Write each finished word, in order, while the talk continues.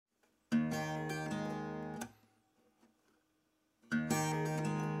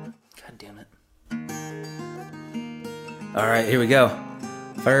damn it. All right, here we go.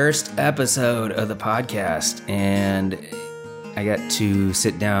 First episode of the podcast, and I got to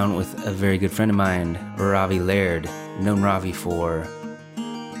sit down with a very good friend of mine, Ravi Laird. I've known Ravi for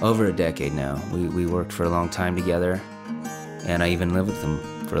over a decade now. We worked for a long time together, and I even lived with him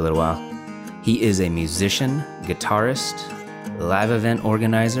for a little while. He is a musician, guitarist, live event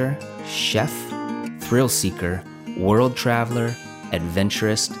organizer, chef, thrill seeker, world traveler,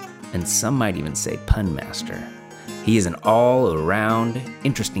 adventurist, and some might even say pun master. He is an all-around,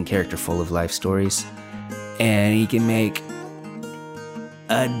 interesting character full of life stories, and he can make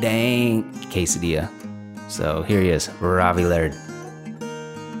a dang quesadilla. So here he is, Ravi Laird.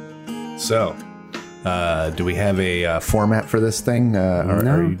 So, do we have a format for this thing? No.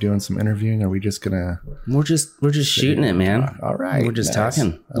 Are you doing some interviewing? Are we just gonna? We're just shooting it, man. All right, we're just nice.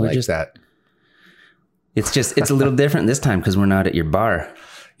 talking. I like that. It's a little different this time because we're not at your bar.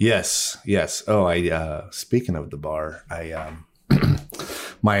 Yes. Oh, speaking of the bar,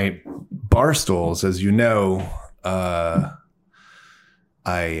 my bar stools, as you know,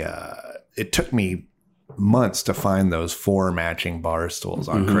 it took me months to find those 4 matching bar stools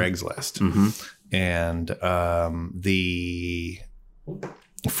on Craigslist. Mm-hmm. And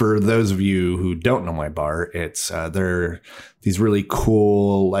for those of you who don't know my bar, it's they're these really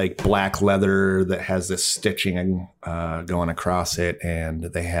cool like black leather that has this stitching going across it, and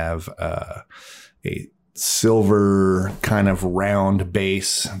they have a silver kind of round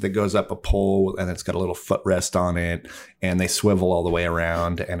base that goes up a pole, and it's got a little footrest on it, and they swivel all the way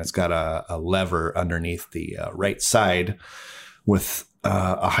around, and it's got a lever underneath the right side with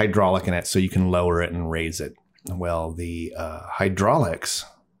a hydraulic in it, so you can lower it and raise it. Well, the hydraulics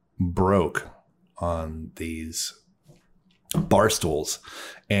broke on these bar stools,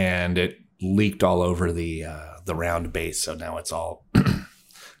 and it leaked all over the round base. So now it's all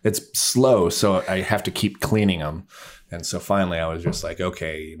it's slow. So I have to keep cleaning them. And so finally, I was just like,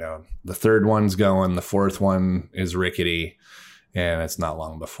 okay, the third one's going, the fourth one is rickety, and it's not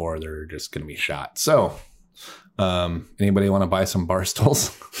long before they're just going to be shot. So, anybody want to buy some bar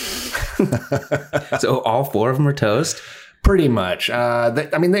stools? So all 4 of them are toast? Pretty much.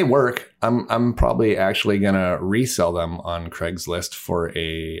 They work. I'm probably actually going to resell them on Craigslist for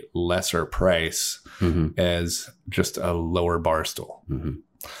a lesser price as just a lower bar stool. Mm-hmm.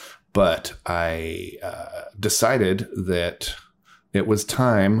 But I decided that it was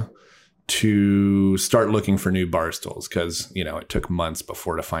time to start looking for new bar stools because, it took months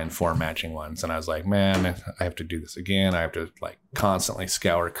before to find 4 matching ones. And I was like, man, I have to do this again. I have to constantly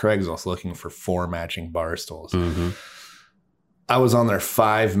scour Craigslist looking for 4 matching bar stools. Mm-hmm. I was on there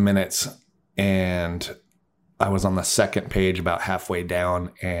 5 minutes, and I was on the second page about halfway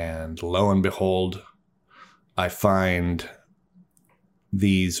down, and lo and behold, I find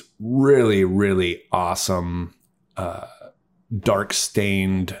these really, really awesome dark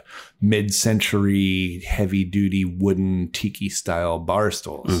stained mid-century heavy-duty wooden tiki style bar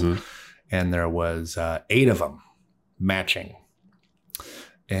stools. Mm-hmm. And there was 8 of them matching.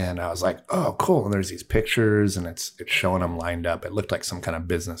 And I was like, oh, cool. And there's these pictures, and it's showing them lined up. It looked like some kind of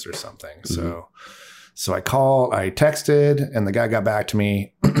business or something. Mm-hmm. So I texted, and the guy got back to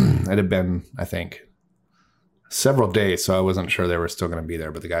me. It had been, I think, several days, so I wasn't sure they were still going to be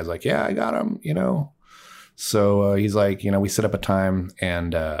there. But the guy's like, yeah, I got them, So he's like, we set up a time,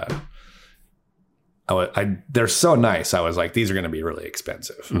 and they're so nice. I was like, these are going to be really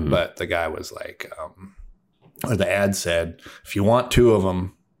expensive. Mm-hmm. But the guy was like, or the ad said, if you want 2 of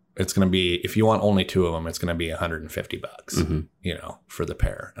them, it's going to be, if you want only 2 of them, it's going to be $150, mm-hmm. For the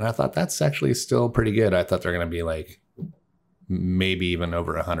pair. And I thought that's actually still pretty good. I thought they're going to be maybe even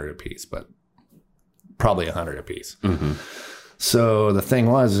over $100 a piece, but probably $100 a piece. Mm-hmm. So the thing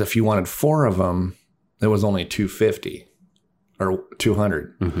was, if you wanted 4 of them, it was only $250 or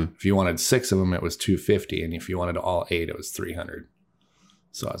 $200. Mm-hmm. If you wanted 6 of them, it was $250. And if you wanted all 8, it was $300.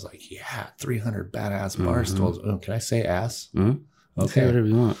 So I was like, yeah, 300 badass bar stools. Oh, can I say ass? Mm-hmm. Okay. Say whatever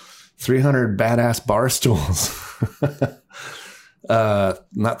you want. 300 badass bar stools.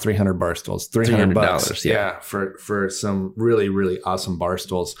 Not 300 bar stools, $300. Yeah. For some really, really awesome bar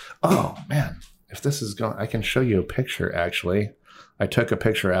stools. Oh man. If this is going, I can show you a picture actually. I took a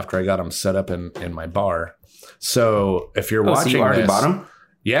picture after I got them set up in my bar. So if you're watching so you already this, bought them?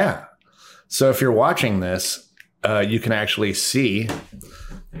 Yeah. So if you're watching this, you can actually see,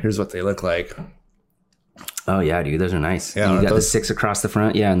 here's what they look like. Oh yeah, dude. Those are nice. Yeah, you got the 6 across the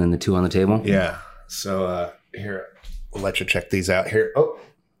front. Yeah. And then the 2 on the table. Yeah. So here, we'll let you check these out here. Oh,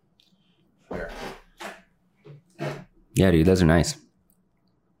 here. Yeah, dude. Those are nice.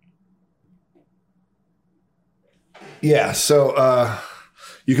 Yeah. So,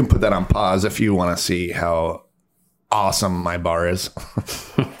 You can put that on pause if you want to see how awesome my bar is.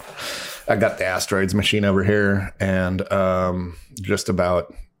 I got the Asteroids machine over here, and just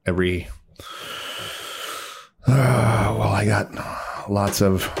about every... I got lots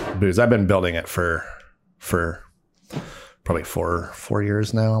of booze. I've been building it for probably four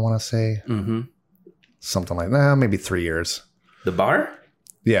years now, I want to say. Mm-hmm. Something like that, maybe 3 years. The bar?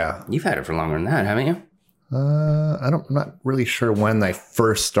 Yeah. You've had it for longer than that, haven't you? I'm not really sure when I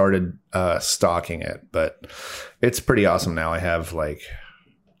first started stocking it, but it's pretty awesome now. I have like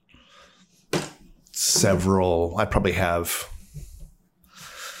I probably have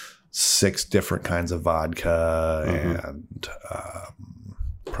 6 different kinds of vodka and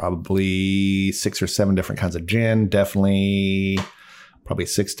probably 6 or 7 different kinds of gin. Definitely probably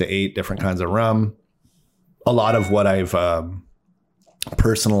 6 to 8 different kinds of rum. A lot of what I've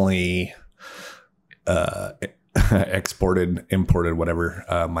personally imported, whatever,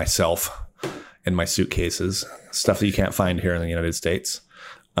 myself in my suitcases, stuff that you can't find here in the United States.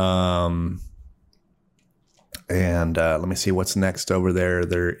 And let me see what's next over there.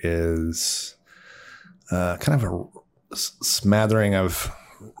 There is kind of a smattering of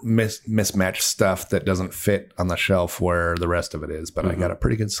mismatched stuff that doesn't fit on the shelf where the rest of it is. But I got a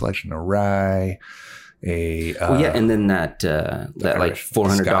pretty good selection of rye. And then that like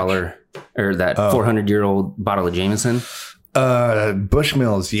 $400 or that 400-year-old bottle of Jameson.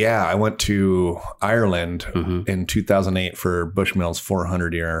 Bushmills. Yeah, I went to Ireland in 2008 for Bushmills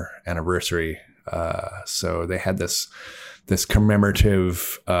 400-year anniversary. So they had this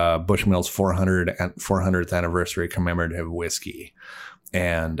commemorative Bushmills 400th anniversary commemorative whiskey,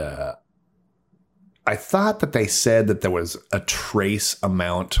 and I thought that they said that there was a trace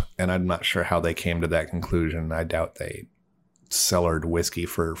amount, and I'm not sure how they came to that conclusion. I doubt they cellared whiskey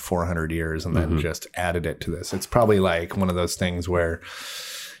for 400 years and then just added it to this. It's probably like one of those things where,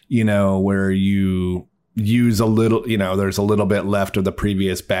 where you use a little, there's a little bit left of the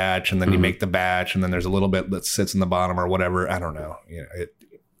previous batch, and then you make the batch, and then there's a little bit that sits in the bottom or whatever. I don't know.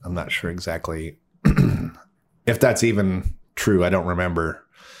 I'm not sure exactly if that's even true. I don't remember.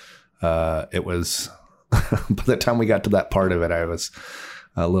 It was by the time we got to that part of it, I was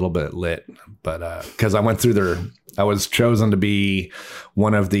a little bit lit, but because I went through I was chosen to be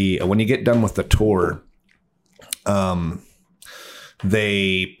one of the, when you get done with the tour,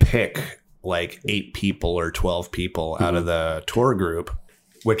 they pick like 8 people or 12 people out of the tour group,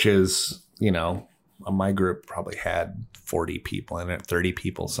 which is, my group probably had 40 people in it, 30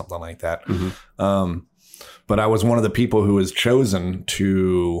 people, something like that. But I was one of the people who was chosen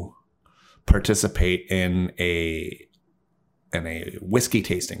to participate in a whiskey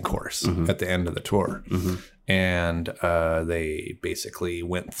tasting course at the end of the tour. And they basically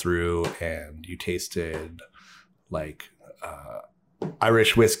went through and you tasted like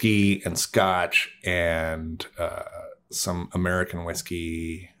Irish whiskey and Scotch and some American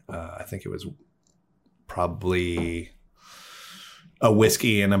whiskey. I think it was probably a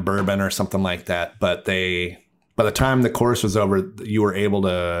whiskey and a bourbon or something like that. But by the time the course was over, you were able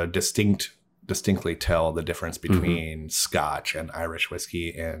to distinctly tell the difference between Scotch and Irish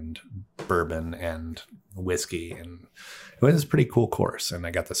whiskey and bourbon and whiskey. And it was a pretty cool course. And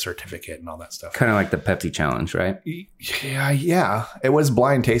I got the certificate and all that stuff. Kind of like the Pepsi challenge, right? Yeah. It was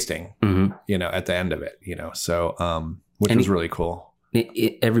blind tasting, at the end of it, so, which was really cool.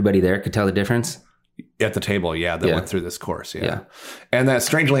 Everybody there could tell the difference? At the table, that went through this course, And that,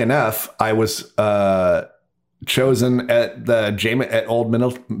 strangely enough, I was chosen at Old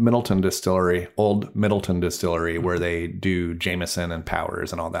Middleton Distillery, where they do Jameson and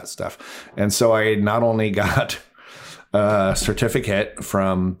Powers and all that stuff. And so I not only got a certificate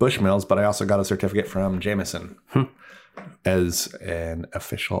from Bushmills, but I also got a certificate from Jameson as an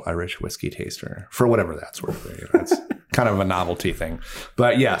official Irish whiskey taster, for whatever that's worth. It's kind of a novelty thing.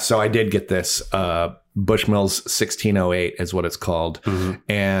 But yeah, so I did get this Bushmills 1608 is what it's called.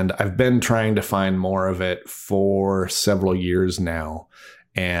 And I've been trying to find more of it for several years now.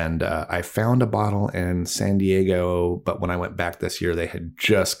 And I found a bottle in San Diego, but when I went back this year, they had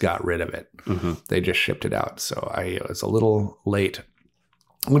just got rid of it. They just shipped it out. So I was a little late,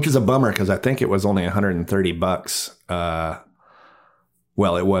 which is a bummer because I think it was only $130.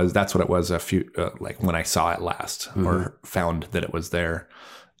 Well, that's what it was like when I saw it last or found that it was there.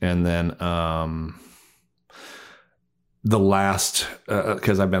 And then the last,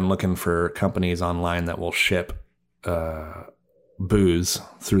 because I've been looking for companies online that will ship booze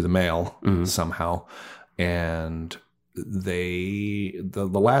through the mail somehow. And the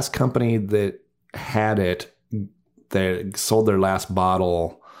last company that had it, they sold their last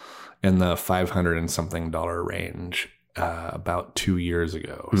bottle in the $500 and something range. about 2 years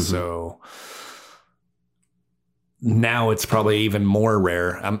ago. So now it's probably even more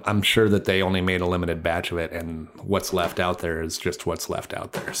rare. I'm sure that they only made a limited batch of it, and what's left out there is just what's left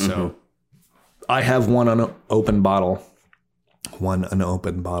out there. So I have one unopened bottle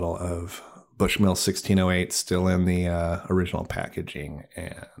of Bushmill 1608 still in the original packaging.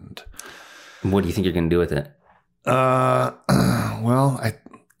 And what do you think you're going to do with it? Well,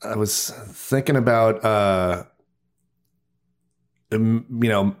 I was thinking about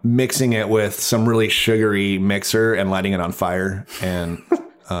mixing it with some really sugary mixer and lighting it on fire. And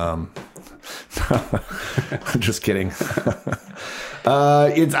just kidding.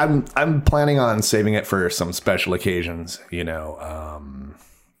 I'm planning on saving it for some special occasions,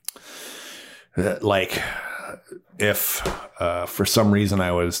 like if for some reason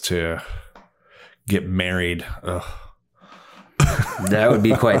I was to get married. That would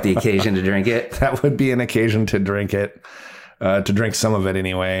be quite the occasion to drink it. That would be an occasion to drink it. To drink some of it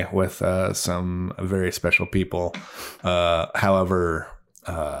anyway with some very special people. However,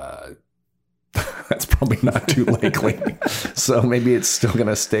 that's probably not too likely. So maybe it's still going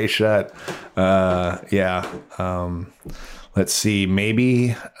to stay shut. Let's see.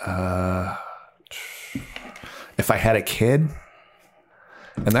 Maybe if I had a kid,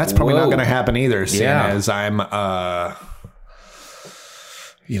 and that's probably not going to happen either, seeing as I'm, I'm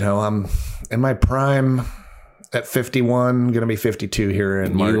in my prime. At 51, going to be 52 here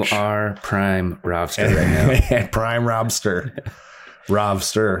in March. You are prime Robster right now. Prime Robster.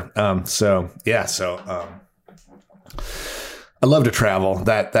 I love to travel.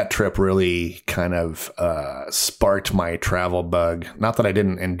 That trip really kind of sparked my travel bug. Not that I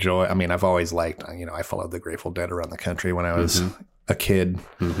didn't enjoy. I mean, I've always liked, I followed the Grateful Dead around the country when I was a kid.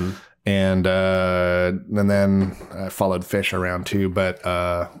 And then I followed Fish around too. But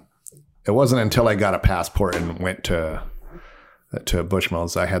it wasn't until I got a passport and went to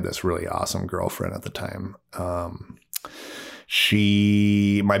Bushmills. I had this really awesome girlfriend at the time.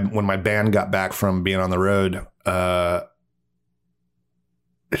 When my band got back from being on the road,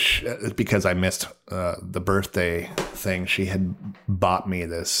 because I missed the birthday thing, she had bought me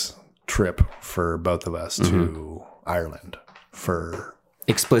this trip for both of us to Ireland for.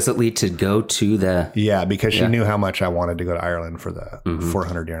 Explicitly to go to the... Yeah, because she knew how much I wanted to go to Ireland for the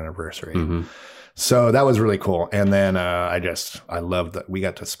 400-year anniversary. So that was really cool. And then I loved that we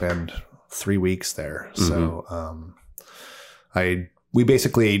got to spend 3 weeks there. So we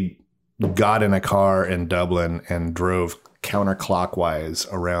basically got in a car in Dublin and drove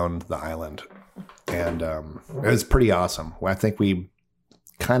counterclockwise around the island. And it was pretty awesome. I think we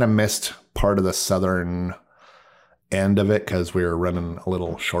kind of missed part of the southern end of it because we were running a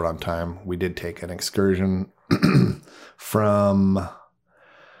little short on time. We did take an excursion from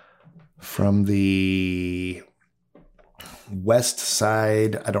the west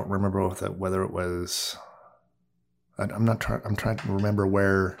side. I don't remember whether it was. I'm trying to remember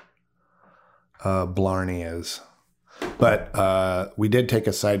where Blarney is, but we did take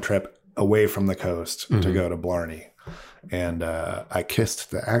a side trip away from the coast to go to Blarney, and I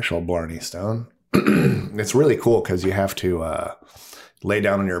kissed the actual Blarney Stone. It's really cool because you have to lay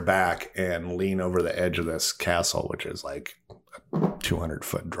down on your back and lean over the edge of this castle, which is like a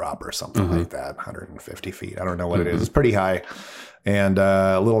 200-foot drop or something like that, 150 feet. I don't know what it is. It's pretty high and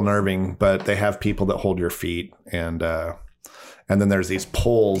a little nerving, but they have people that hold your feet. And then there's these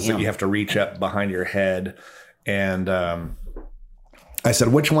poles that you have to reach up behind your head. And I said,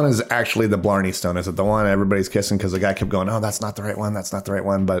 which one is actually the Blarney Stone? Is it the one everybody's kissing? Because the guy kept going, oh, that's not the right one. That's not the right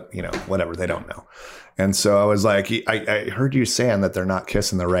one. But, whatever. They don't know. And so I was like, I heard you saying that they're not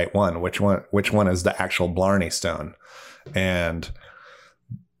kissing the right one. Which one is the actual Blarney Stone? And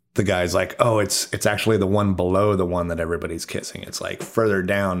the guy's like, oh, it's actually the one below the one that everybody's kissing. It's like further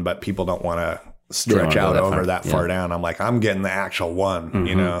down, but people don't want to stretch out over that far down. I'm like, I'm getting the actual one,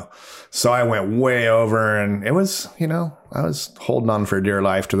 So I went way over, and it was, I was holding on for dear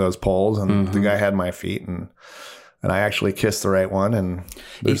life to those poles, and the guy had my feet, and I actually kissed the right one, and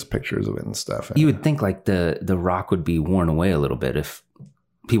there's pictures of it and stuff. You would think like the rock would be worn away a little bit if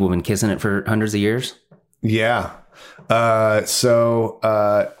people have been kissing it for hundreds of years. Yeah. I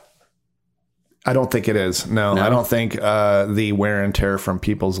don't think it is. No, I don't think the wear and tear from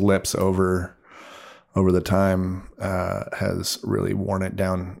people's lips over the time has really worn it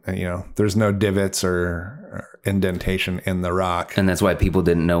down. And, there's no divots or indentation in the rock. And that's why people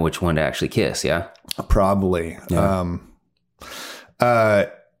didn't know which one to actually kiss, yeah? Probably. Yeah.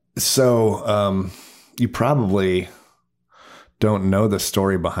 You probably don't know the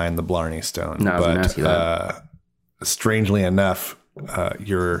story behind the Blarney Stone. No, I was going to ask you that. Strangely enough,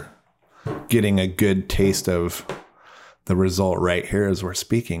 you're getting a good taste of the result right here as we're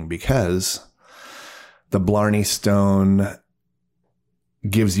speaking, because the Blarney Stone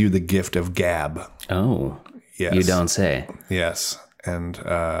gives you the gift of gab. Oh, yes. You don't say. Yes. And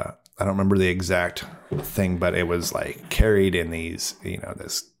I don't remember the exact thing, but it was like carried in these,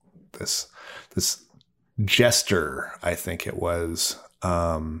 this jester, I think it was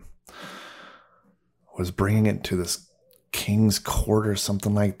bringing it to this king's court or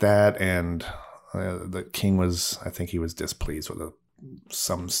something like that. And the king I think he was displeased with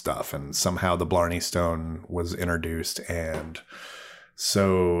some stuff, and somehow the Blarney Stone was introduced, and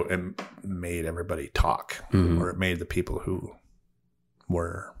so it made everybody talk, or it made the people who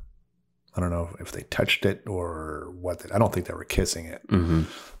were, I don't know if they touched it or what. I don't think they were kissing it,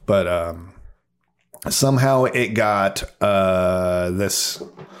 but somehow it got this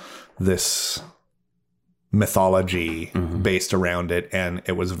mythology based around it, and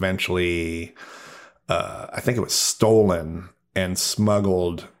it was eventually, I think it was stolen and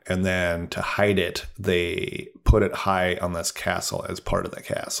smuggled, and then to hide it, they put it high on this castle as part of the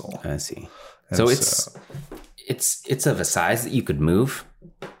castle. I see. And so it's of a size that you could move.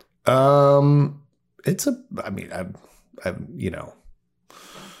 It's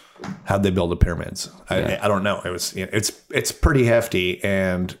how'd they build the pyramids? I don't know. It was, it's pretty hefty,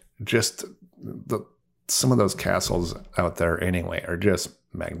 and just some of those castles out there anyway are just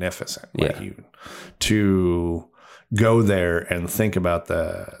magnificent. Yeah. Like to go there and think about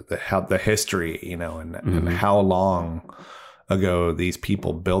the history, and how long ago these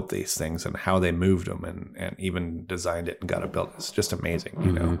people built these things and how they moved them and even designed it and got it built. It's just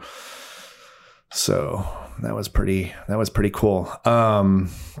amazing, So that was pretty cool.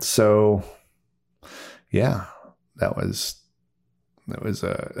 So yeah, that was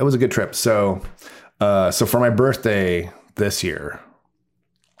a good trip. So for my birthday this year,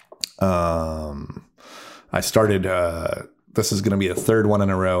 I started, this is going to be the third one in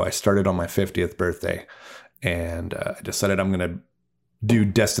a row. I started on my 50th birthday, and I decided I'm going to do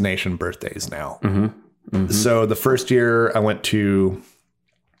destination birthdays now. So the first year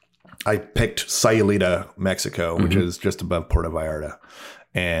I picked Sayulita, Mexico, which is just above Puerto Vallarta.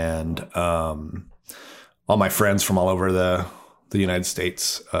 And all my friends from all over the United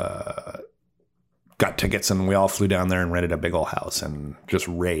States got tickets, and we all flew down there and rented a big old house and just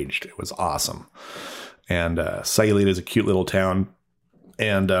raged. It was awesome. And Sayulita is a cute little town.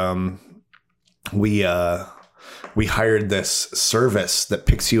 And we hired this service that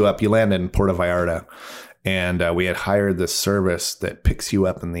picks you up. You land in Puerto Vallarta. And we had hired this service that picks you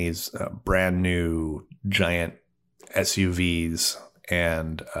up in these brand new giant SUVs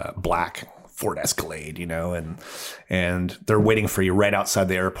and black Ford Escalade, and they're waiting for you right outside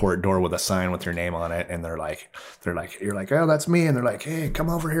the airport door with a sign with your name on it. And they're like, you're like, oh, that's me. And they're like, hey, come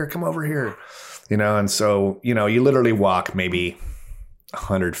over here. And so, you literally walk maybe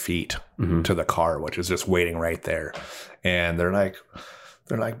 100 feet to the car, which is just waiting right there. And they're like,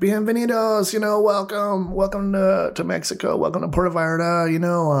 bienvenidos, welcome to Mexico. Welcome to Puerto Vallarta.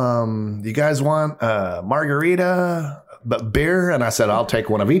 You guys want margarita, but beer? And I said, I'll take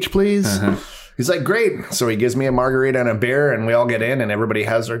one of each, please. He's like, great. So he gives me a margarita and a beer, and we all get in, and everybody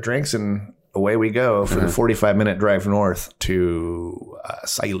has their drinks, and away we go for the 45-minute drive north to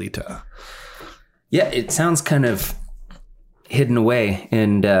Sayulita. Yeah, it sounds kind of hidden away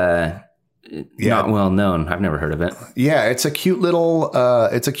and not well known. I've never heard of it. Yeah, it's a cute little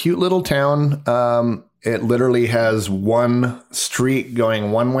town. It literally has one street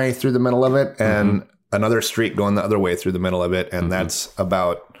going one way through the middle of it, and another street going the other way through the middle of it. And that's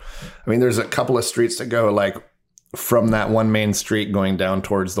about, there's a couple of streets that go like from that one main street going down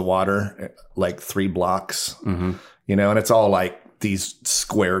towards the water, like 3 blocks, and it's all like these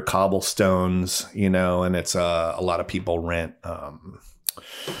square cobblestones, and it's a lot of people rent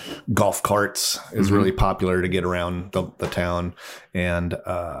golf carts is really popular to get around the town, and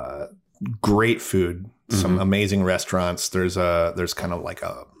great food, some amazing restaurants. There's kind of like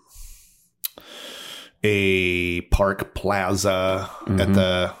a park plaza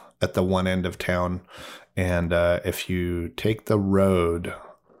at the one end of town, and if you take the road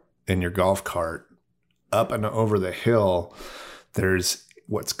in your golf cart up and over the hill, there's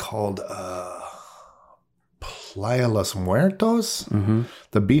what's called Playa Los Muertos,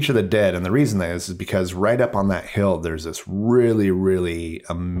 the Beach of the Dead. And the reason that is because right up on that hill, there's this really, really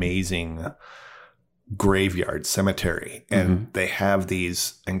amazing graveyard cemetery. And they have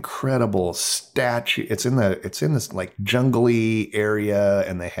these incredible statues. It's in this like jungly area,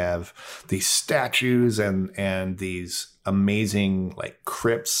 and they have these statues and these amazing like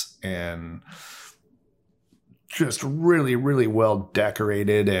crypts and just really, really well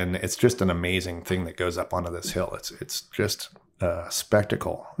decorated, and it's just an amazing thing that goes up onto this hill. It's just a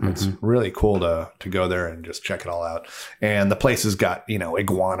spectacle. It's really cool to go there and just check it all out. And the place has got,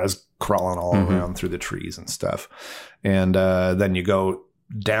 iguanas crawling all around through the trees and stuff. And then you go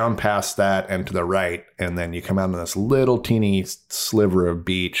down past that and to the right, and then you come out on this little teeny sliver of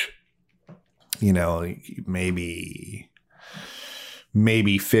beach.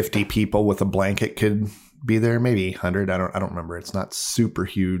 Maybe 50 people with a blanket could be there, maybe 100. I don't remember. It's not super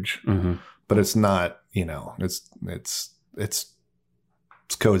huge, but it's not, it's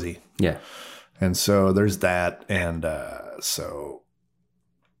cozy. Yeah. And so there's that. And that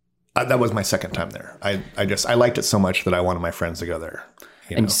was my second time there. I liked it so much that I wanted my friends to go there.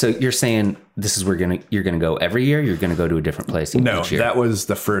 So you're saying this is where you're gonna go every year? You're gonna go to a different place each year? That was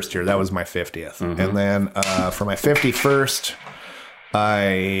the first year. That was my 50th. And then for my 51st,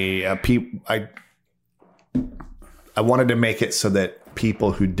 I wanted to make it so that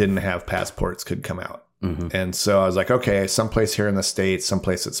people who didn't have passports could come out. And so I was like, okay, someplace here in the States,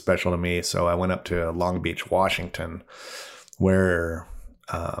 someplace that's special to me. So I went up to Long Beach, Washington, where,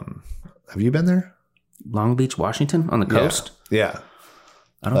 have you been there? Long Beach, Washington, on the coast? Yeah.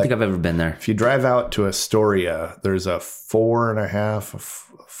 I don't think I've ever been there. If you drive out to Astoria, there's a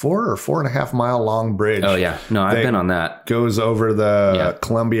 4.5 mile long bridge. Oh yeah. No, I've been on that. Goes over the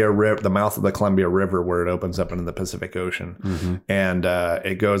Columbia River, the mouth of the Columbia River, where it opens up into the Pacific Ocean. And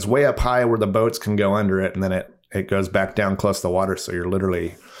it goes way up high where the boats can go under it. And then it goes back down close to the water. So you're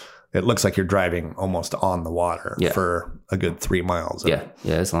literally, it looks like you're driving almost on the water for a good 3 miles. Yeah.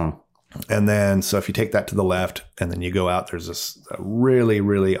 It's long. And then, so if you take that to the left and then you go out, there's this really,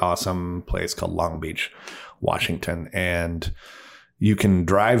 really awesome place called Long Beach, Washington. And you can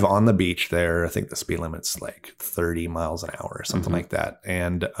drive on the beach there. I think the speed limit's like 30 miles an hour or something like that.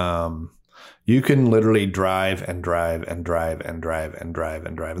 And you can literally drive and drive and drive and drive and drive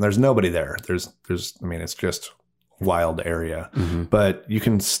and drive. And there's nobody there. It's just wild area. But you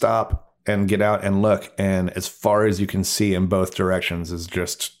can stop and get out and look. And as far as you can see in both directions is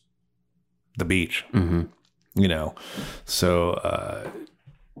just the beach, So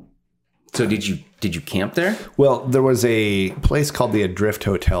did you camp there? Well, there was a place called the Adrift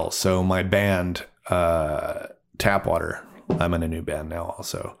Hotel. So my band, Tapwater, I'm in a new band now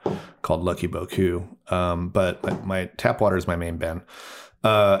also called Lucky Boku. But my Tapwater is my main band.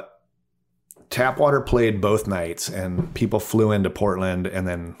 Tapwater played both nights, and people flew into Portland, and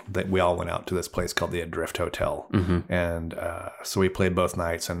then we all went out to this place called the Adrift Hotel. And so we played both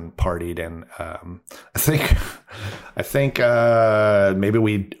nights and partied. And I think maybe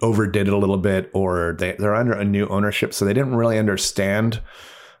we overdid it a little bit, or they're under a new ownership, so they didn't really understand.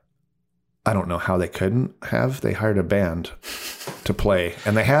 I don't know how they couldn't have. They hired a band to play,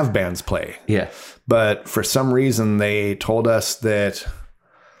 and they have bands play. Yeah. But for some reason, they told us that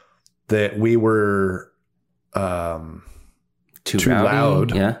we were too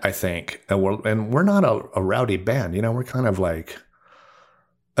loud, I think. And we're not a rowdy band. We're kind of like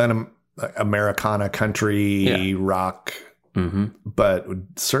an Americana country rock, but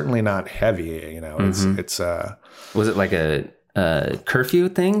certainly not heavy. It's was it like a curfew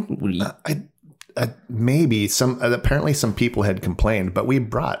thing? Maybe apparently some people had complained, but we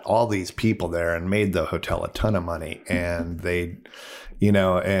brought all these people there and made the hotel a ton of money, and they,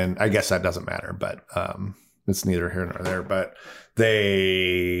 and I guess that doesn't matter, but it's neither here nor there. But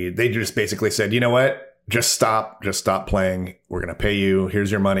they just basically said, you know what, just stop playing. We're gonna pay you.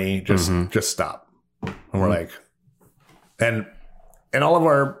 Here's your money. Just stop. And we're like, and all of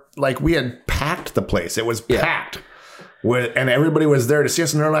our, like, we had packed the place. It was packed. And everybody was there to see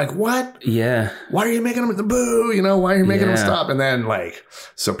us, and they're like, what? Yeah. Why are you making them boo? Why are you making them stop? And then,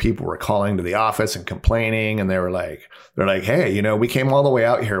 so people were calling to the office and complaining, and they're like, hey, we came all the way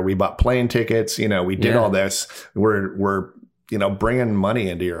out here. We bought plane tickets. We did all this. We're bringing money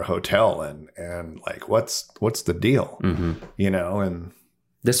into your hotel, and like, what's the deal? And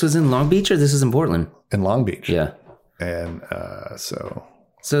this was in Long Beach, or this is in Portland? In Long Beach. Yeah. And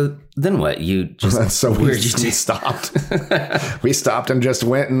So then what? You just we stopped. We stopped and just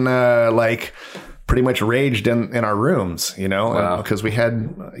went and pretty much raged in our rooms, because we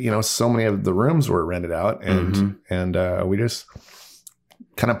had so many of the rooms were rented out, and we just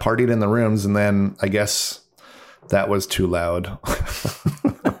kind of partied in the rooms, and then I guess that was too loud.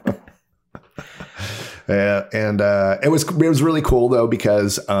 And it was really cool though,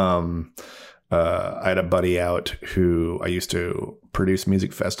 because I had a buddy out who I used to produce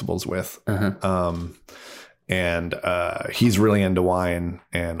music festivals with. And he's really into wine,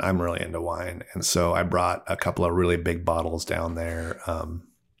 and I'm really into wine. And so I brought a couple of really big bottles down there.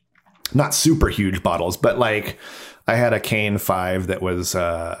 not super huge bottles, but like I had a Cane 5 that was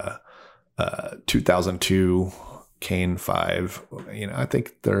 2002 Cane 5. You know, I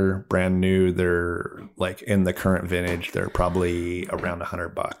think they're brand new. They're like in the current vintage, they're probably around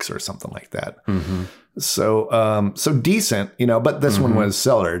 $100 or something like that. Mm-hmm. So, so decent, you know, but this one was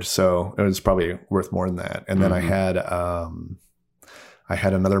cellared, so it was probably worth more than that. And then I had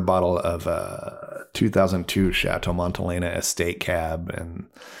another bottle of 2002 Chateau Montelena Estate Cab, and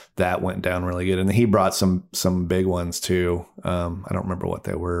that went down really good. And he brought some big ones too. I don't remember what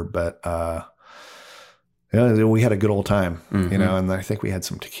they were, but yeah, we had a good old time, you know. And I think we had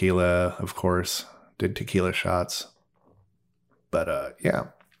some tequila, of course. Did tequila shots, but yeah.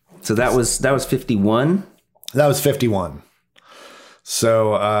 So that was 51. That was 51.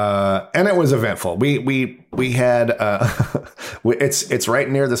 So and it was eventful. We had it's right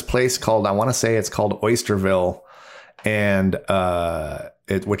near this place called, I want to say it's called Oysterville, and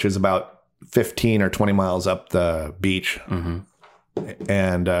which is about 15 or 20 miles up the beach. Mm-hmm.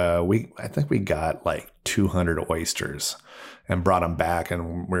 And I think we got like 200 oysters and brought them back,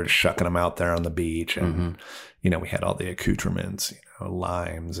 and we're shucking them out there on the beach. And you know, we had all the accoutrements, you know,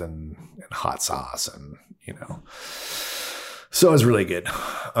 limes and hot sauce, and you know, so it was really good.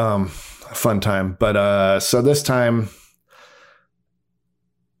 Fun time. But so this time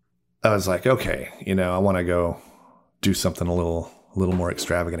I was like, okay, you know, I want to go do something a little more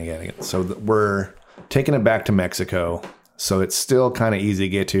extravagant again. So we're taking it back to Mexico. So it's still kind of easy to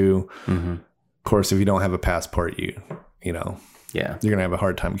get to. Mm-hmm. Of course, if you don't have a passport, you know, you're going to have a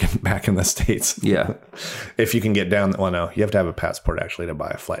hard time getting back in the States. Yeah. If you can get down, well, no, you have to have a passport actually to buy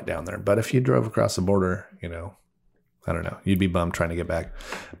a flight down there. But if you drove across the border, you know, I don't know, you'd be bummed trying to get back.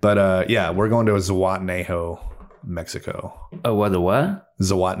 But yeah, we're going to Zihuatanejo, Mexico. Oh, what?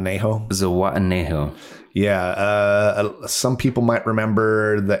 Zihuatanejo. Zihuatanejo. Yeah. Some people might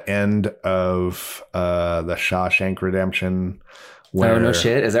remember the end of the Shawshank Redemption. Oh, no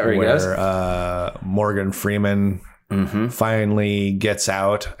shit. Is that where he goes? Morgan Freeman finally gets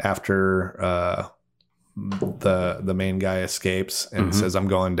out after the main guy escapes and says, I'm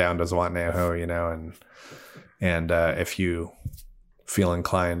going down to Zihuatanejo, you know, and if you feel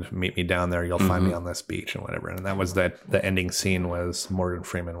inclined, meet me down there. You'll find me on this beach and whatever. And that was the ending scene was Morgan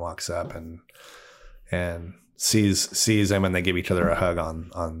Freeman walks up and sees him, and they give each other a hug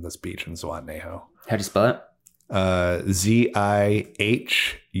on this beach in Zihuatanejo. How'd you spell it?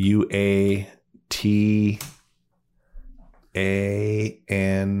 Zihuatanejo.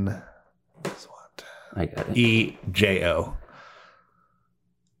 I got it. Ejo.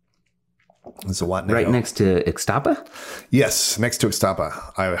 Zihuatanejo. Right next to Ixtapa? Yes, next to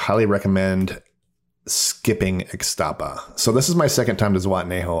Ixtapa. I highly recommend skipping Ixtapa. So this is my second time to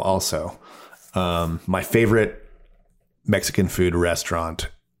Zihuatanejo also. My favorite Mexican food restaurant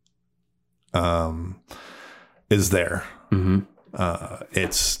is there.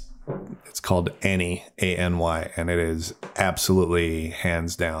 It's called Annie, A-N-Y, and it is absolutely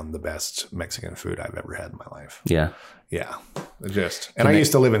hands down the best Mexican food I've ever had in my life. Yeah. Yeah. And I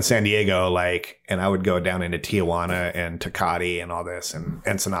used to live in San Diego, and I would go down into Tijuana and Tecate and all this and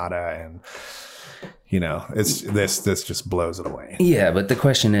Ensenada, and you know, it's this just blows it away. Yeah, but the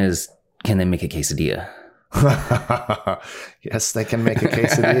question is, can they make a quesadilla? Yes, they can make a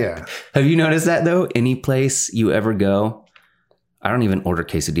quesadilla. Have you noticed that though? Any place you ever go, I don't even order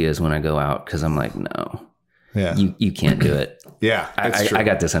quesadillas when I go out because I'm like, no, you can't do it. Yeah, I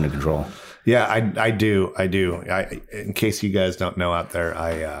got this under control. Yeah, I do. In case you guys don't know out there,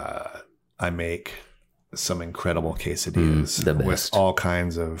 I make some incredible quesadillas with all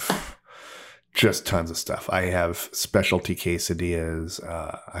kinds of just tons of stuff. I have specialty quesadillas.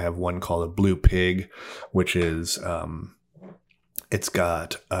 I have one called a Blue Pig, which is it's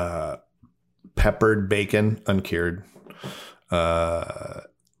got peppered bacon, uncured,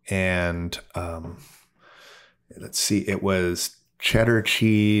 and let's see, it was cheddar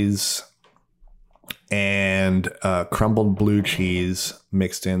cheese and crumbled blue cheese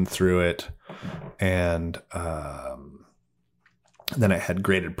mixed in through it, and then it had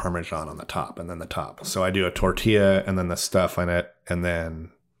grated Parmesan on the top, and then the top. So I do a tortilla and then the stuff in it, and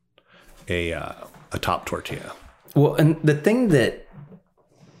then a top tortilla. Well, and the thing that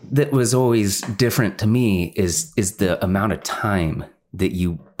was always different to me is the amount of time that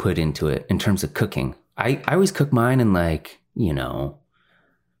you put into it in terms of cooking. I always cook mine in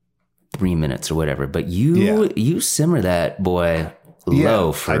 3 minutes or whatever, but you simmer that boy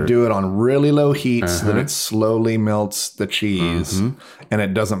low. I do it on really low heat so that it slowly melts the cheese and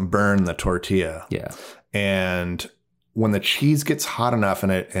it doesn't burn the tortilla. Yeah. And when the cheese gets hot enough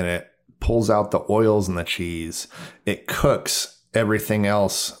and it pulls out the oils in the cheese, it cooks everything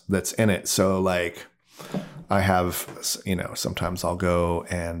else that's in it. So like I have, sometimes I'll go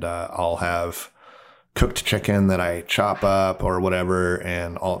and I'll have cooked chicken that I chop up or whatever,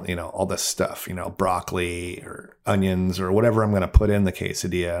 and all this stuff, broccoli or onions or whatever I'm going to put in the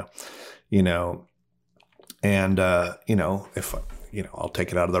quesadilla, and if I'll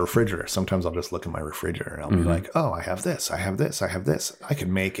take it out of the refrigerator. Sometimes I'll just look in my refrigerator and I'll be like, oh, I have this. I can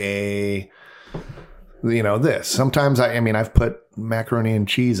make this. Sometimes I've put macaroni and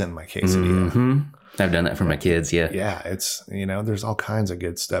cheese in my quesadilla. I've done that for my kids. Yeah. Yeah. It's, there's all kinds of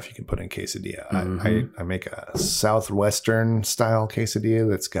good stuff you can put in quesadilla. I make a Southwestern style quesadilla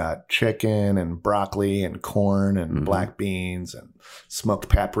that's got chicken and broccoli and corn and black beans and smoked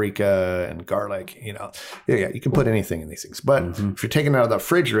paprika and garlic, Yeah. You can put anything in these things, but if you're taking it out of the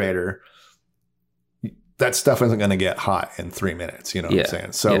refrigerator, that stuff isn't going to get hot in 3 minutes. You know what I'm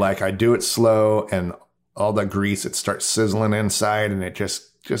saying? So like I do it slow, and all the grease, it starts sizzling inside, and it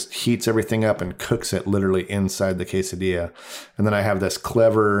just heats everything up and cooks it literally inside the quesadilla. And then I have this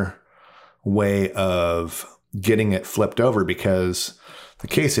clever way of getting it flipped over, because the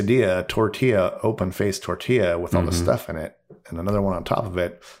quesadilla tortilla, open face tortilla with all the stuff in it and another one on top of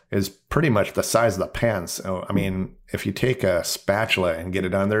it, is pretty much the size of the pan. So, if you take a spatula and get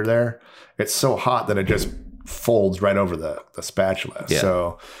it under there, it's so hot that it just folds right over the spatula. Yeah.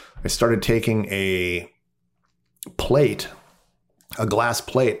 So I started taking a glass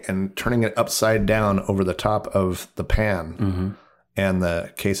plate and turning it upside down over the top of the pan and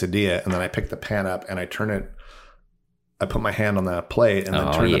the quesadilla. And then I pick the pan up and I put my hand on the plate and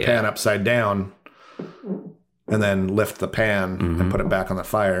then turn the pan upside down and then lift the pan and put it back on the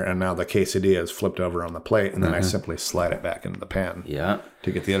fire. And now the quesadilla is flipped over on the plate. And then I simply slide it back into the pan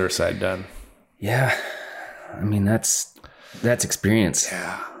to get the other side done. Yeah. That's experience.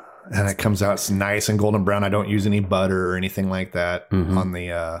 Yeah. And it comes out, it's nice and golden brown. I don't use any butter or anything like that on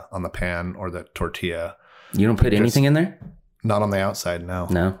the pan or the tortilla. You don't put anything in there? Not on the outside, no.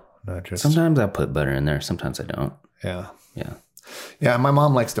 No. Sometimes I'll put butter in there. Sometimes I don't. Yeah. Yeah. Yeah. My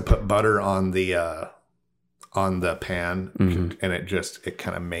mom likes to put butter on the pan, and it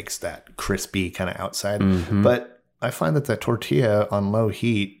kind of makes that crispy kind of outside. But I find that the tortilla on low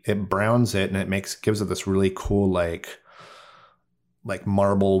heat, it browns it, and it gives it this really cool, like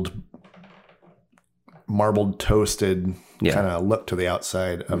marbled toasted kind of look to the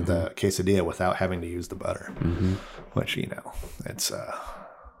outside of the quesadilla without having to use the butter, which, it's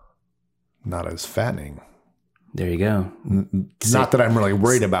not as fattening. There you go. Not that I'm really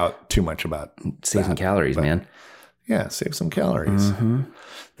worried about too much about save some calories, man. Yeah, save some calories.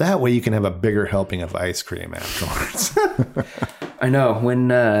 That way you can have a bigger helping of ice cream afterwards. I know.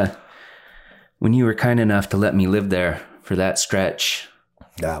 When you were kind enough to let me live there for that stretch,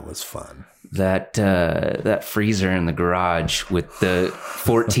 that was fun. That freezer in the garage with the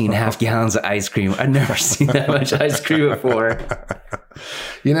 14 half gallons of ice cream. I've never seen that much ice cream before.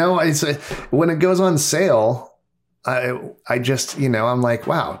 When it goes on sale, I just, I'm like,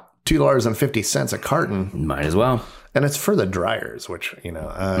 wow, $2.50 a carton. Might as well. And it's for the dryers, which,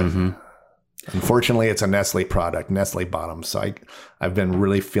 unfortunately it's a Nestle product, Nestle bottom. So I've been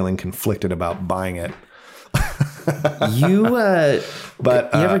really feeling conflicted about buying it. You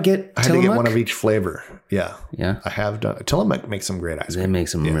ever get Tillamook? I had to get one of each flavor. Yeah. Yeah. I have done. Tillamook makes some great ice cream. They make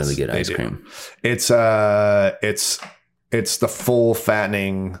some really good ice cream. It's the full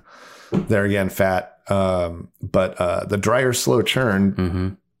fattening, there again, fat. But the dryer slow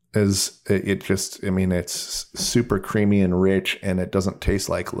churn is it's super creamy and rich, and it doesn't taste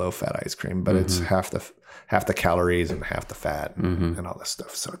like low fat ice cream, but it's half the calories and half the fat and all this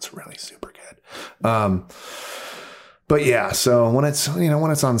stuff. So it's really super good. But yeah, so when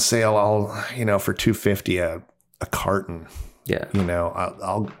it's on sale, I'll, for $2.50 a carton,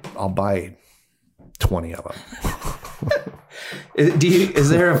 I'll buy 20 of them. Is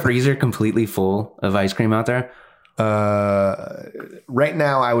there a freezer completely full of ice cream out there? Right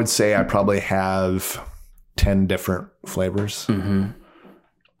now I would say I probably have 10 different flavors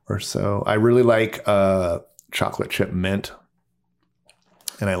or so. I really like, chocolate chip mint,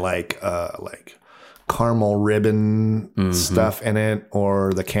 and I like caramel ribbon stuff in it,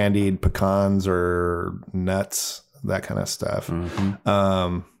 or the candied pecans or nuts, that kind of stuff.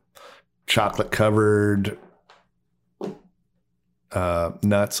 Chocolate covered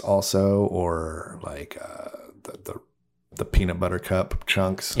nuts also, or like the peanut butter cup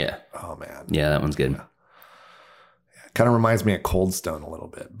chunks. Yeah. Oh man. Yeah, that one's good. Yeah. Kind of reminds me of Cold Stone a little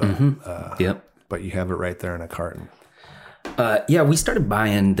bit, but yep. But you have it right there in a carton. We started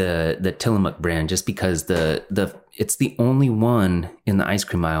buying the Tillamook brand just because it's the only one in the ice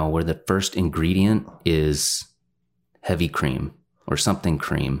cream aisle where the first ingredient is heavy cream. or something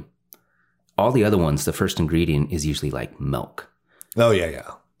cream. All the other ones, the first ingredient is usually like milk. Oh,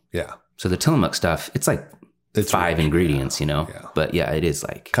 yeah. So the Tillamook stuff, it's like It's 5 rich, ingredients, Yeah. But yeah, it is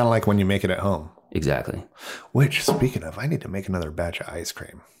like... Kind of like when you make it at home. Exactly. Which, speaking of, I need to make another batch of ice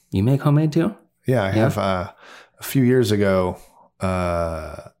cream. You make homemade too? Yeah, I have. A few years ago,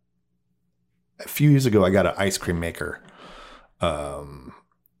 I got an ice cream maker from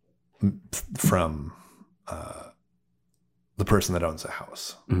the person that owns the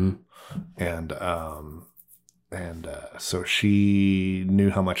house. Mm-hmm. And so she knew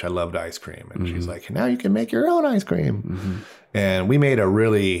how much I loved ice cream. And she's like, now you can make your own ice cream. Mm-hmm. And we made a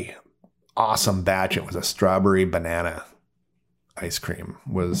really awesome batch. It was a strawberry banana ice cream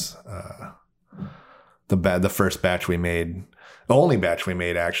was the first batch we made. The only batch we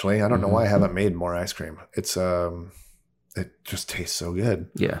made, actually. I don't know why I haven't made more ice cream. It's it just tastes so good.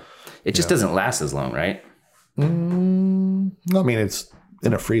 Yeah. It just doesn't last as long, right? I mean, it's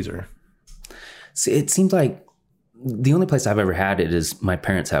in a freezer. See, it seems like the only place I've ever had it is my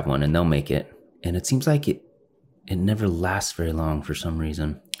parents have one and they'll make it. And it seems like it never lasts very long for some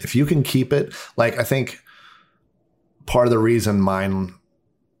reason. If you can keep it, like, I think part of the reason mine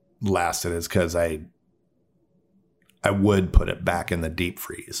lasted is because I would put it back in the deep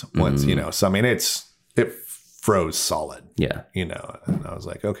freeze once, so I mean, it froze solid, and I was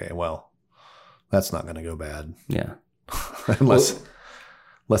like, okay, well, that's not going to go bad. Yeah. unless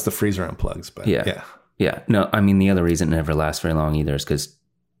the freezer unplugs, but yeah. No, I mean, the other reason it never lasts very long either is because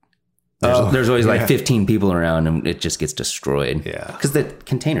there's always like 15 people around and it just gets destroyed. Yeah. Because the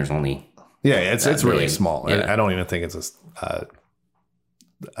container's only... Yeah, it's really small. Yeah. I don't even think it's a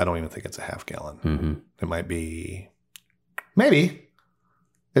half gallon. Mm-hmm. It might be, maybe.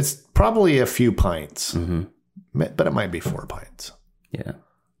 It's probably a few pints, but it might be 4 pints. Yeah.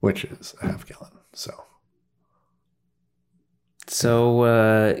 Which is a half gallon.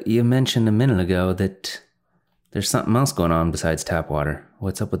 So you mentioned a minute ago that there's something else going on besides tap water.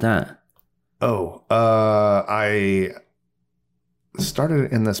 What's up with that? Oh, I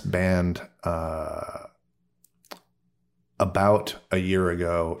started in this band about a year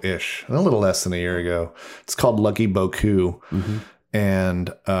ago-ish, a little less than a year ago. It's called Lucky Boku,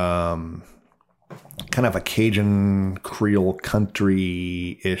 and kind of a Cajun Creole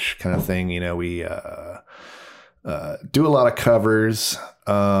country-ish kind of thing. We do a lot of covers,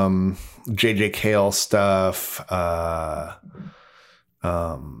 JJ Cale stuff,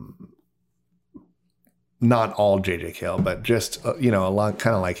 not all JJ Cale, but just, a lot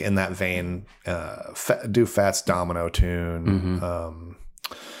kind of like in that vein, do Fats Domino tune.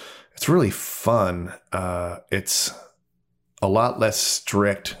 It's really fun. It's a lot less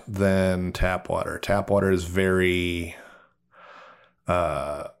strict than tap water. Tap water is very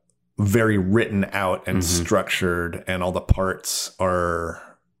written out and structured, and all the parts are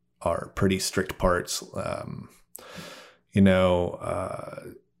pretty strict parts.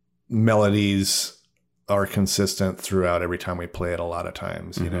 Melodies are consistent throughout every time we play it a lot of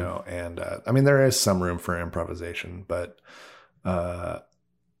times, and I mean, there is some room for improvisation, but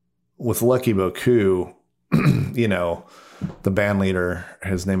with Lucky Boku, the band leader,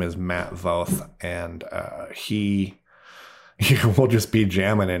 his name is Matt Voth, and he will just be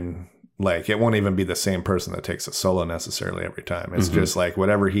jamming, and like, it won't even be the same person that takes a solo necessarily every time. It's just like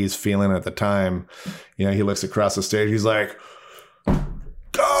whatever he's feeling at the time. He looks across the stage, he's like,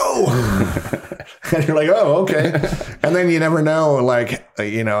 go. And you're like, oh, okay. And then you never know, like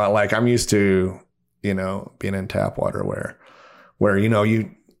I'm used to, being in tap water where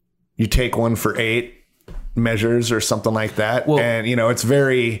you take one for 8 measures or something like that. Well, and it's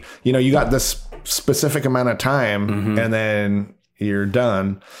very, you got this specific amount of time and then you're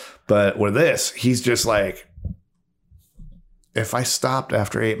done. But with this, he's just like, if I stopped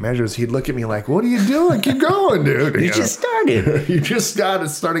after 8 measures, he'd look at me like, what are you doing? Keep going, dude. You just started. You just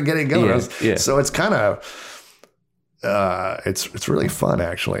started getting going. Yeah. So it's kind of, it's really fun,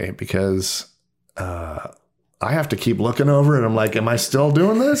 actually, because I have to keep looking over and I'm like, am I still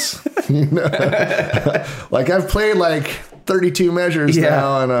doing this? Like, I've played like 32 measures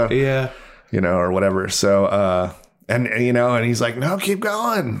now and or whatever. So, and he's like, no, keep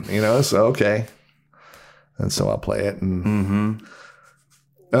going, so, okay. And so I'll play it. And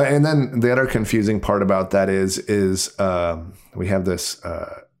then the other confusing part about that is we have this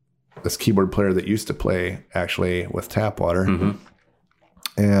keyboard player that used to play actually with tap water.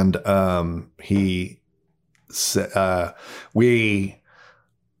 And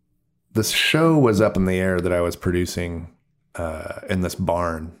this show was up in the air that I was producing in this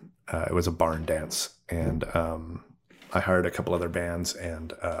barn. It was a barn dance. And I hired a couple other bands,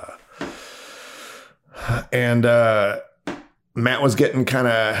 and Matt was getting kind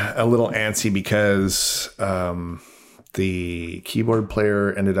of a little antsy because the keyboard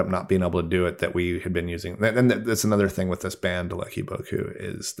player ended up not being able to do it that we had been using. And that's another thing with this band, Lucky Boku,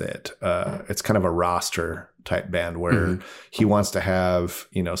 is that it's kind of a roster type band where he wants to have,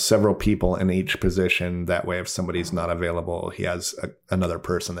 several people in each position. That way, if somebody's not available, he has another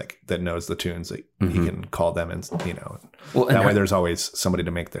person that knows the tunes that he can call them. And, that way there's always somebody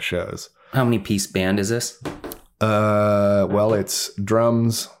to make the shows. How many piece band is this? Well, it's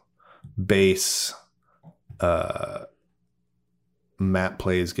drums, bass, Matt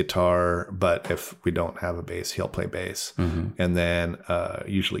plays guitar, but if we don't have a bass, he'll play bass. And then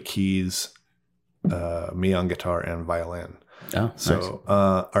usually keys, me on guitar and violin. Oh, so,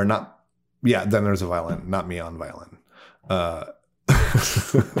 nice. Then there's a violin, not me on violin.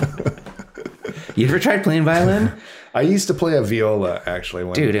 You ever tried playing violin? I used to play a viola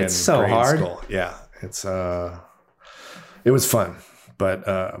actually. Dude, it's so hard. School. Yeah, it's it was fun, but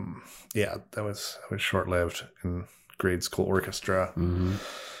that was short-lived in grade school orchestra.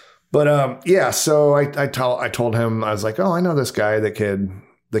 But so I told him, I was like, oh, I know this guy that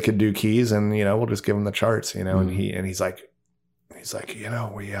could do keys, and we'll just give him the charts, and he's like,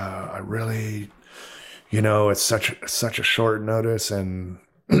 I really, it's such a short notice, and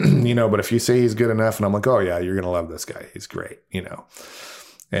but if you say he's good enough, and I'm like, oh yeah, you're gonna love this guy, he's great,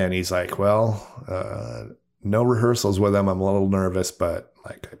 and he's like, well, no rehearsals with him, I'm a little nervous, but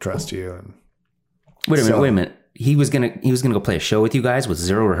like I trust you. And wait a minute. He was gonna go play a show with you guys with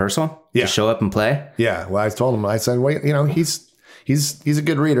zero rehearsal. Yeah, just show up and play. Yeah. Well, I told him. I said, wait, he's a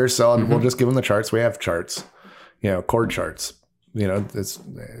good reader, so we'll just give him the charts. We have charts, chord charts.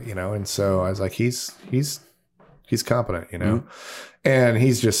 And so I was like, he's competent, and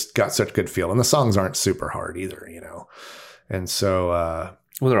he's just got such good feel, and the songs aren't super hard either, and so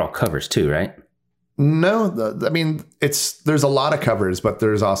well, they're all covers too, right? No, there's a lot of covers, but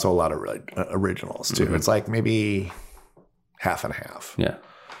there's also a lot of originals too. It's like maybe half and half. Yeah.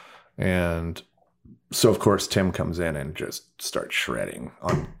 And so, of course, Tim comes in and just starts shredding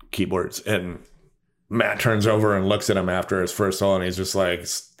on keyboards. And Matt turns over and looks at him after his first solo, and he's just like,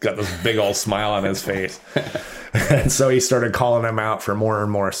 got this big old smile on his face. And so he started calling him out for more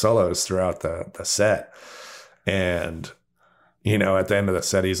and more solos throughout the set. And at the end of the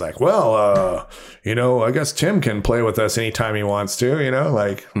set, he's like, well, I guess Tim can play with us anytime he wants to,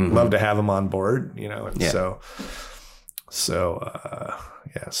 love to have him on board, and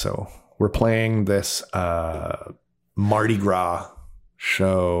so we're playing this Mardi Gras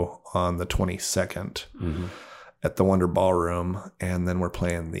show on the 22nd at the Wonder Ballroom, and then we're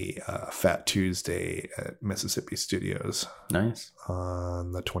playing the Fat Tuesday at Mississippi Studios. Nice.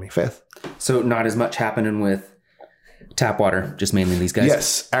 On the 25th. So not as much happening with Tapwater, just mainly these guys?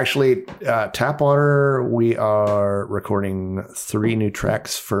 Yes. Actually, Tapwater, we are recording 3 new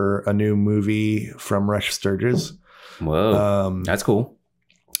tracks for a new movie from Rush Sturgis. Whoa. That's cool.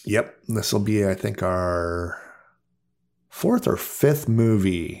 Yep. This will be, I think, our 4th or 5th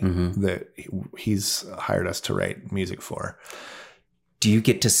movie that he's hired us to write music for. Do you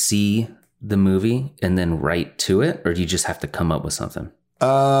get to see the movie and then write to it, or do you just have to come up with something?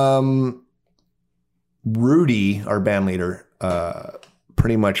 Rudy, our band leader,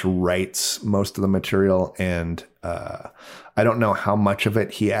 pretty much writes most of the material, and I don't know how much of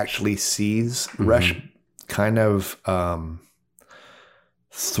it he actually sees. Rush kind of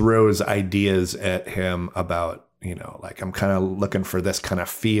throws ideas at him about, I'm kind of looking for this kind of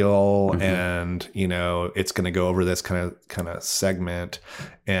feel, and it's going to go over this kind of segment,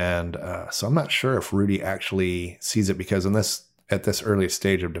 and so I'm not sure if Rudy actually sees it, because at this early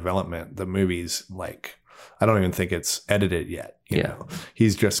stage of development, the movie's like, I don't even think it's edited yet. You know,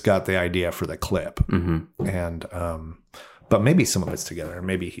 he's just got the idea for the clip, and but maybe some of it's together, and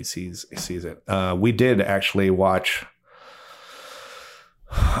maybe he sees it. We did actually watch.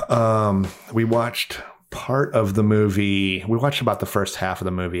 We watched part of the movie. We watched about the first half of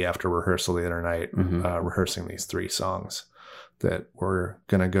the movie after rehearsal the other night, rehearsing these 3 songs that we're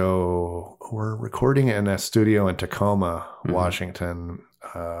recording in a studio in Tacoma, Washington,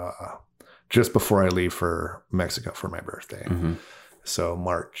 just before I leave for Mexico for my birthday. So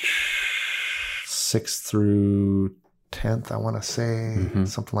March 6th through 10th, I want to say,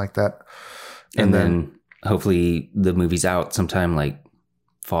 something like that. And then hopefully the movie's out sometime like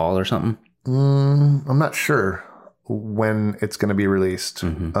fall or something. I'm not sure when it's going to be released.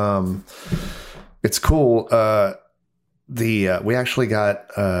 It's cool. We actually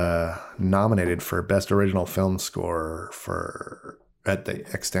got nominated for Best Original Film Score at the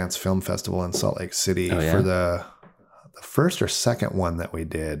Extance Film Festival in Salt Lake City for the first or second one that we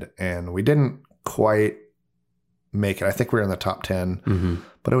did, and we didn't quite make it. I think we were in the top 10,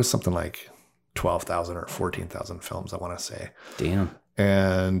 but it was something like 12,000 or 14,000 films, I want to say. Damn.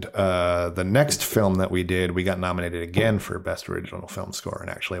 And the next film that we did, we got nominated again for Best Original Film Score and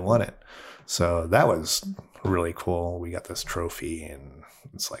actually won it. So that was really cool. We got this trophy, and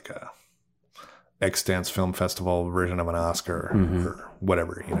it's like a Exdance Film Festival version of an Oscar or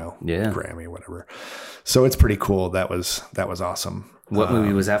whatever, Grammy, whatever. So it's pretty cool. That was awesome. What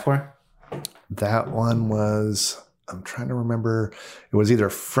movie was that for? That one was, I'm trying to remember. It was either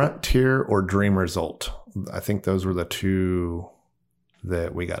Frontier or Dream Result. I think those were the two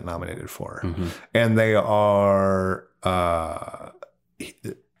that we got nominated for. And they are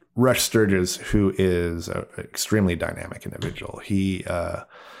Rush Sturges, who is an extremely dynamic individual. He's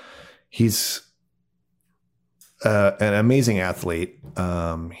an amazing athlete.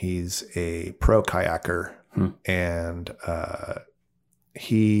 He's a pro kayaker, and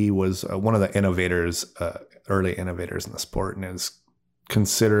he was one of the innovators, early innovators in the sport, and is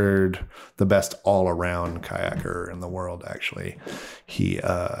considered the best all-around kayaker in the world. Actually, he's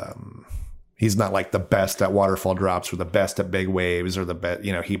not like the best at waterfall drops or the best at big waves or the best,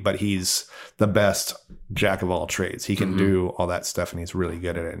 but he's the best jack of all trades. He can do all that stuff, and he's really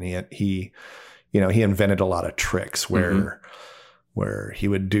good at it. And he invented a lot of tricks where he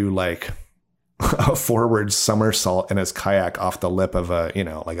would do like a forward somersault in his kayak off the lip of a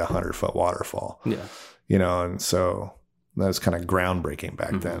 100-foot waterfall. Yeah. And so that was kind of groundbreaking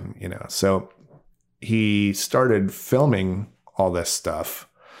back then, So he started filming all this stuff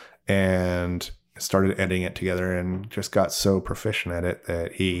and started editing it together, and just got so proficient at it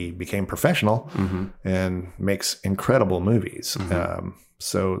that he became professional and makes incredible movies.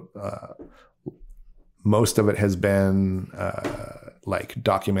 Most of it has been like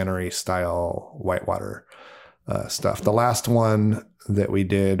documentary style whitewater stuff. The last one that we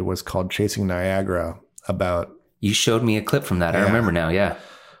did was called Chasing Niagara, about... You showed me a clip from that. I remember now. Yeah.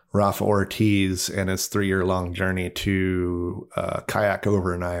 Rafa Ortiz and his 3-year-long journey to kayak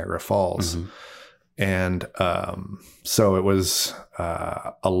over Niagara Falls. And so it was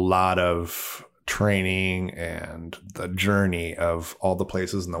a lot of training and the journey of all the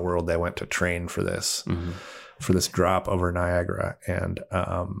places in the world they went to train for this, for this drop over Niagara. And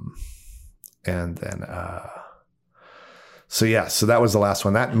then, so that was the last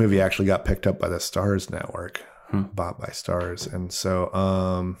one. That movie actually got picked up by the Starz Network, bought by Starz. And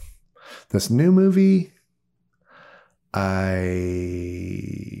so, this new movie,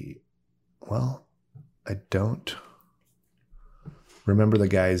 I don't remember the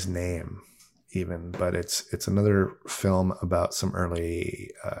guy's name even, but it's another film about some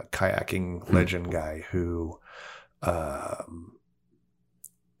early kayaking legend guy who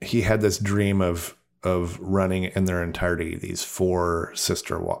he had this dream of running in their entirety these 4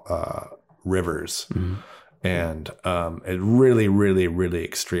 sister rivers, and it really, really, really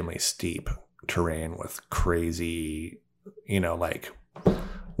extremely steep terrain with crazy, like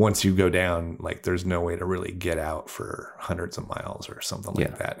once you go down, like there's no way to really get out for hundreds of miles or something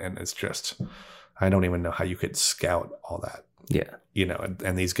like that. And it's just, I don't even know how you could scout all that. Yeah.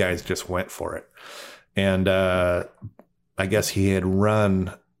 And these guys just went for it. And I guess he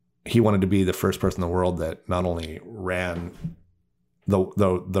wanted to be the first person in the world that not only ran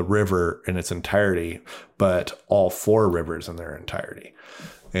the river in its entirety, but all 4 rivers in their entirety.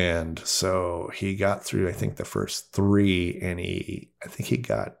 And so he got through, I think, the first 3, and I think he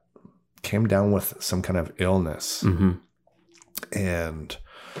came down with some kind of illness, and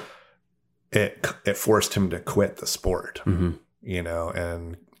it forced him to quit the sport,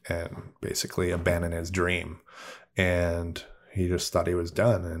 and basically abandon his dream. And he just thought he was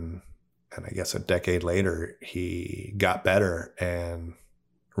done. And I guess a decade later, he got better and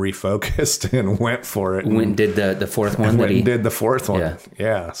refocused and went for it. Went and did the 4th one. Did the 4th one.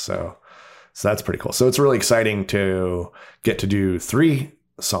 Yeah. So that's pretty cool. So it's really exciting to get to do 3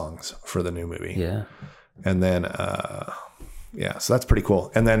 songs for the new movie. Yeah. And then, so that's pretty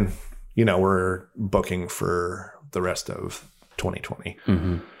cool. And then, we're booking for the rest of 2020.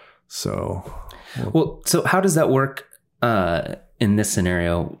 So, so how does that work in this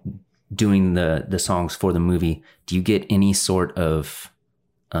scenario, doing the songs for the movie? Do you get any sort of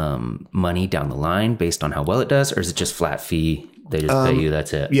money down the line based on how well it does, or is it just flat fee? They just pay you,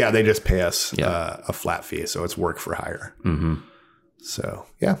 that's it? Yeah, they just pay us a flat fee, so it's work for hire. So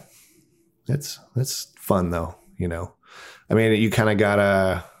yeah, it's fun though. I mean, you kind of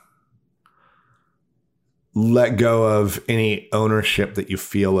gotta let go of any ownership that you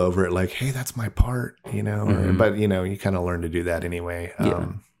feel over it, like, hey, that's my part, but you kind of learn to do that anyway.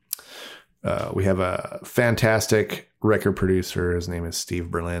 We have a fantastic record producer. His name is Steve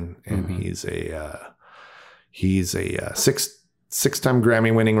Berlin, and he's He's a six-time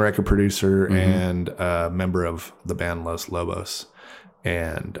Grammy-winning record producer and a member of the band Los Lobos.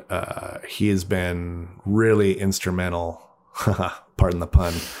 And he has been really instrumental, pardon the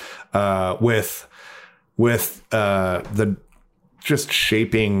pun, with the just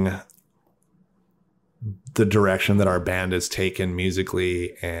shaping the direction that our band has taken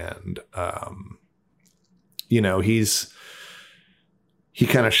musically. And, you know, he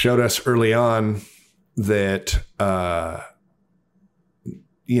kind of showed us early on that,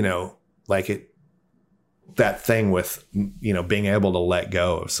 you know, like that thing with, you know, being able to let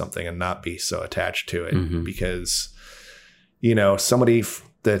go of something and not be so attached to it, because, you know, somebody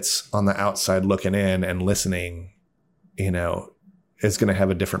that's on the outside looking in and listening, you know, is going to have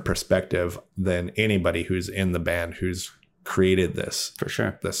a different perspective than anybody who's in the band, who's created this, for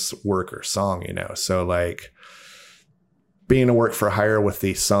sure, this work or song, you know? So like being a work for hire with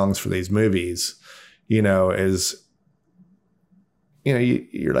these songs for these movies, you know, is, you know,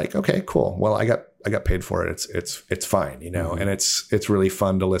 you're like, okay, cool. Well, I got paid for it. It's fine, you know, and it's really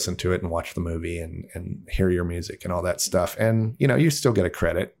fun to listen to it and watch the movie and hear your music and all that stuff. And, you know, you still get a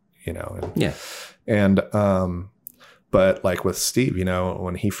credit, you know, but like with Steve, you know,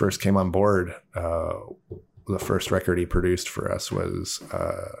 when he first came on board, the first record he produced for us was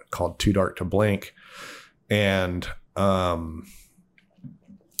called Too Dark to Blink. And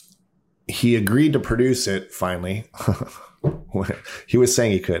he agreed to produce it finally. He was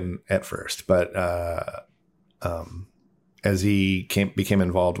saying he couldn't at first, but as he became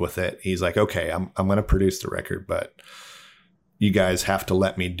involved with it, he's like, okay, I'm going to produce the record, but you guys have to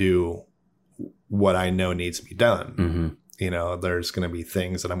let me do what I know needs to be done. You know, there's going to be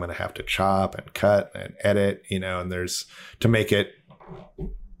things that I'm going to have to chop and cut and edit, you know, and there's to make it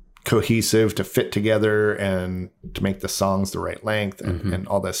cohesive, to fit together and to make the songs the right length and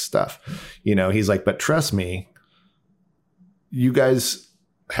all this stuff. You know, he's like, but trust me, you guys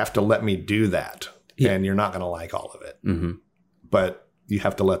have to let me do that. And you're not going to like all of it, but you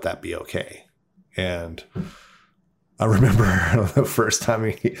have to let that be okay. And I remember the first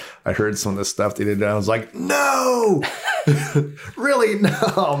time I heard some of the stuff they did, I was like, no, really?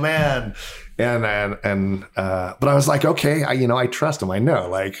 No, man. And but I was like, okay, I trust him. I know,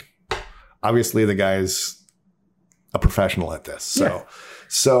 like, obviously the guy's a professional at this. So,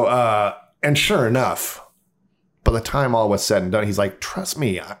 and sure enough, by the time all was said and done, he's like, trust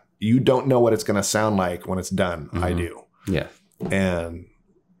me, you don't know what it's going to sound like when it's done. I do. Yeah. And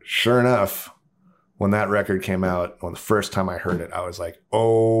sure enough, when that record came out, when the first time I heard it, I was like,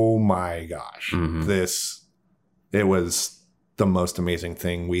 oh my gosh, it was the most amazing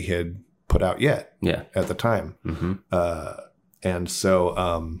thing we had put out yet at the time. And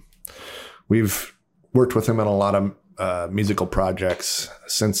so we've worked with him on a lot of musical projects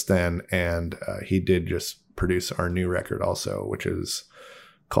since then. And he did just produce our new record also, which is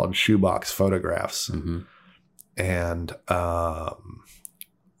called Shoebox Photographs. And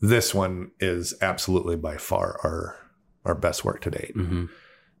this one is absolutely by far our best work to date.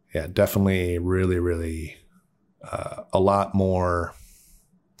 Yeah, definitely really, really a lot more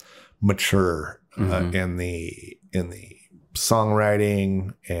mature in the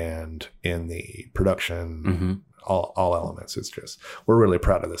songwriting and in the production, all elements. It's just, we're really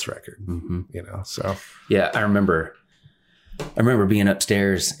proud of this record, you know, so. Yeah, I remember being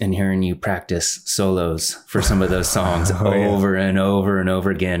upstairs and hearing you practice solos for some of those songs over and over and over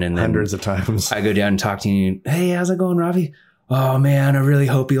again. And then hundreds of times I go down and talk to you. Hey, how's it going, Ravi? Oh man, I really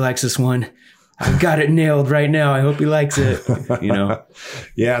hope he likes this one. I've got it nailed right now. I hope he likes it, you know?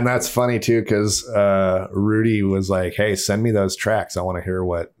 Yeah. And that's funny too. Cause, Rudy was like, hey, send me those tracks. I want to hear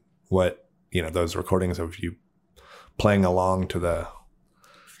what, you know, those recordings of you playing along to the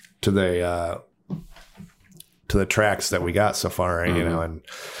tracks that we got so far, you know,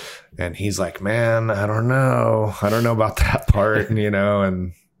 and he's like, man, I don't know about that part, you know,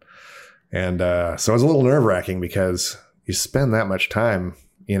 and so it was a little nerve wracking because you spend that much time,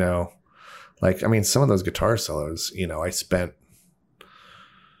 you know, like, I mean, some of those guitar solos, you know, I spent,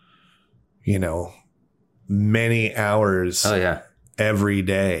 you know, many hours every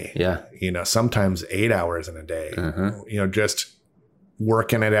day, you know, sometimes 8 hours in a day, you know, just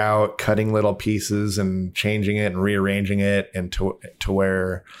working it out, cutting little pieces and changing it and rearranging it and to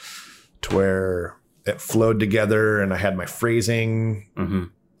where it flowed together and I had my phrasing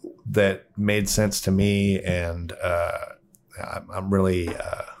that made sense to me. And I'm really,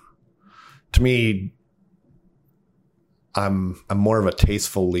 to me, I'm more of a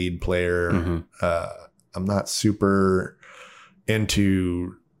tasteful lead player. I'm not super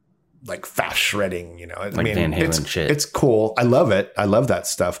into like fast shredding, you know. Like, I mean, Van Halen shit. It's cool. I love it. I love that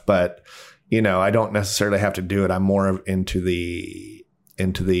stuff. But you know, I don't necessarily have to do it. I'm more into the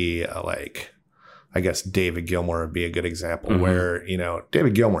like, I guess David Gilmour would be a good example where, you know,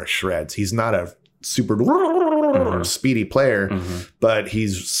 David Gilmour shreds. He's not a super speedy player, but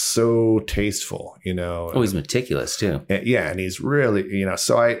he's so tasteful, you know. Oh, he's meticulous too. Yeah. And he's really, you know,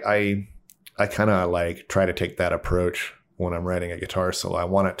 so I kind of like try to take that approach when I'm writing a guitar solo. I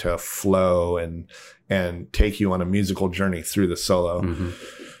want it to flow and take you on a musical journey through the solo.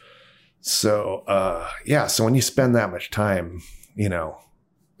 So, so when you spend that much time, you know,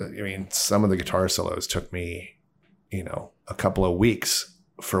 I mean, some of the guitar solos took me, you know, a couple of weeks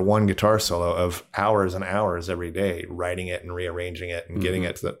for one guitar solo of hours and hours every day, writing it and rearranging it and getting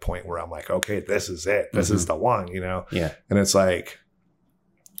it to the point where I'm like, okay, this is it. This is the one, you know? Yeah. And it's like,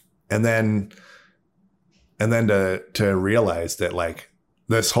 and then to realize that like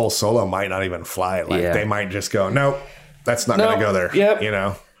this whole solo might not even fly. Like they might just go, nope, that's not going to go there. Yep. You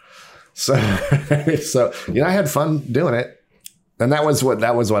know? So, you know, I had fun doing it. And that was what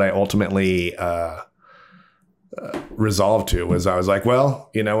I ultimately resolved to. Was I was like, well,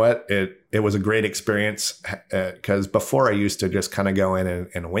 you know what? It was a great experience because before I used to just kind of go in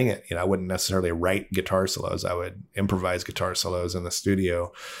and wing it. You know, I wouldn't necessarily write guitar solos. I would improvise guitar solos in the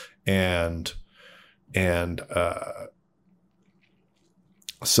studio, and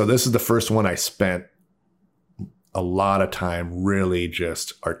so this is the first one I spent a lot of time really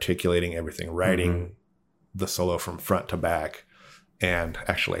just articulating everything, writing the solo from front to back. And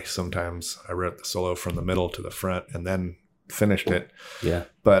actually, sometimes I wrote the solo from the middle to the front and then finished it. Yeah.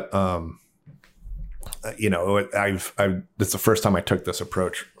 But, you know, it's the first time I took this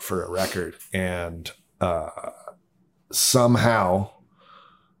approach for a record. And somehow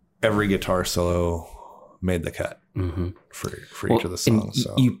every guitar solo made the cut for each of the songs.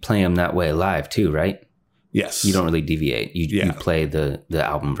 So. You play them that way live too, right? Yes. You don't really deviate. You play the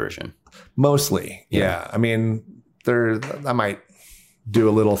album version. Mostly. Yeah. I mean, I might do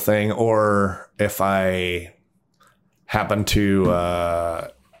a little thing, or if I happen to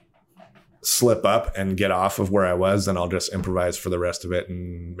slip up and get off of where I was, then I'll just improvise for the rest of it,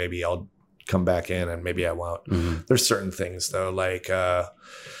 and maybe I'll come back in and maybe I won't. There's certain things though, like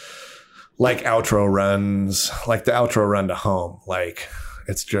outro runs, like the outro run to Home. Like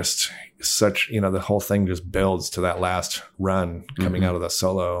it's just such, you know, the whole thing just builds to that last run coming out of the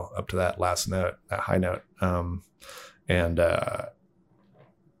solo up to that last note, that high note. And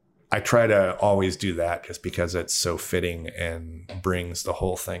I try to always do that just because it's so fitting and brings the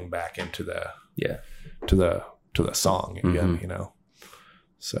whole thing back into the to the song again, you know.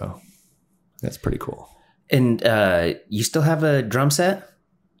 So that's pretty cool. And you still have a drum set?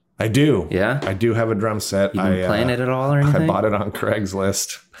 I do. Yeah? I do have a drum set. You been playing it at all or anything? I bought it on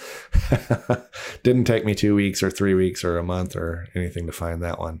Craigslist. Didn't take me 2 weeks or 3 weeks or a month or anything to find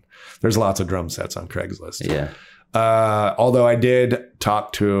that one. There's lots of drum sets on Craigslist. Yeah. Although I did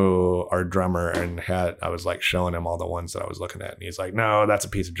talk to our drummer and I was like showing him all the ones that I was looking at, and he's like, no, that's a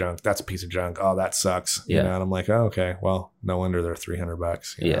piece of junk. That's a piece of junk. Oh, that sucks. You know? And I'm like, oh, okay, well, no wonder they're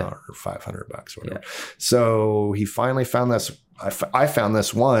 $300, you know, or $500 or whatever. Yeah. So he finally found this. I found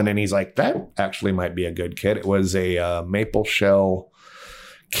this one, and he's like, that actually might be a good kit. It was a maple shell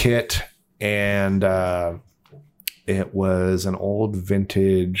kit, and it was an old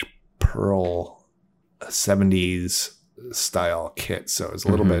vintage Pearl 70s style kit, so it was a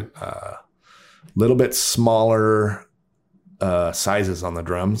little bit smaller sizes on the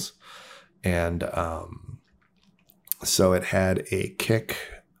drums, and so it had a kick,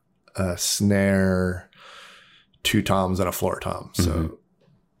 a snare, 2 toms and a floor tom, so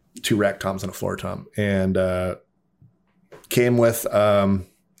 2 rack toms and a floor tom, and came with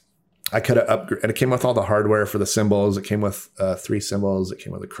I could have upgraded. It came with all the hardware for the cymbals. It came with 3 cymbals. It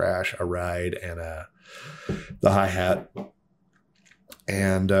came with a crash, a ride, and the hi-hat,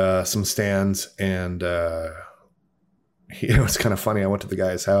 and some stands. And you know, it's kind of funny. I went to the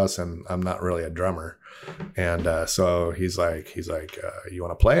guy's house, and I'm not really a drummer, and so he's like, you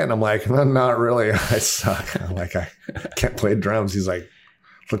want to play it? And I'm like, no, not really. I suck. I'm like, I can't play drums. He's like,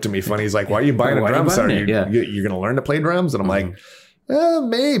 looked at me funny. He's like, why are you buying a drum set? You're going to learn to play drums? And I'm like,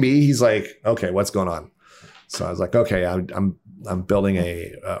 maybe. He's like, okay, what's going on? So I was like, okay, I'm building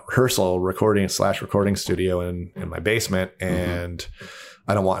a rehearsal recording studio in my basement, and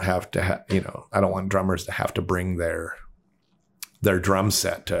I don't want I don't want drummers to have to bring their drum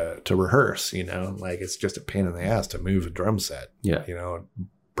set to rehearse, you know, like it's just a pain in the ass to move a drum set. Yeah. You know,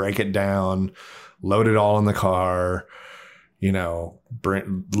 break it down, load it all in the car, you know,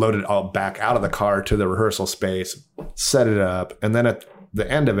 load it all back out of the car to the rehearsal space, set it up. And then at the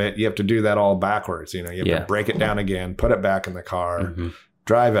end of it, you have to do that all backwards. You know, you have to break it down again, put it back in the car,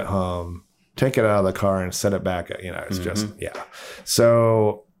 drive it home, take it out of the car and set it back. You know, it's just,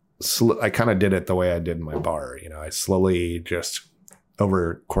 So I kind of did it the way I did my bar. You know, I slowly just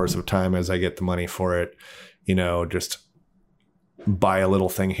over course of time, as I get the money for it, you know, just buy a little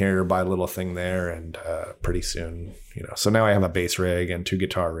thing here, buy a little thing there. And pretty soon, you know, so now I have a bass rig and 2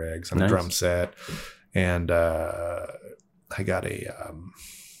 guitar rigs and a drum set. And I got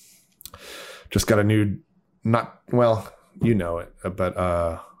just got a new, you know it, but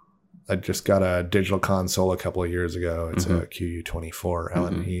I just got a digital console a couple of years ago. It's a QU24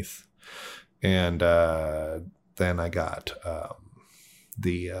 Allen Heath. And then I got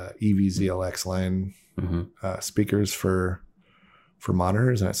the EVZLX line speakers for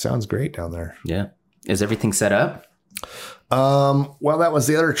monitors, and it sounds great down there. Yeah. Is everything set up? Well, that was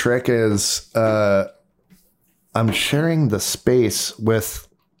the other trick is I'm sharing the space with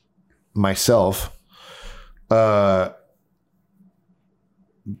myself.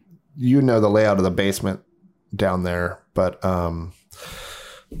 You know the layout of the basement down there, but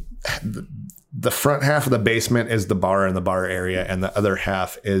the front half of the basement is the bar and the bar area, and the other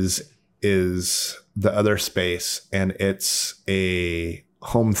half is the other space, and it's a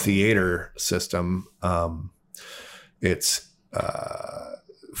home theater system. It's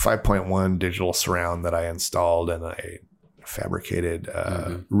 5.1 digital surround that I installed, and I fabricated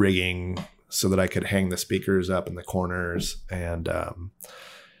rigging so that I could hang the speakers up in the corners, and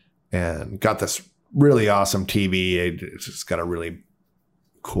got this really awesome TV. It's just got a really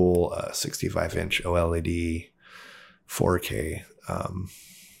cool 65-inch OLED 4K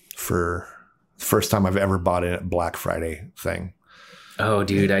for the first time I've ever bought a Black Friday thing. Oh,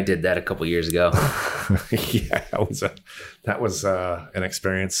 dude, I did that a couple years ago. Yeah, that was an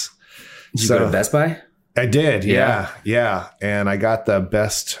experience. Did you go to Best Buy? I did, yeah. And I got the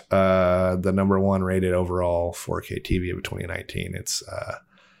best, the number 1 rated overall 4K TV of 2019. It's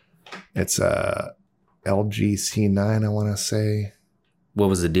a LG C9, I want to say. What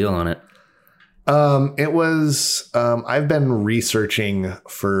was the deal on it? It was, I've been researching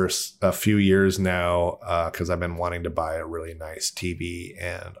for a few years now, cause I've been wanting to buy a really nice TV,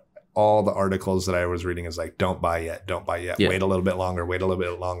 and all the articles that I was reading is like, don't buy yet. Yeah. Wait a little bit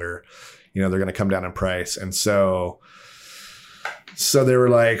longer. You know, they're going to come down in price. And so they were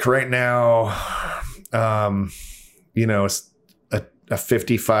like, right now, you know, a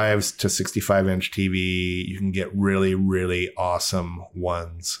 55 to 65 inch TV, you can get really, really awesome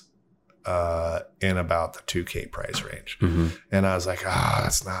ones in about the 2K price range. And I was like, I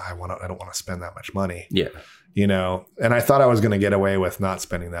don't want to spend that much money. Yeah. You know, and I thought I was going to get away with not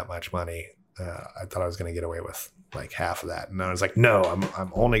spending that much money. I thought I was going to get away with like half of that. And I was like, no,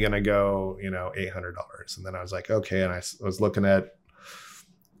 I'm only going to go, you know, $800. And then I was like, okay. And I was looking at,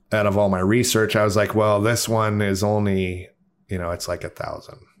 out of all my research, I was like, well, this one is only, you know, it's like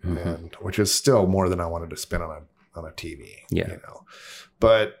 $1,000, and which is still more than I wanted to spend on a TV. Yeah. You know,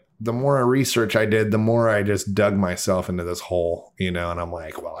 but the more research I did, the more I just dug myself into this hole, you know, and I'm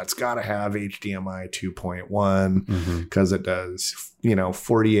like, well, it's got to have HDMI 2.1 because it does, you know,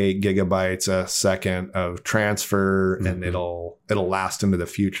 48 gigabytes a second of transfer, and it'll last into the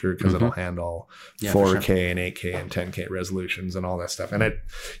future because it'll handle 4K and 8K and 10K resolutions and all that stuff. And it,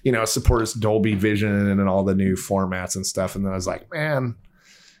 you know, supports Dolby Vision and all the new formats and stuff. And then I was like, man,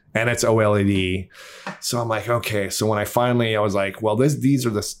 and it's OLED. So I'm like, okay. So when I was like, well, these are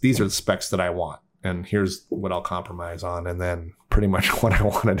the specs that I want, and here's what I'll compromise on. And then pretty much what I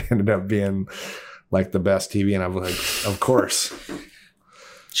wanted ended up being like the best TV. And I was like, of course.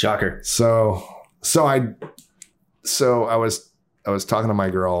 Shocker. So I was talking to my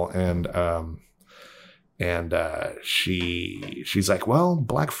girl, and she's like, well,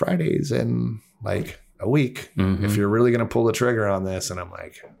 Black Friday's in like a week if you're really going to pull the trigger on this. And I'm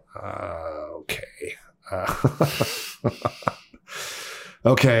like, okay.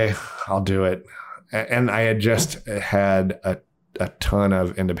 Okay, I'll do it. And I had just had a ton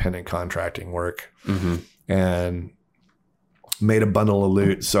of independent contracting work and made a bundle of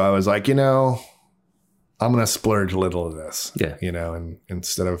loot. So I was like, you know, I'm going to splurge a little of this, you know, and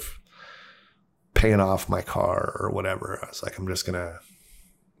instead of paying off my car or whatever, I was like, I'm just going to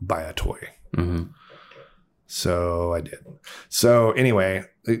buy a toy. So I did. So anyway,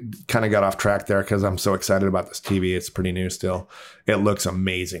 it kind of got off track there because I'm so excited about this TV. It's pretty new still. It looks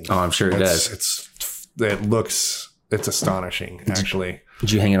amazing. Oh, I'm sure it does. It's astonishing, actually.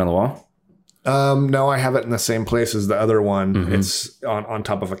 Did you hang it on the wall? No, I have it in the same place as the other one. It's on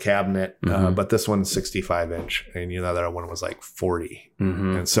top of a cabinet, but this one's 65 inch, and the other one was like 40.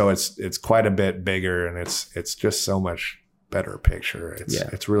 And so it's quite a bit bigger, and it's just so much better picture.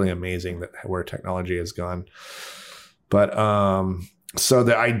 It's really amazing where technology has gone. But So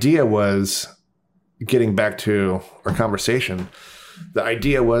the idea was, getting back to our conversation, the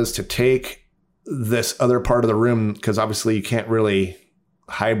idea was to take this other part of the room, because obviously you can't really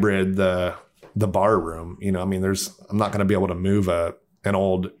hybrid the bar room. You know, I mean, I'm not going to be able to move an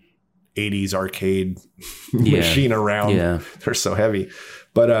old 80s arcade machine around. Yeah. They're so heavy.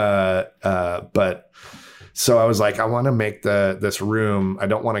 But so I was like, I want to make this room. I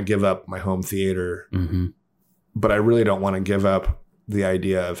don't want to give up my home theater, but I really don't want to give up the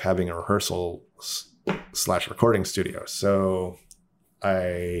idea of having a rehearsal / recording studio. So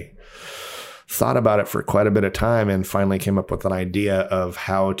I thought about it for quite a bit of time and finally came up with an idea of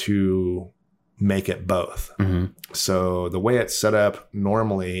how to make it both. So the way it's set up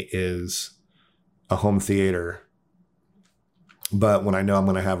normally is a home theater, but when I know I'm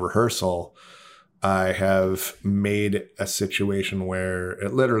going to have rehearsal, I have made a situation where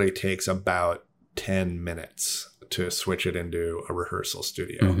it literally takes about 10 minutes to switch it into a rehearsal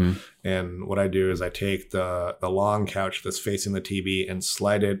studio. And what I do is I take the long couch that's facing the TV and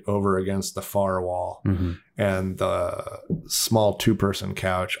slide it over against the far wall. And the small 2-person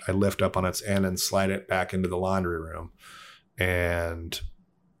couch, I lift up on its end and slide it back into the laundry room. And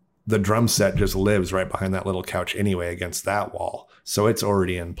the drum set just lives right behind that little couch anyway against that wall. So it's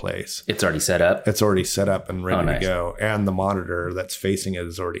already in place. It's already set up? It's already set up and ready to go. And the monitor that's facing it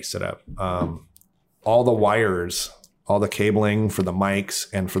is already set up. All the wires, all the cabling for the mics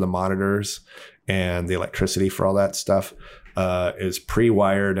and for the monitors and the electricity for all that stuff is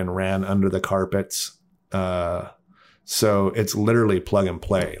pre-wired and ran under the carpets. So it's literally plug and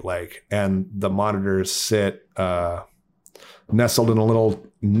play. And the monitors sit nestled in a little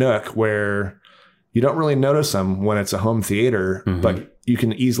nook where you don't really notice them when it's a home theater, but you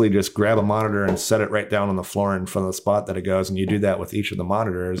can easily just grab a monitor and set it right down on the floor in front of the spot that it goes. And you do that with each of the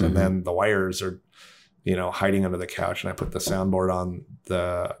monitors. And then the wires are, hiding under the couch. And I put the soundboard on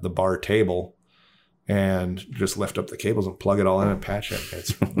the bar table and just lift up the cables and plug it all in and patch it.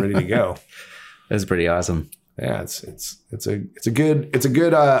 It's ready to go. That's pretty awesome. Yeah, it's a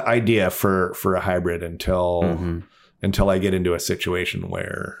good idea for a hybrid until I get into a situation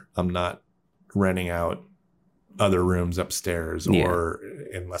where I'm not renting out other rooms upstairs, or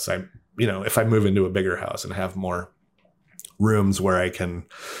unless if I move into a bigger house and have more rooms where I can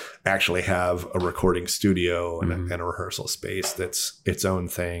actually have a recording studio and a rehearsal space that's its own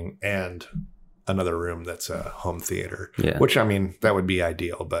thing, and another room that's a home theater, which that would be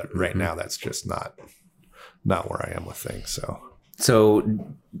ideal. But right now that's just not where I am with things. So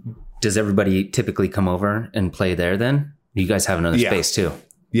does everybody typically come over and play there then? You guys have another space too?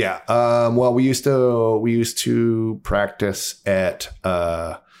 Yeah. Well, we used to practice at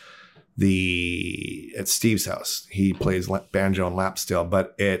Steve's house. He plays banjo and lap steel,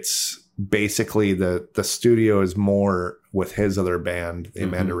 but it's basically the studio is more with his other band, the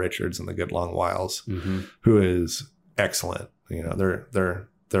Amanda Richards and the Good Long Whiles, who is excellent. They're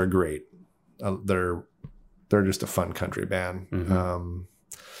great. They're just a fun country band.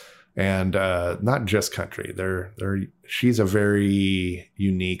 And not just country. She's a very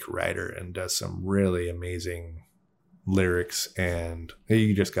unique writer and does some really amazing lyrics, and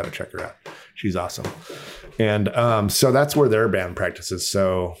you just got to check her out. She's awesome. And so that's where their band practices.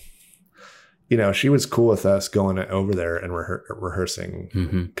 So, she was cool with us going over there and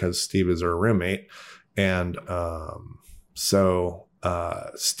rehearsing because Steve is her roommate. And so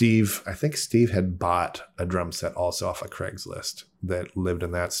I think Steve had bought a drum set also off of Craigslist that lived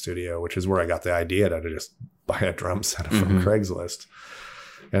in that studio, which is where I got the idea to just buy a drum set from Craigslist.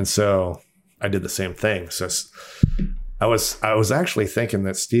 And so I did the same thing. So I was actually thinking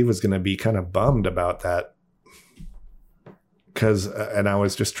that Steve was going to be kind of bummed about that, and I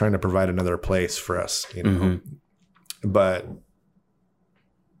was just trying to provide another place for us, but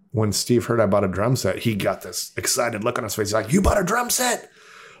when Steve heard I bought a drum set, he got this excited look on his face. He's like, "You bought a drum set?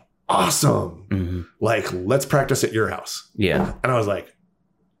 Awesome. Let's practice at your house." Yeah. And I was like,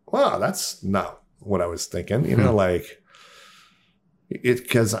 wow, that's not what I was thinking,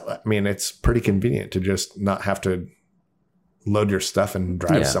 because it's pretty convenient to just not have to load your stuff and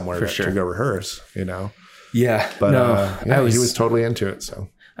drive somewhere to go rehearse, Yeah. But he was totally into it. So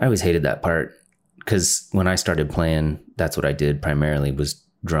I always hated that part, because when I started playing, that's what I did primarily was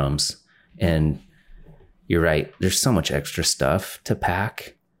drums. And you're right, there's so much extra stuff to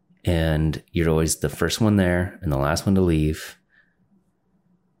pack, and you're always the first one there and the last one to leave.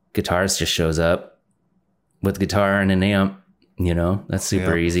 Guitarist just shows up with guitar and an amp, that's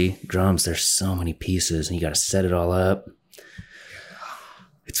super easy. Drums, there's so many pieces and you got to set it all up.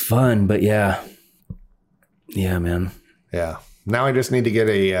 It's fun, but yeah, man. Yeah. Now I just need to get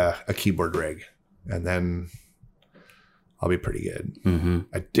a keyboard rig, and then I'll be pretty good. Mm-hmm.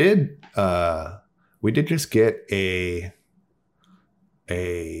 We did just get a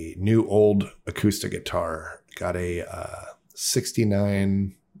new old acoustic guitar. Got a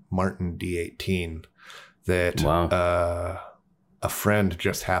 69 Martin D18 that a friend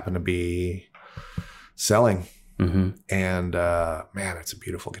just happened to be selling. Mm-hmm. And man, it's a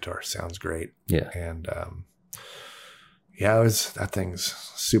beautiful guitar. Sounds great. Yeah. And that thing's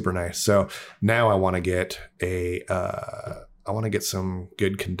super nice. So now I want to get some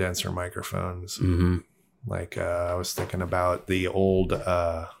good condenser microphones. Mm-hmm. Like I was thinking about the old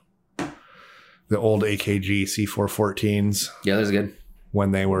AKG C414s. Yeah, that's good.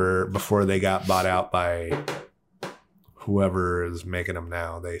 Before they got bought out by whoever is making them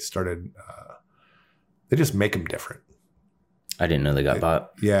now. They started, they just make them different. I didn't know they got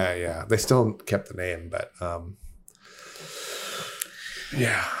bought. Yeah. They still kept the name, but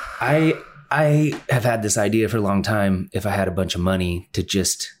yeah. I have had this idea for a long time. If I had a bunch of money to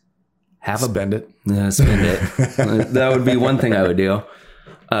just spend it. That would be one thing I would do.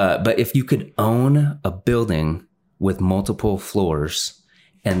 But if you could own a building with multiple floors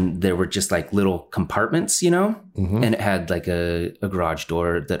and there were just like little compartments, Mm-hmm. and it had like a garage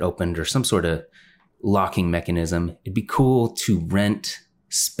door that opened or some sort of locking mechanism, it'd be cool to rent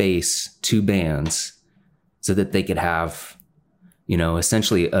space to bands so that they could have,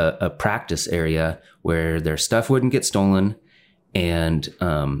 essentially a practice area where their stuff wouldn't get stolen and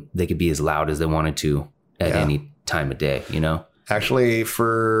they could be as loud as they wanted to at any time of day, Actually,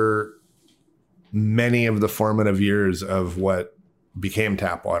 for many of the formative years of what became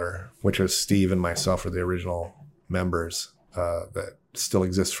Tapwater, which was Steve and myself are the original members that still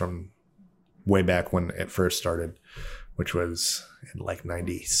exist from way back when it first started, which was in like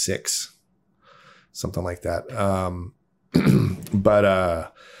 96, something like that.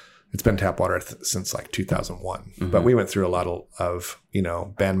 But it's been Tapwater since like 2001. Mm-hmm. But we went through a lot of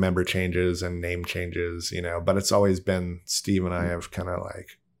band member changes and name changes, but it's always been Steve and I have kind of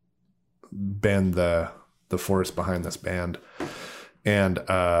like been the force behind this band. And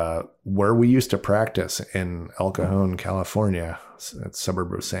where we used to practice in El Cajon, California, a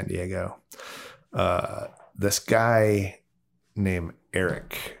suburb of San Diego, this guy named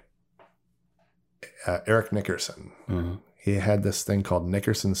Eric Nickerson, mm-hmm. he had this thing called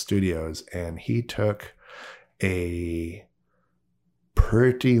Nickerson Studios, and he took a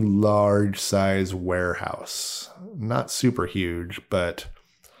pretty large size warehouse, not super huge, but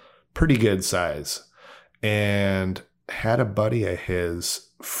pretty good size, and had a buddy of his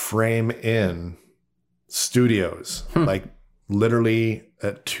frame in studios, like literally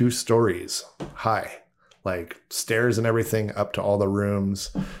at 2 stories high, like stairs and everything up to all the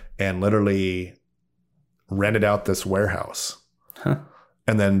rooms, and literally rented out this warehouse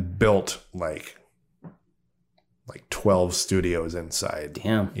and then built like 12 studios inside.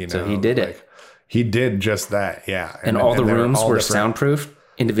 Damn. So he did it. He did just that. Yeah. And all the rooms were soundproofed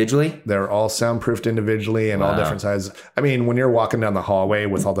individually? They're all soundproofed individually and all different sizes. I mean, when you're walking down the hallway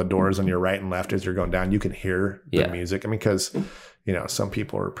with all the doors on your right and left as you're going down, you can hear the music. I mean, because, some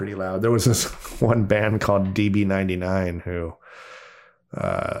people are pretty loud. There was this one band called DB99 who,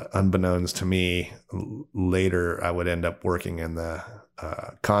 unbeknownst to me, later I would end up working in the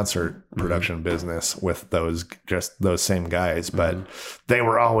concert production business with those same guys, but they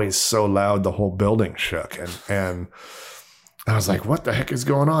were always so loud the whole building shook, and I was like, what the heck is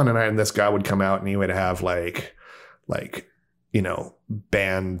going on? And this guy would come out and he would have like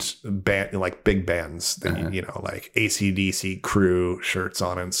band like big bands that like AC/DC Crew shirts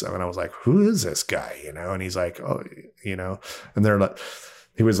on and stuff, and I was like, who is this guy? And he's like, oh, and they're like,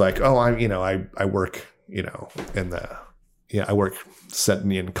 he was like, oh, I work in the I work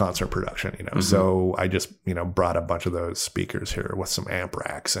setting in concert production, so I just brought a bunch of those speakers here with some amp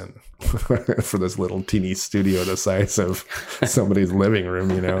racks and for this little teeny studio the size of somebody's living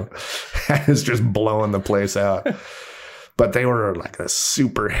room, it's just blowing the place out. But they were like a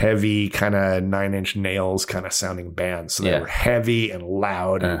super heavy kind of 9 Inch Nails kind of sounding band. So they were heavy and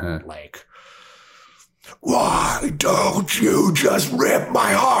loud and like, why don't you just rip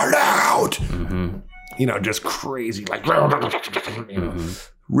my heart out? Mm-hmm. Just crazy, like,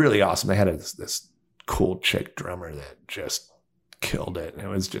 really awesome. They had this cool chick drummer that just killed it. And it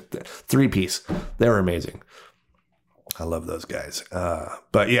was just 3-piece. They were amazing. I love those guys.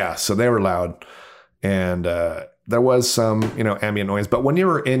 But yeah, so they were loud. And there was some, ambient noise. But when you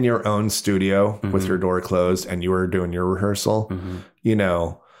were in your own studio with your door closed and you were doing your rehearsal,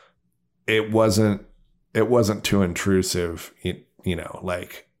 it wasn't too intrusive,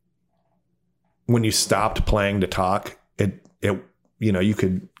 like when you stopped playing to talk, it you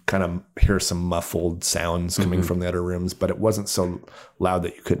could kind of hear some muffled sounds coming from the other rooms, but it wasn't so loud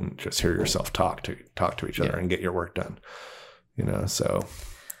that you couldn't just hear yourself talk to each other and get your work done. So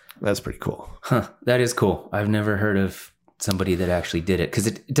that's pretty cool. Huh. That is cool. I've never heard of somebody that actually did it, because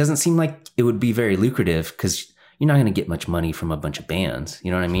it doesn't seem like it would be very lucrative, because you're not going to get much money from a bunch of bands.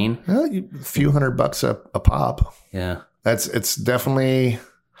 You know what I mean? Well, a few $100 a pop. Yeah. It's definitely,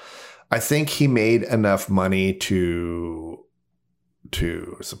 I think he made enough money to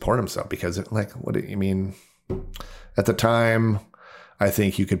support himself, because what do you mean? At the time, I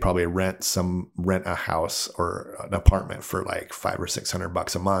think you could probably rent a house or an apartment for like $500 or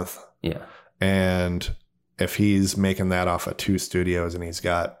 $600 a month. Yeah. And if he's making that off of 2 studios and he's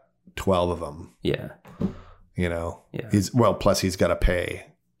got 12 of them, yeah. Plus he's got to pay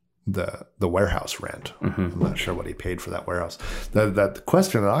the warehouse rent. I'm not sure what he paid for that warehouse. The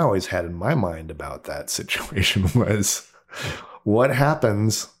question that I always had in my mind about that situation was, what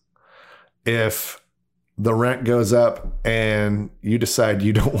happens if the rent goes up and you decide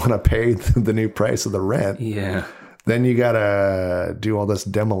you don't want to pay the new price of the rent? Yeah. Then you got to do all this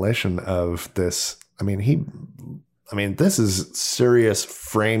demolition of this. This is serious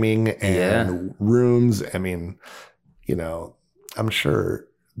framing and rooms. I'm sure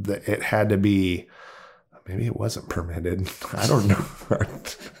that it had to be, maybe it wasn't permitted. I don't know.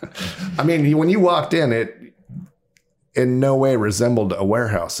 When you walked in, it in no way resembled a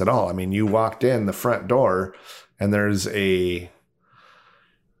warehouse at all. You walked in the front door and there's a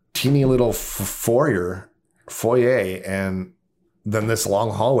teeny little foyer, and then this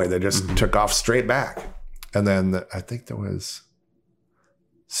long hallway that just took off straight back. And then I think there was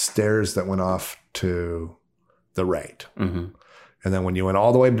stairs that went off to the right. And then when you went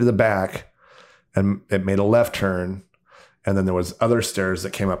all the way to the back, and it made a left turn, and then there was other stairs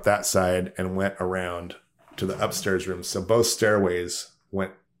that came up that side and went around to the upstairs rooms. So both stairways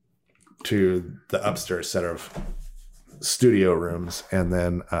went to the upstairs set of studio rooms, and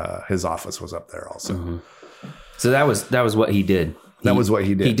then his office was up there also. So that was what he did. That was what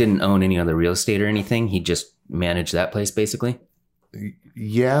he did. He didn't own any other real estate or anything. He just managed that place, basically.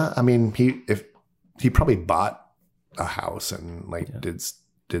 Yeah, he probably bought a house and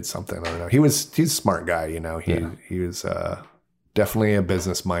did something. I don't know. He's a smart guy, He was definitely a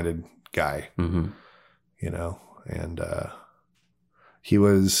business minded guy, and he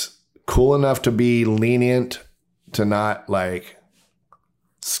was cool enough to be lenient, to not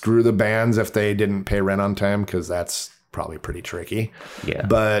screw the bands if they didn't pay rent on time, because that's probably pretty tricky. Yeah.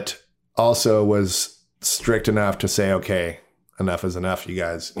 But also was strict enough to say, okay, enough is enough. You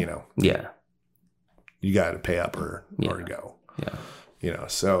guys, yeah, you got to pay up or go. Yeah.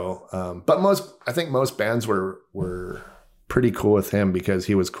 So, but I think most bands were pretty cool with him, because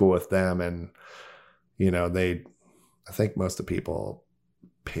he was cool with them. And, I think most of the people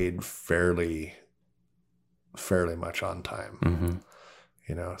paid fairly much on time,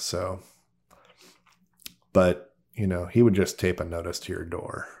 so, but, he would just tape a notice to your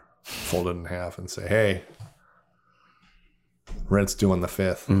door, fold it in half, and say, hey, rent's due on the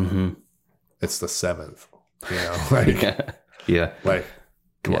 5th. It's the 7th, yeah.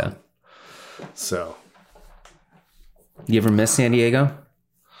 Come on. So. You ever miss San Diego?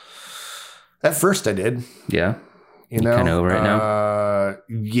 At first I did. Yeah. You kind of over it now?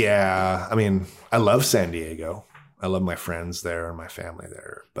 Yeah. I love San Diego. I love my friends there and my family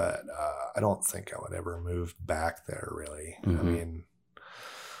there, but I don't think I would ever move back there, really.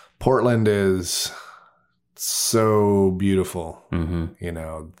 Portland is so beautiful.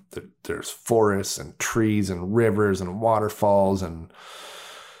 There's forests and trees and rivers and waterfalls and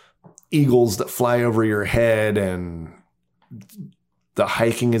eagles that fly over your head, and the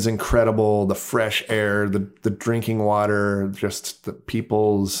hiking is incredible. The fresh air, the drinking water, just the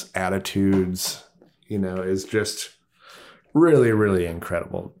people's attitudes, is just really, really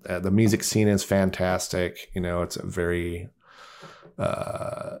incredible. The music scene is fantastic. It's a very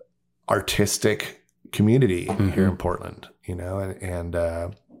artistic community here in Portland, and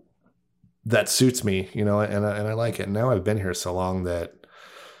that suits me, and I like it. Now I've been here so long that,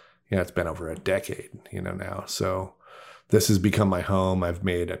 it's been over a decade, now. So this has become my home. I've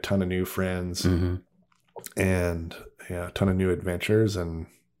made a ton of new friends and a ton of new adventures. And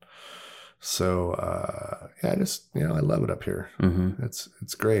so, I just, I love it up here.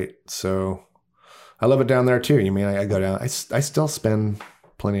 It's great. So I love it down there too. I go down, I still spend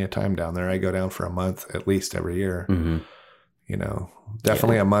plenty of time down there. I go down for a month at least every year,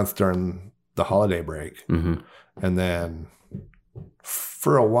 definitely a month during the holiday break. And then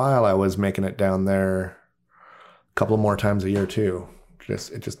for a while I was making it down there a couple more times a year too.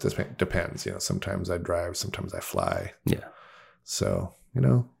 It just depends. Sometimes I drive, sometimes I fly. Yeah. So,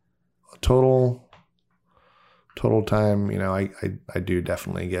 total time, I do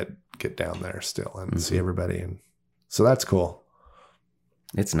definitely get down there still and see everybody. And so that's cool.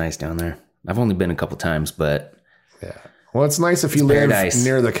 It's nice down there. I've only been a couple times, but yeah. Well, it's nice if you live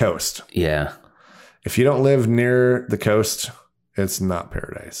near the coast. Yeah. If you don't live near the coast, it's not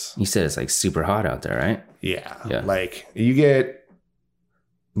paradise. You said it's like super hot out there, right? Yeah. Yeah. Like you get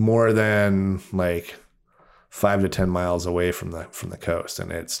more than like 5 to 10 miles away from the coast,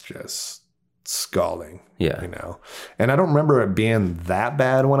 and it's just scalding. Yeah. And I don't remember it being that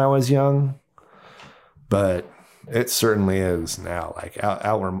bad when I was young, but it certainly is now. Like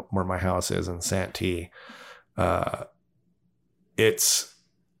out where my house is in Santee, it's,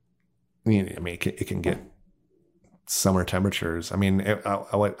 it can get summer temperatures. I mean,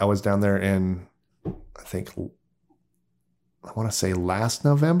 I was down there in, I think, I want to say last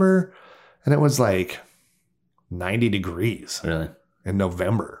November, and it was like 90 degrees. Really? In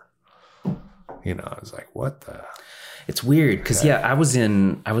November. I was like, what the? It's weird because I was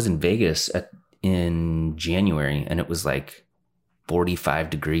in Vegas in January, and it was like 45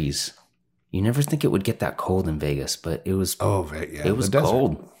 degrees. You never think it would get that cold in Vegas, but it was. Oh, yeah, it was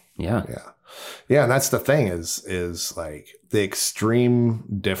cold. Yeah. Yeah, and that's the thing is like the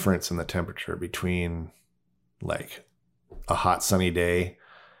extreme difference in the temperature between like a hot sunny day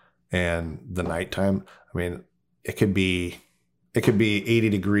and the nighttime. I mean, it could be 80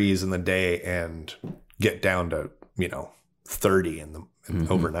 degrees in the day and get down to 30 in the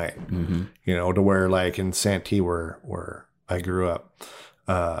overnight. To where like in Santee where I grew up,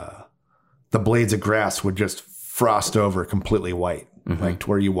 the blades of grass would just frost over completely white. Like to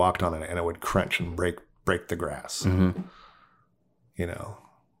where you walked on it and it would crunch and break the grass.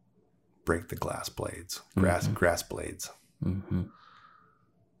 Break the grass blades.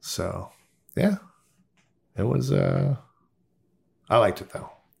 So yeah, it was I liked it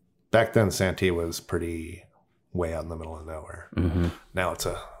though. Back then Santee was pretty way out in the middle of nowhere. Now it's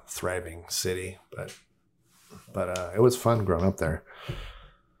a thriving city, but it was fun growing up there.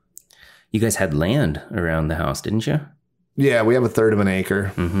 You guys had land around the house, didn't you? Yeah, we have 1/3 of an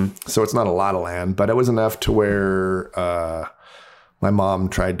acre. So it's not a lot of land, but it was enough to where my mom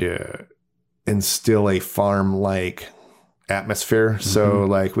tried to instill a farm-like atmosphere. So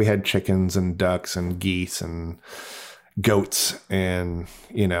like we had chickens and ducks and geese and goats, and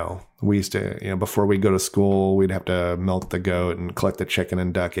we used to, before we go to school, we'd have to milk the goat and collect the chicken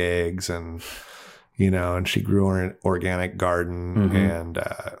and duck eggs, and and she grew an organic garden, and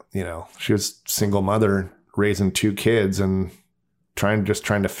she was single mother raising 2 kids and trying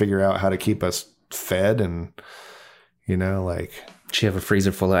to figure out how to keep us fed, and like. Did she have a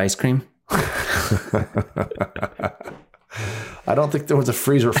freezer full of ice cream? I don't think there was a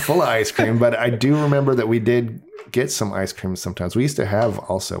freezer full of ice cream, but I do remember that we did get some ice cream sometimes. We used to have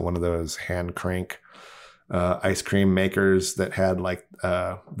also one of those hand crank ice cream makers that had like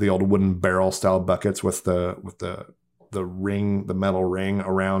the old wooden barrel style buckets with the ring, the metal ring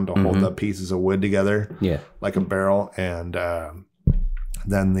around to hold the pieces of wood together, like a barrel. And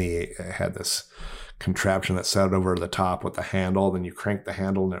then it had this contraption that sat over the top with the handle. Then you crank the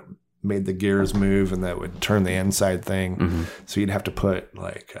handle and it made the gears move, and that would turn the inside thing. So you'd have to put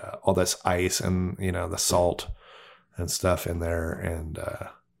like all this ice and the salt and stuff in there, and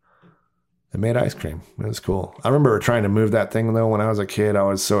it made ice cream. It was cool. I remember trying to move that thing though when I was a kid. I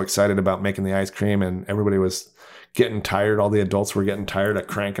was so excited about making the ice cream, and everybody was getting tired. All the adults were getting tired of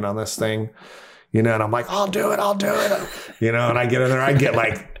cranking on this thing, and I'm like, I'll do it. And I get in there, I get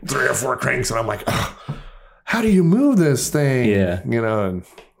like 3 or 4 cranks, and I'm like, oh, how do you move this thing? Yeah. And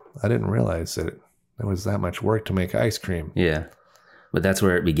I didn't realize that it was that much work to make ice cream. Yeah. But that's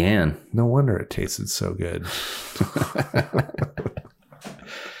where it began. No wonder it tasted so good.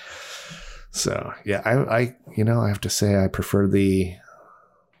 So yeah, I have to say I prefer the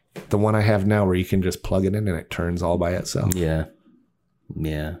one I have now, where you can just plug it in and it turns all by itself. Yeah.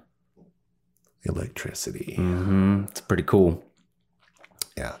 Electricity. It's pretty cool.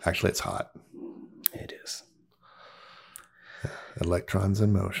 Yeah, actually it's hot. It is. Electrons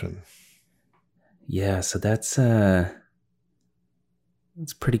in motion. Yeah, so that's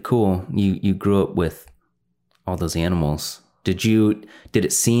pretty cool. You grew up with all those animals. Did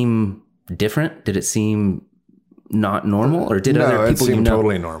it seem different? Did it seem not normal, or did other people? No, it seemed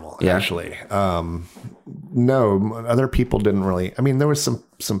totally normal. Yeah. Actually, no, other people didn't really. I mean, there was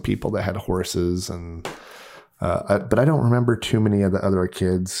some people that had horses, and but I don't remember too many of the other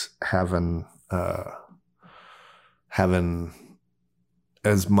kids having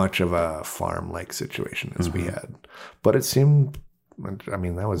as much of a farm-like situation as we had. But it seemed, I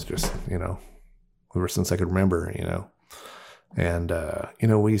mean, that was just, ever since I could remember, And,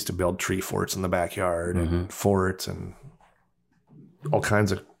 we used to build tree forts in the backyard and forts and all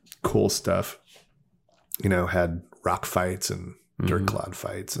kinds of cool stuff. Had rock fights and dirt clod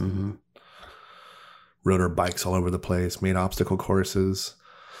fights and rode our bikes all over the place, made obstacle courses.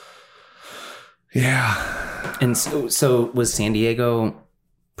 Yeah. And so was San Diego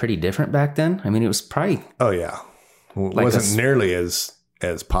pretty different back then? I mean, it was probably... Oh, yeah. It wasn't nearly as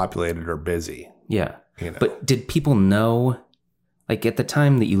populated or busy. Yeah. But did people know, like at the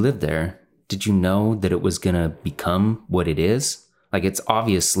time that you lived there, did you know that it was going to become what it is? Like it's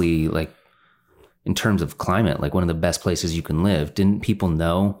obviously like in terms of climate, like one of the best places you can live. Didn't people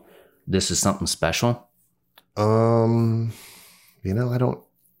know this is something special? I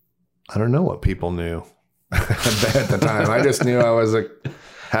don't know what people knew at the time. I just knew I was a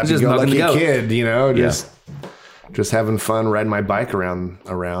happy-go-lucky kid, just having fun, riding my bike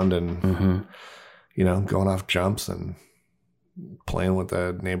around and, going off jumps and playing with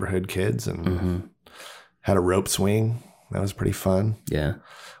the neighborhood kids and had a rope swing. That was pretty fun. Yeah.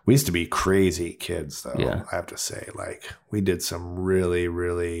 We used to be crazy kids, though. Yeah. I have to say, like we did some really,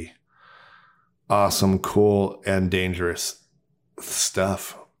 really awesome, cool, and dangerous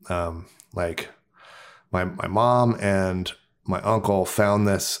stuff. Like my mom and my uncle found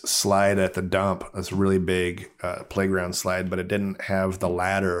this slide at the dump, this really big playground slide, but it didn't have the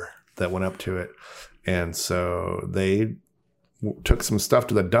ladder that went up to it. And so they took some stuff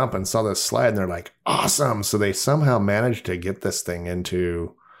to the dump and saw this slide and they're like, awesome. So they somehow managed to get this thing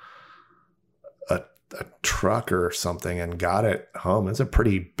into a truck or something and got it home. It's a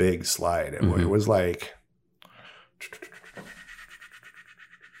pretty big slide. It was like,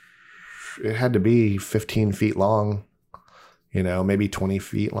 it had to be 15 feet long, maybe 20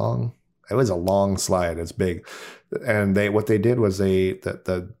 feet long. It was a long slide. It's big. And what they did was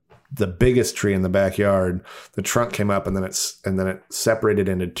the biggest tree in the backyard, the trunk came up and then it separated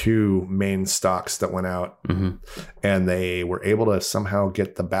into two main stalks that went out. And they were able to somehow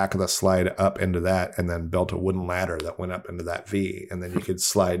get the back of the slide up into that and then built a wooden ladder that went up into that V. And then you could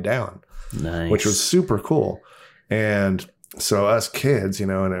slide down, which was super cool. And so us kids, in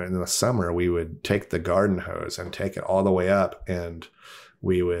the summer, we would take the garden hose and take it all the way up and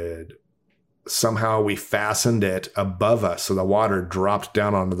somehow we fastened it above us. So the water dropped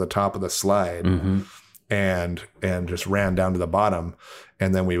down onto the top of the slide and just ran down to the bottom.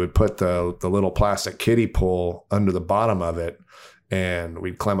 And then we would put the little plastic kiddie pool under the bottom of it. And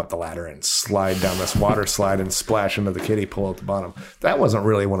we'd climb up the ladder and slide down this water slide and splash into the kiddie pool at the bottom. That wasn't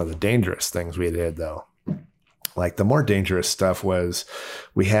really one of the dangerous things we did, though. Like the more dangerous stuff was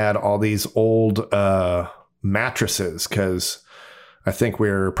we had all these old mattresses because I think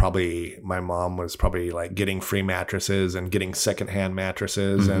my mom was probably like getting free mattresses and getting secondhand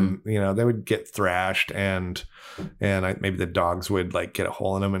mattresses and, they would get thrashed and maybe the dogs would like get a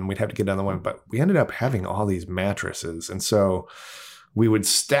hole in them and we'd have to get another one. But we ended up having all these mattresses. And so we would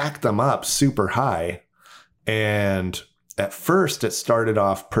stack them up super high. And at first it started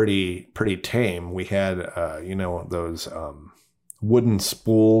off pretty tame. We had, those wooden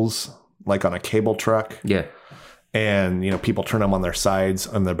spools like on a cable truck. Yeah. And, people turn them on their sides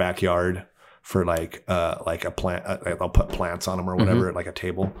in their backyard for like a plant. They'll put plants on them or whatever, like a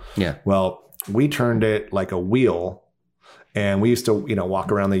table. Yeah. Well, we turned it like a wheel and we used to,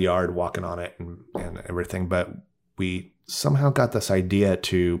 walk around the yard walking on it and everything. But we somehow got this idea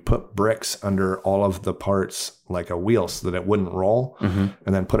to put bricks under all of the parts like a wheel so that it wouldn't roll and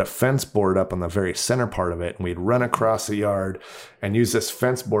then put a fence board up on the very center part of it. And we'd run across the yard and use this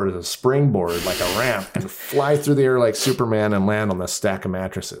fence board as a springboard, like a ramp and fly through the air like Superman and land on this stack of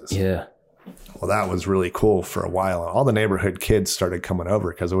mattresses. Yeah. Well, that was really cool for a while. And all the neighborhood kids started coming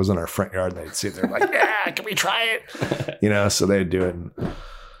over because it was in our front yard. And they'd see it. They're like, yeah, can we try it? So they'd do it.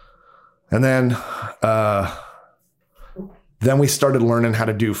 And then we started learning how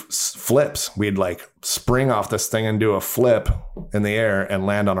to do flips. We'd like spring off this thing and do a flip in the air and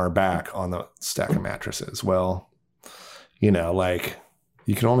land on our back on the stack of mattresses. Well, like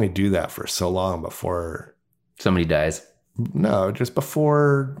you can only do that for so long before somebody dies. No, just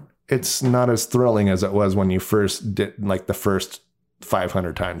before it's not as thrilling as it was when you first did, like the first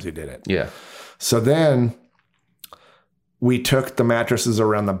 500 times you did it. Yeah. So then we took the mattresses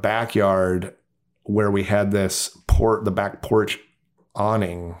around the backyard where we had this the back porch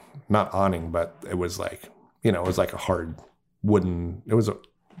awning, not awning, but it was like, it was like a hard wooden, it was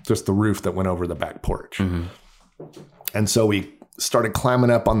just the roof that went over the back porch. And so we started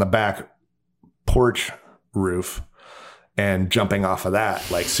climbing up on the back porch roof and jumping off of that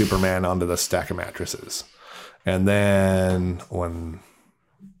like Superman onto the stack of mattresses. And then when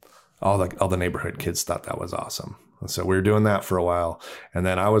all the neighborhood kids thought that was awesome. So we were doing that for a while. And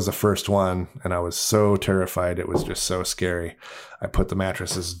then I was the first one, and I was so terrified. It was just so scary. I put the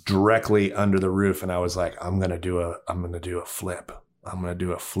mattresses directly under the roof, and I was like, I'm going to do a flip. I'm going to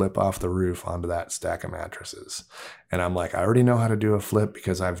do a flip off the roof onto that stack of mattresses. And I'm like, I already know how to do a flip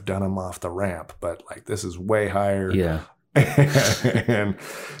because I've done them off the ramp, but like this is way higher. Yeah. And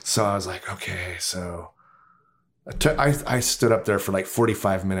so I was like, okay, so I stood up there for like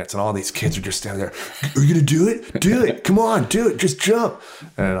 45 minutes, and all these kids are just standing there. Are you going to do it? Do it. Come on, do it. Just jump.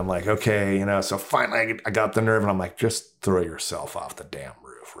 And I'm like, okay, you know, so finally I got the nerve, and I'm like, just throw yourself off the damn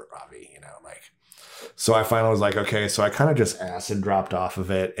roof, Ravi, you know, like, so I finally was like, okay, so I kind of just acid dropped off of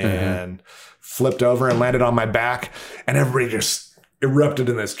it and flipped over and landed on my back, and everybody just erupted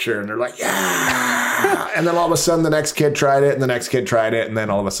in this cheer, and they're like, yeah. And then all of a sudden the next kid tried it, and the next kid tried it, and then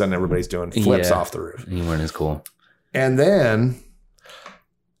all of a sudden everybody's doing flips off the roof. You weren't as cool. And then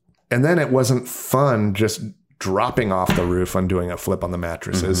it wasn't fun just dropping off the roof and doing a flip on the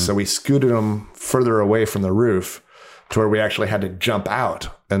mattresses. So we scooted them further away from the roof to where we actually had to jump out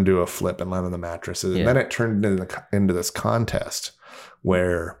and do a flip and land on the mattresses. And then it turned into this contest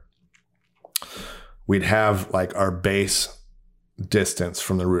where we'd have like our base distance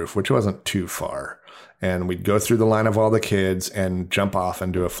from the roof, which wasn't too far. And we'd go through the line of all the kids and jump off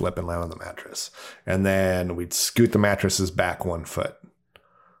and do a flip and land on the mattress. And then we'd scoot the mattresses back 1 foot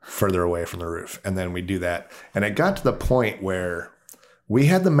further away from the roof. And then we'd do that. And it got to the point where we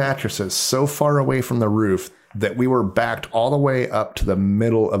had the mattresses so far away from the roof that we were backed all the way up to the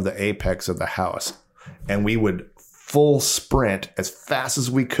middle of the apex of the house. And we would full sprint as fast as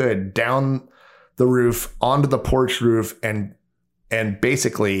we could down the roof onto the porch roof and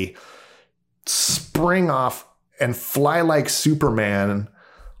basically spring off and fly like Superman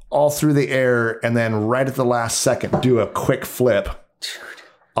all through the air, and then right at the last second do a quick flip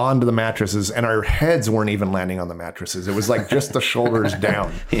onto the mattresses. And our heads weren't even landing on the mattresses. It was like just the shoulders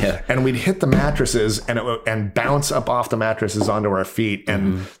down. And we'd hit the mattresses and bounce up off the mattresses onto our feet,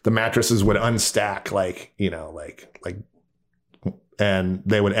 and the mattresses would unstack like, you know, like and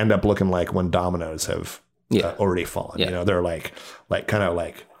they would end up looking like when dominoes have already fallen. You know, they're like kind of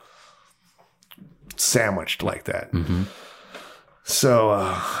like sandwiched like that. So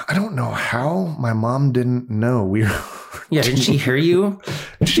I don't know how my mom didn't know we were. Didn't she hear you?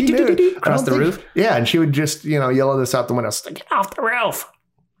 She knew across the roof. Yeah, and she would just, you know, yell at us out the window, "Get off the roof!"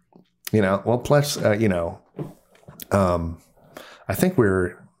 You know. Well, plus, you know, I think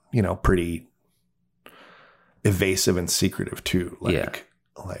we're, you know, pretty evasive and secretive too. Like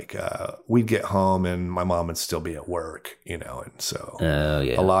we'd get home and my mom would still be at work, you know, and so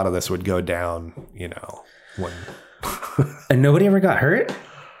a lot of this would go down, you know, when. And nobody ever got hurt?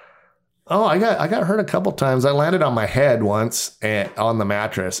 Oh, I got hurt a couple times. I landed on my head once on the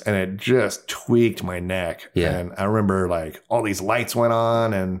mattress, and it just tweaked my neck. And I remember like all these lights went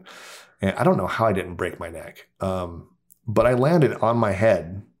on, and I don't know how I didn't break my neck. But I landed on my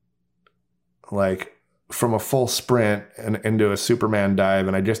head, like from a full sprint and into a Superman dive,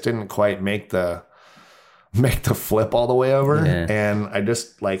 and I just didn't quite make the flip all the way over, and I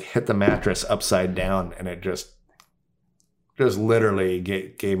just like hit the mattress upside down, and it just literally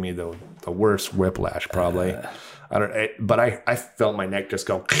gave me the worst whiplash probably. But I felt my neck just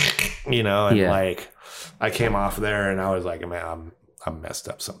go, you know, and like I came off there, and I was like, man, I'm messed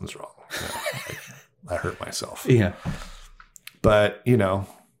up. Something's wrong. You know, like, I hurt myself. But you know,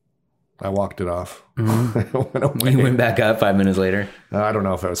 I walked it off. You went back up 5 minutes later? I don't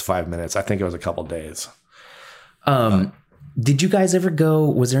know if it was 5 minutes. I think it was a couple days. Did you guys ever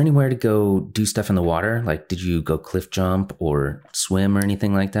was there anywhere to go do stuff in the water? Like, did you go cliff jump or swim or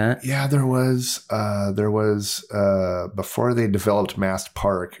anything like that? Yeah, there was before they developed Mast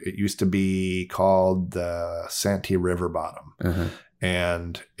Park, it used to be called the Santee River Bottom.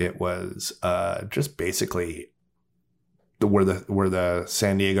 And it was just basically where the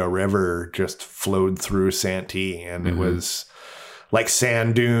San Diego River just flowed through Santee, and it was like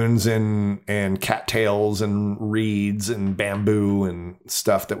sand dunes and cattails and reeds and bamboo and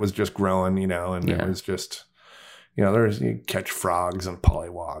stuff that was just growing, you know, and it was just, you know, you catch frogs and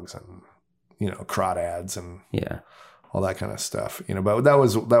pollywogs and, you know, crawdads and all that kind of stuff, you know, but that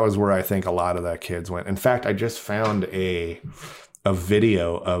was where I think a lot of the kids went. In fact, I just found a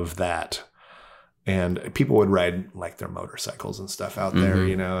video of that, and people would ride like their motorcycles and stuff out there,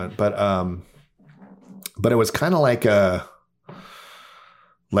 you know, but it was kind of like,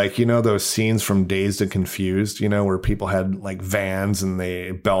 you know, those scenes from Dazed and Confused, you know, where people had like vans and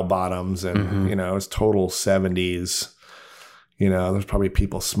bell bottoms and, you know, it was total 70s, you know, there's probably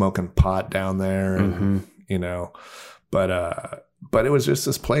people smoking pot down there and, you know, but But it was just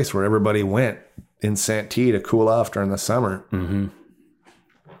this place where everybody went in Santee to cool off during the summer. Mm-hmm.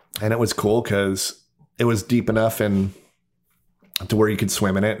 And it was cool because it was deep enough and to where you could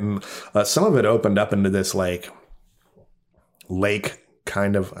swim in it. And some of it opened up into this like lake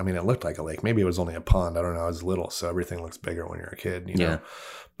kind of. I mean, it looked like a lake. Maybe it was only a pond. I don't know. I was little, so everything looks bigger when you're a kid, you know.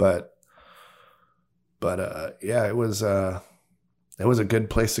 But yeah, it was a good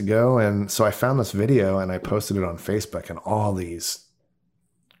place to go. And so I found this video and I posted it on Facebook, and all these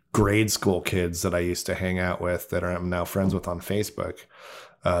grade school kids that I used to hang out with that I'm now friends with on Facebook,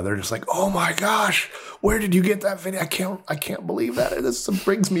 they're just like, "Oh my gosh, where did you get that video? I can't believe that. This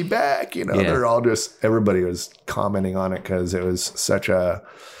brings me back." You know, they're all just, everybody was commenting on it because it was such a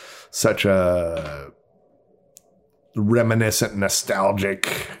reminiscent,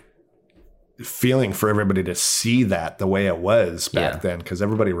 nostalgic feeling for everybody to see that the way it was back then, because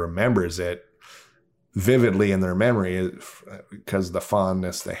everybody remembers it vividly in their memory because of the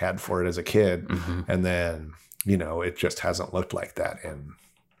fondness they had for it as a kid. Mm-hmm. And then, you know, it just hasn't looked like that in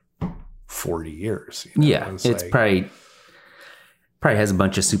 40 years. You know? Yeah, it's like, probably has a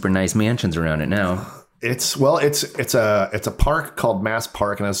bunch of super nice mansions around it now. It's a park called Mass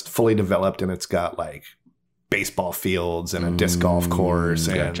Park, and it's fully developed, and it's got like baseball fields and a disc golf course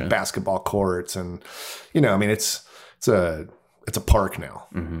and basketball courts, and you know, I mean, it's a park now.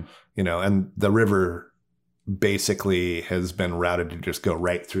 Mm-hmm. You know, and the river basically has been routed to just go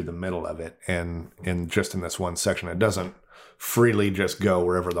right through the middle of it, and just in this one section, it doesn't freely just go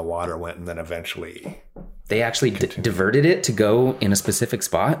wherever the water went, and then eventually they actually diverted it to go in a specific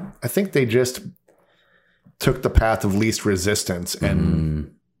spot. I think they just took the path of least resistance,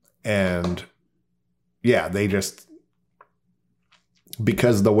 and yeah, they just,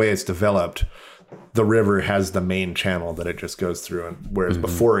 because the way it's developed, the river has the main channel that it just goes through, and whereas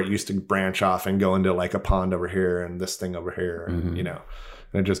before it used to branch off and go into like a pond over here and this thing over here, and you know,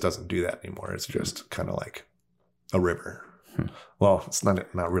 and it just doesn't do that anymore. It's just kind of like a river. Well, it's not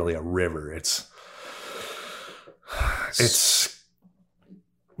really a river. It's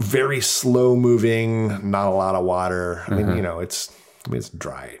very slow moving, not a lot of water. I mean, you know, it's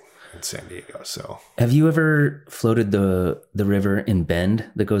dry in San Diego. So have you ever floated the river in Bend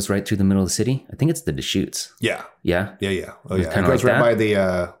that goes right through the middle of the city? I think it's the Deschutes. Yeah. Oh yeah. It goes right by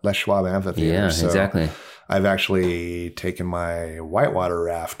the Les Schwab Amphitheater. Yeah, so exactly. I've actually taken my whitewater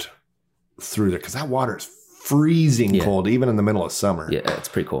raft through there because that water is freezing cold, even in the middle of summer. Yeah, it's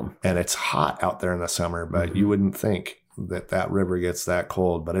pretty cold. And it's hot out there in the summer, but you wouldn't think that river gets that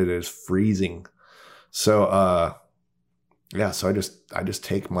cold, but it is freezing. So, so I just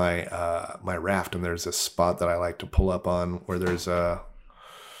take my my raft, and there's a spot that I like to pull up on where there's what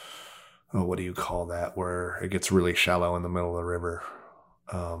do you call that? Where it gets really shallow in the middle of the river.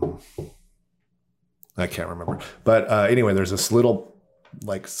 I can't remember. But anyway, there's this little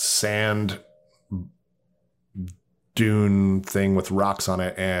like sand dune thing with rocks on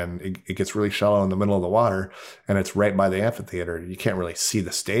it, and it gets really shallow in the middle of the water, and it's right by the amphitheater. You can't really see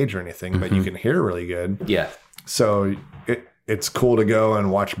the stage or anything, but you can hear really good. Yeah. So it's cool to go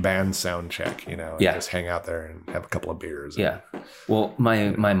and watch band sound check, you know, and just hang out there and have a couple of beers. Yeah. Well,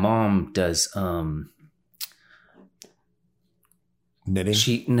 my mom does knitting.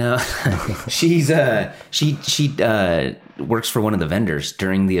 She works for one of the vendors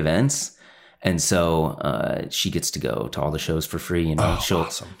during the events. And so she gets to go to all the shows for free. You know,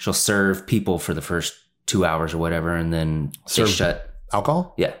 she'll serve people for the first 2 hours or whatever, and then they shut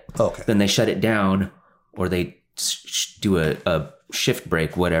alcohol. Yeah. Oh, okay. Then they shut it down, or they do a shift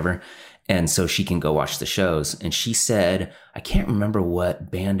break, whatever. And so she can go watch the shows. And she said, I can't remember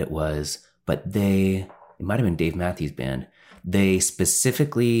what band it was, but it might have been Dave Matthews Band. They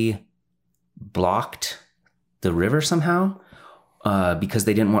specifically blocked the river somehow. Because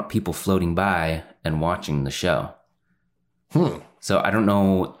they didn't want people floating by and watching the show. So I don't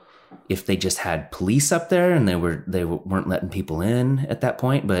know if they just had police up there and they weren't letting people in at that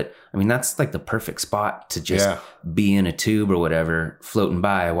point. But I mean, that's like the perfect spot to just be in a tube or whatever, floating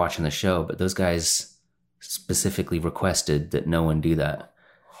by watching the show. But those guys specifically requested that no one do that.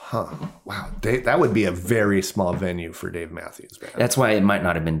 Wow. That would be a very small venue for Dave Matthews Band. That's why it might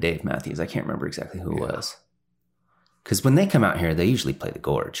not have been Dave Matthews. I can't remember exactly who it was. Because when they come out here, they usually play the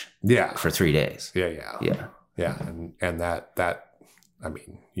Gorge. Yeah. For 3 days. Yeah. And that, I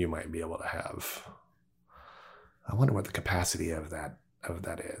mean, you might be able to have, I wonder what the capacity of that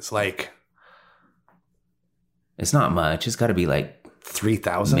is. Like, it's not much. It's got to be like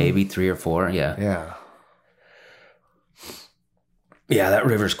 3,000? Maybe 3 or 4. Yeah. Yeah. Yeah, that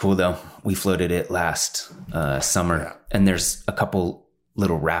river's cool though. We floated it last summer, and there's a couple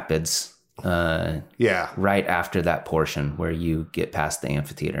little rapids right after that portion where you get past the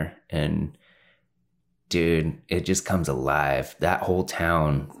amphitheater, and dude, it just comes alive. That whole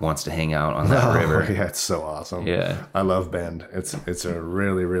town wants to hang out on that river. Yeah, it's so awesome. Yeah, I love Bend. It's a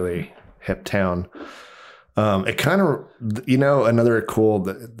really, really hip town. It kind of, another cool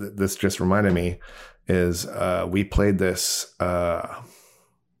this just reminded me is we played this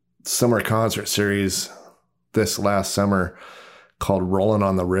summer concert series this last summer called Rolling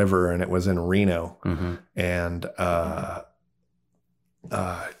on the River, and it was in Reno. Mm-hmm. And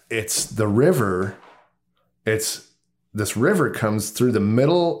it's the river. This river comes through the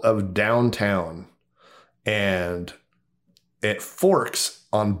middle of downtown, and it forks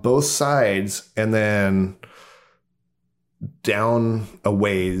on both sides, and then down a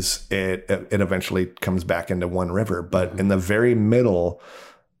ways it eventually comes back into one river. But in the very middle,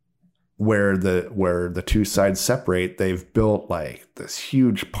 where the two sides separate, they've built like this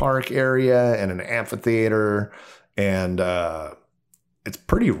huge park area and an amphitheater, and it's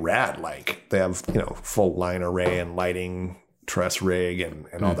pretty rad. Like they have, full line array and lighting, truss rig and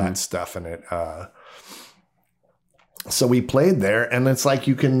all that stuff in it. So we played there, and it's like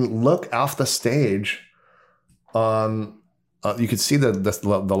you can look off the stage on. You could see the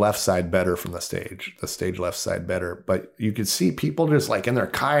left side better from the stage left side better, but you could see people just like in their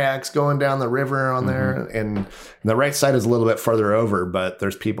kayaks going down the river on there, and the right side is a little bit further over, but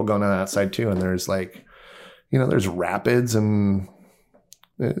there's people going on that side too, and there's like, there's rapids, and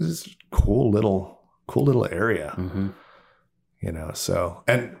it's cool little area, So,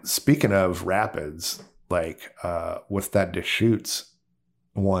 and speaking of rapids, like with that Deschutes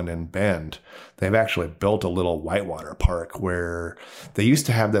one in Bend, they've actually built a little whitewater park where they used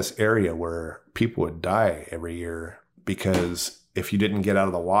to have this area where people would die every year because if you didn't get out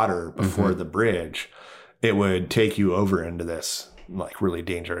of the water before the bridge, it would take you over into this like really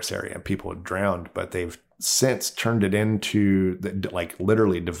dangerous area and people would drown. But they've since turned it into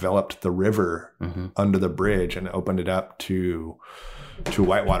literally developed the river under the bridge and opened it up to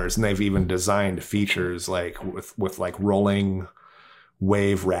whitewaters. And they've even designed features like with like rolling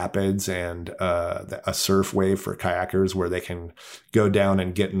wave rapids and a surf wave for kayakers where they can go down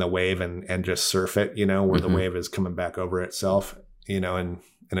and get in the wave and just surf it, where the wave is coming back over itself, and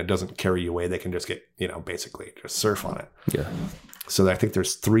it doesn't carry you away. They can just get, basically just surf on it. Yeah. So I think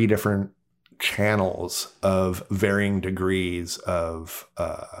there's 3 different channels of varying degrees of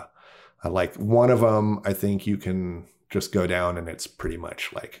like one of them, I think you can just go down and it's pretty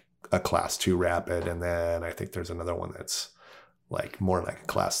much like a class 2 rapid. And then I think there's another one that's like more like a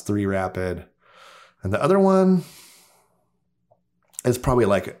class 3 rapid. And the other one is probably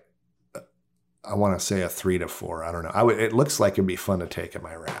like, I want to say a 3 to 4. I don't know. It looks like it'd be fun to take in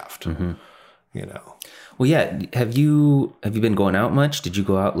my raft, Well, yeah. Have you been going out much? Did you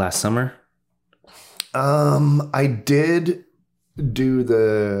go out last summer? I did do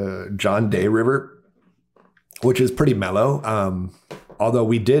the John Day River, which is pretty mellow. Although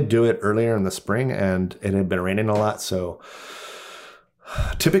we did do it earlier in the spring and it had been raining a lot. So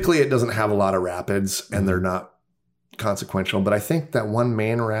typically it doesn't have a lot of rapids and they're not consequential, but I think that one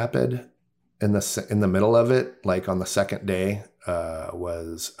main rapid in the middle of it, like on the second day,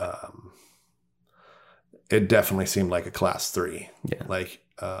 was, it definitely seemed like a class 3. Yeah. Like,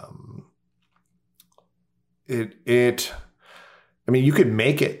 I mean, you could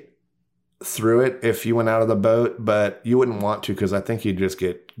make it through it if you went out of the boat, but you wouldn't want to, because I think you'd just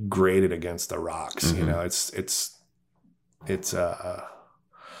get grated against the rocks.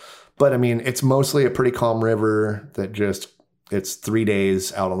 But I mean, it's mostly a pretty calm river that it's 3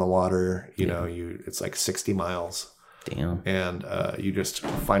 days out on the water. It's like 60 miles. Damn. And you just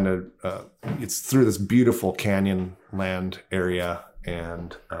find it's through this beautiful canyon land area,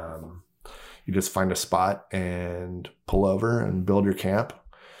 and you just find a spot and pull over and build your camp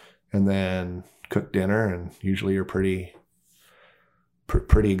and then cook dinner. And usually you're pretty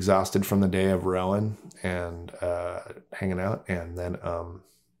exhausted from the day of rowing and hanging out. And then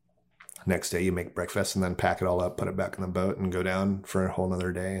next day you make breakfast and then pack it all up, put it back in the boat and go down for a whole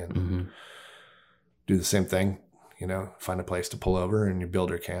nother day and do the same thing. Find a place to pull over and you build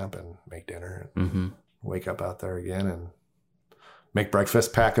your camp and make dinner and wake up out there again and make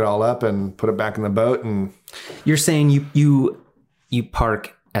breakfast, pack it all up and put it back in the boat. And you're saying you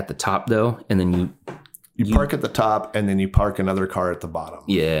park at the top though, and then you park at the top and then you park another car at the bottom.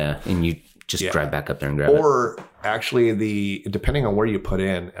 Yeah. And you just drive back up there and grab it. Or actually depending on where you put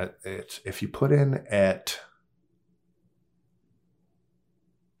in if you put in at,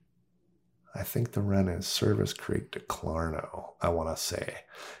 I think the run is Service Creek to Clarno, I want to say.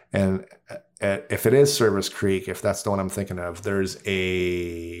 And if it is Service Creek, if that's the one I'm thinking of, there's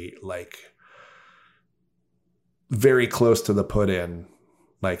a like very close to the put in,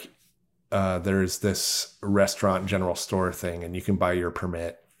 like there's this restaurant general store thing, and you can buy your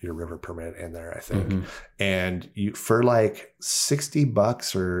river permit in there, I think. And you, for like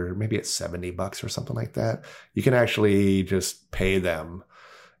 $60 or maybe it's $70 or something like that, you can actually just pay them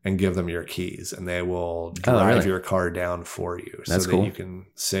and give them your keys, and they will drive your car down for you. That's so cool. that you can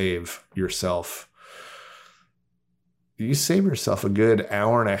save yourself. You save yourself a good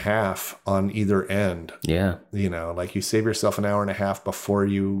hour and a half on either end. Yeah. You know, like you save yourself an hour and a half before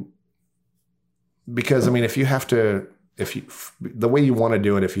you, because I mean, the way you want to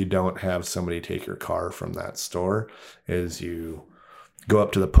do it, if you don't have somebody take your car from that store, is you go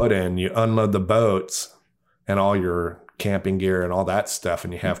up to the put in, you unload the boats and all your camping gear and all that stuff,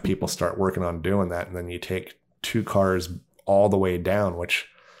 and you have people start working on doing that, and then you take 2 cars all the way down, which,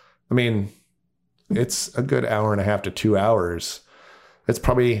 I mean, it's a good hour and a half to 2 hours. It's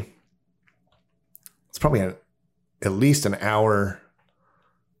probably at least an hour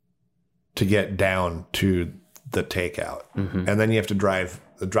to get down to the takeout, and then you have to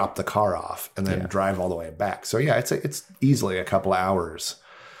drop the car off, and then drive all the way back. So yeah, it's easily a couple of hours,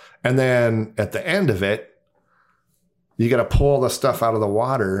 and then at the end of it, you got to pull the stuff out of the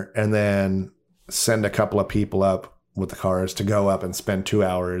water and then send a couple of people up with the cars to go up and spend 2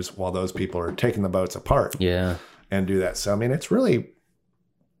 hours while those people are taking the boats apart. Yeah. And do that. So, I mean, it's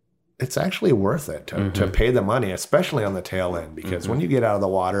actually worth it to pay the money, especially on the tail end, because when you get out of the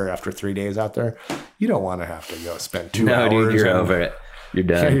water after 3 days out there, you don't want to have to go spend 2 hours. No, dude, you're over it. You're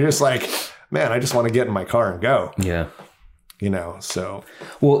done. You're just like, man, I just want to get in my car and go. Yeah. You know, so.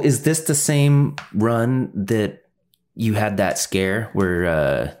 Well, is this the same run that you had that scare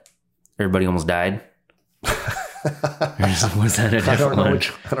where everybody almost died? Was that a different one?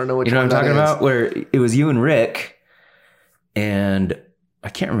 I don't know which you know one what I'm talking that is. about? Where it was you and Rick, and I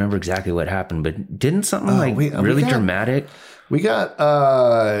can't remember exactly what happened, but didn't something really dramatic? We got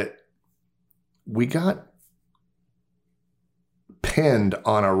pinned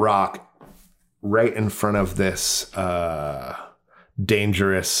on a rock right in front of this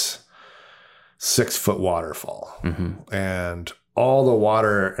dangerous 6-foot waterfall. And all the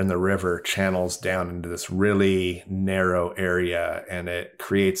water in the river channels down into this really narrow area, and it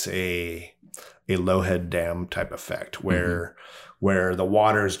creates a low head dam type effect where the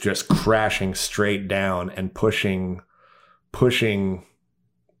water is just crashing straight down and pushing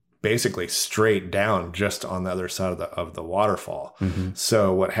basically straight down just on the other side of the waterfall.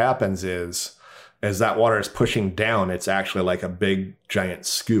 So what happens is, as that water is pushing down, it's actually like a big giant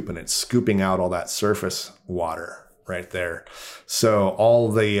scoop, and it's scooping out all that surface water right there. So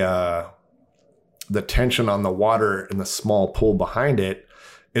all the tension on the water in the small pool behind it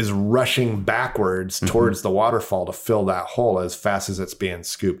is rushing backwards towards the waterfall to fill that hole as fast as it's being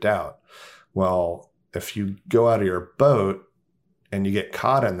scooped out. Well, if you go out of your boat and you get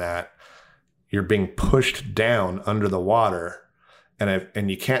caught in that, you're being pushed down under the water. And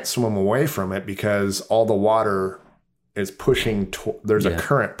you can't swim away from it because all the water is pushing. There's a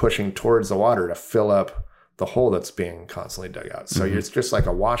current pushing towards the water to fill up the hole that's being constantly dug out. So it's just like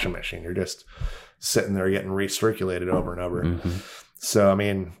a washing machine. You're just sitting there getting recirculated over and over. So, I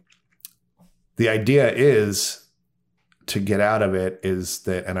mean, the idea is to get out of it is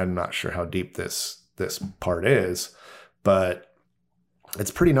that, and I'm not sure how deep this part is, but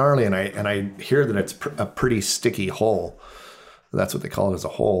it's pretty gnarly. And I hear that it's a pretty sticky hole. That's what they call it, as a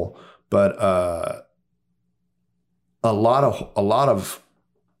hole. But a lot of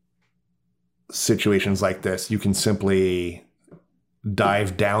situations like this, you can simply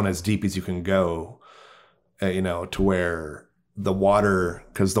dive down as deep as you can go, to where the water,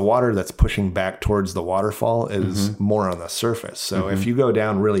 because the water that's pushing back towards the waterfall is more on the surface. So if you go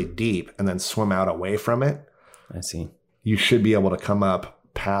down really deep and then swim out away from it, I see, you should be able to come up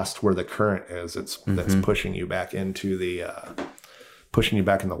past where the current is. That's pushing you back into pushing you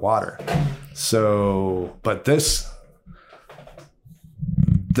back in the water. So, but the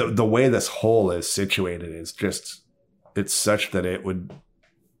way this hole is situated is just, it's such that it'd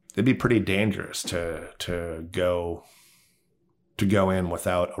be pretty dangerous to go in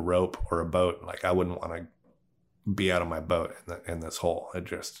without a rope or a boat. Like, I wouldn't want to be out of my boat in this hole.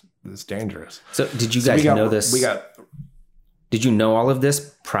 It's dangerous. So did you guys know this? Did you know all of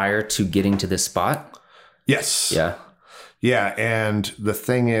this prior to getting to this spot? Yes. Yeah. Yeah, and the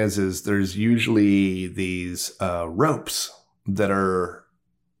thing is there's usually these ropes that are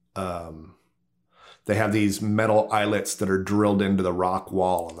they have these metal eyelets that are drilled into the rock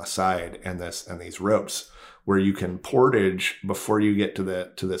wall on the side, and these ropes where you can portage before you get to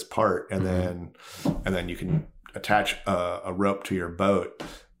this part, and then you can attach a rope to your boat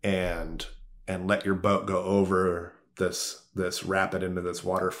and let your boat go over this rapid into this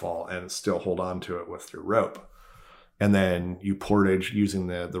waterfall and still hold on to it with your rope. And then you portage using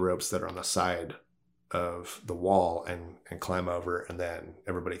the ropes that are on the side of the wall and climb over, and then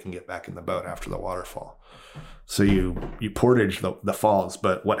everybody can get back in the boat after the waterfall. So you portage the falls.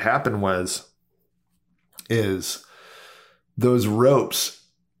 But what happened is those ropes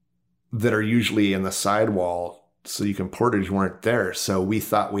that are usually in the sidewall so you can portage weren't there. So we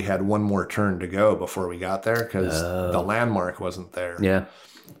thought we had one more turn to go before we got there because the landmark wasn't there. Yeah.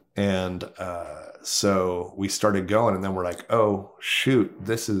 And so we started going, and then we're like, oh shoot,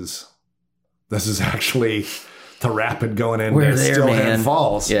 this is actually the rapid going into Stillhead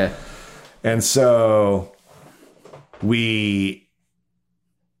Falls. Yeah. And so we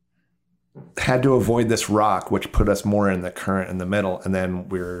had to avoid this rock, which put us more in the current in the middle. And then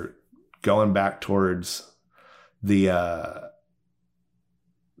we're going back towards the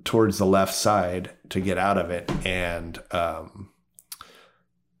left side to get out of it, and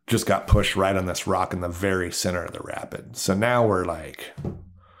just got pushed right on this rock in the very center of the rapid. So now we're like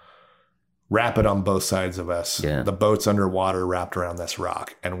rapid on both sides of us. Yeah. The boat's underwater wrapped around this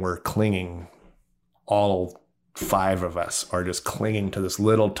rock, and we're clinging. All 5 of us are just clinging to this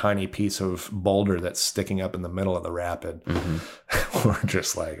little tiny piece of boulder that's sticking up in the middle of the rapid. Mm-hmm. We're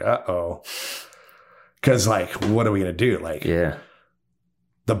just like, uh-oh. Because, like, what are we going to do? Like, yeah,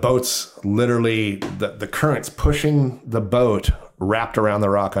 the boat's literally, the current's pushing the boat wrapped around the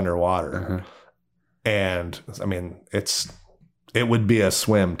rock underwater. Uh-huh. And, I mean, it would be a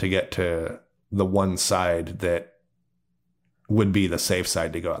swim to get to the one side that would be the safe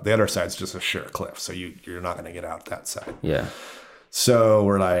side to go out. The other side's just a sheer cliff, so you're not going to get out that side. Yeah. So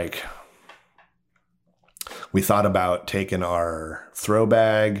we're like, we thought about taking our throw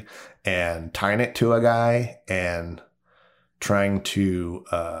bag and tying it to a guy and trying to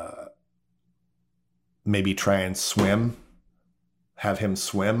maybe try and have him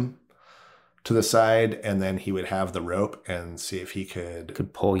swim to the side, and then he would have the rope and see if he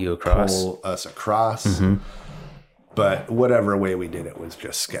could pull you across. Pull us across. Mm-hmm. But whatever way we did it was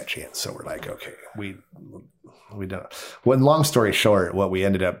just sketchy. And so we're like, okay, we don't. Well, long story short, what we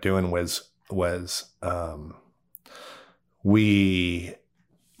ended up doing was we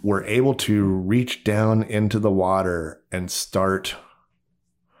were able to reach down into the water and start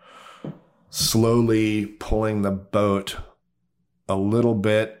slowly pulling the boat a little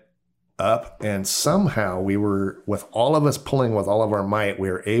bit up. And somehow we were, with all of us pulling with all of our might,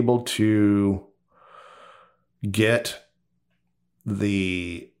 we were able to get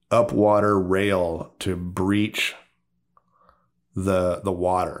the upwater rail to breach the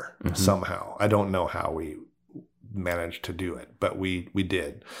water. Mm-hmm. Somehow. I don't know how we managed to do it, but we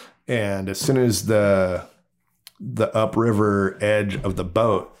did. And as soon as the upriver edge of the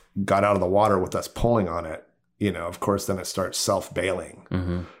boat got out of the water with us pulling on it, of course, then it starts self-bailing.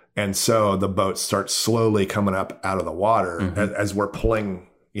 Mm-hmm. And so the boat starts slowly coming up out of the water. Mm-hmm. as we're pulling,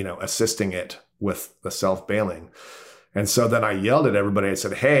 assisting it with the self-bailing. And so then I yelled at everybody. I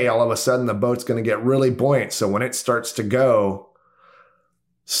said, hey, all of a sudden the boat's going to get really buoyant. So when it starts to go,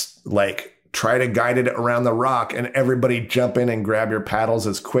 like, try to guide it around the rock, and everybody jump in and grab your paddles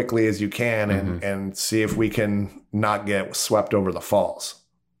as quickly as you can. Mm-hmm. and see if we can not get swept over the falls.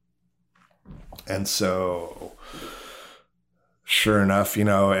 And so sure enough,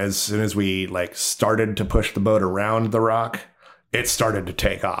 as soon as we started to push the boat around the rock, it started to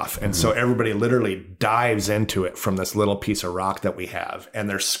take off. And so everybody literally dives into it from this little piece of rock that we have. And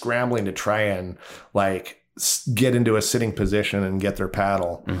they're scrambling to try and get into a sitting position and get their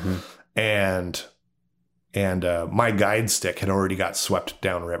paddle. Mm-hmm. And my guide stick had already got swept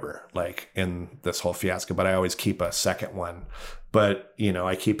downriver, in this whole fiasco, but I always keep a second one. But,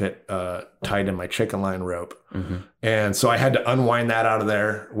 I keep it tied in my chicken line rope. Mm-hmm. And so I had to unwind that out of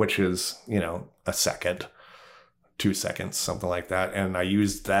there, which is, a second. 2 seconds, something like that. And I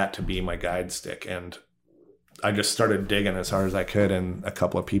used that to be my guide stick. And I just started digging as hard as I could. And a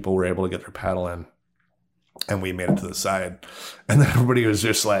couple of people were able to get their paddle in. And we made it to the side. And then everybody was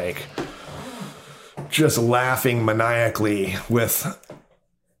just laughing maniacally with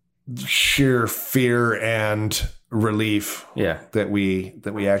sheer fear and relief. Yeah. That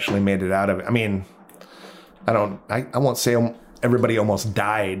we actually made it out of it. I mean, I won't say everybody almost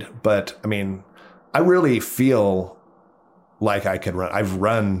died, but I mean, I really feel like I could run. I've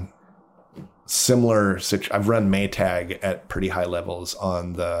run Maytag at pretty high levels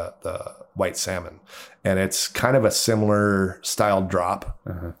on the white salmon, and it's kind of a similar style drop.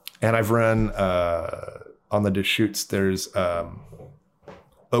 And I've run on the Deschutes. There's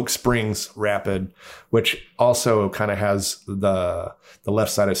Oak Springs Rapid, which also kind of has the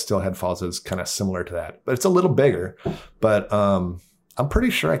left side of Steelhead Falls is kind of similar to that, but it's a little bigger. But I'm pretty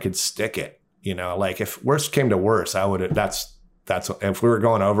sure I could stick it. Like if worst came to worst, I would. That's if we were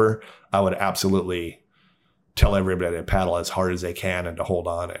going over, I would absolutely tell everybody to paddle as hard as they can and to hold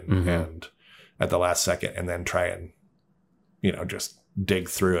on and at the last second, and then try and just dig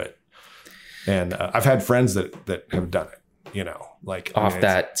through it. And I've had friends that have done it, like off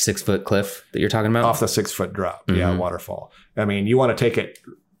that 6-foot cliff that you're talking about, off the 6-foot drop. Yeah. Waterfall. I mean, you want to take it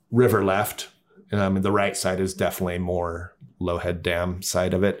river left. The right side is definitely more Lowhead Dam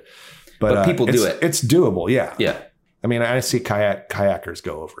side of it, but people do it. It's doable. Yeah. Yeah. I mean, I see kayakers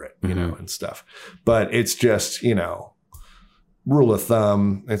go over it, and stuff, but it's just, rule of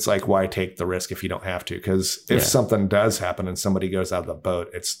thumb. It's like, why take the risk if you don't have to? Because if something does happen and somebody goes out of the boat,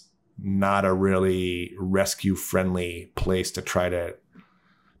 it's not a really rescue friendly place to try to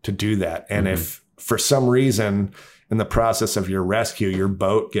do that. And if for some reason in the process of your rescue, your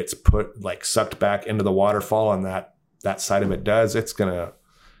boat gets sucked back into the waterfall and that side of it does, it's going to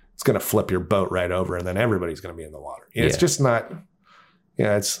flip your boat right over, and then everybody's going to be in the water. It's just not,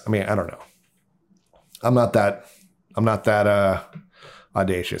 I don't know. I'm not that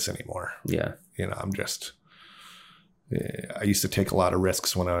audacious anymore. Yeah. I used to take a lot of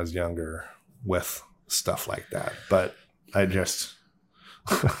risks when I was younger with stuff like that, but I just,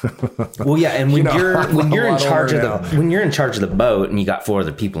 well, yeah. And when you're in charge of the boat and you got 4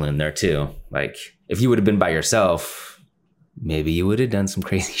 other people in there too, like if you would have been by yourself, maybe you would have done some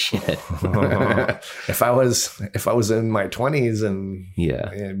crazy shit. If I was in my 20s and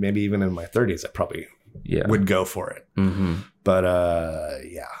maybe even in my 30s, I probably would go for it. But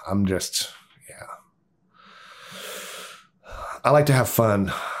I'm just, I like to have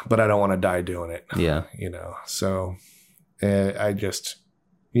fun, but I don't want to die doing it. Yeah. So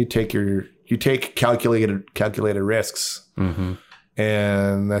you take calculated risks,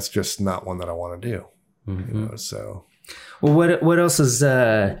 and that's just not one that I want to do. So. Well, what else is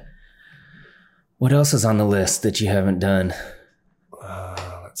on the list that you haven't done?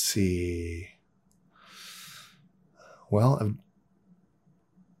 Let's see. Well,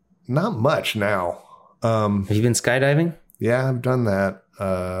 not much now. Have you been skydiving? Yeah, I've done that,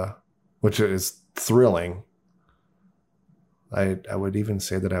 which is thrilling. I would even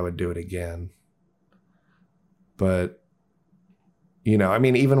say that I would do it again. But,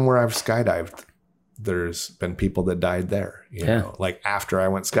 even where I've skydived, there's been people that died there, you know, like after I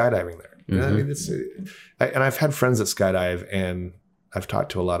went skydiving there. And I've had friends that skydive, and I've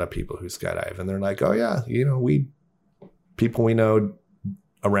talked to a lot of people who skydive, and they're like, oh yeah, people we know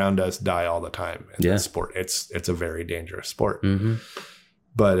around us die all the time in this sport. It's a very dangerous sport,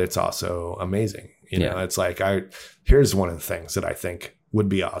 but it's also amazing. It's like, here's one of the things that I think would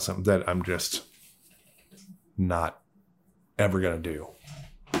be awesome that I'm just not ever going to do.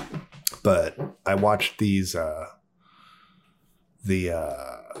 But I watched these, the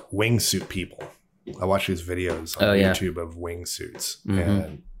wingsuit people. I watch these videos on YouTube of wingsuits,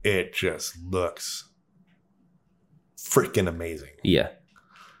 and it just looks freaking amazing. Yeah.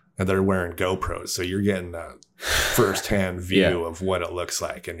 And they're wearing GoPros, so you're getting a firsthand view of what it looks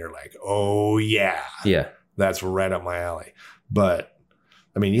like, and you're like, oh yeah, that's right up my alley. But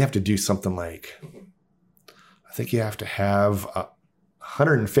I mean, you have to do something like, I think you have to have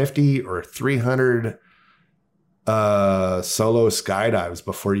 150 or 300 solo skydives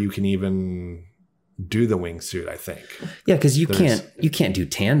before you can even do the wingsuit, I think. Yeah, because you can't do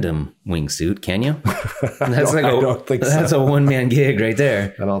tandem wingsuit, can you? That's I don't think so. That's a one-man gig right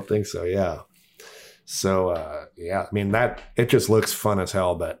there. I don't think so. Yeah. So I mean, that it just looks fun as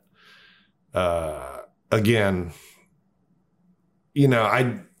hell, but again,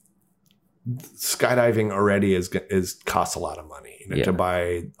 skydiving already is costs a lot of money to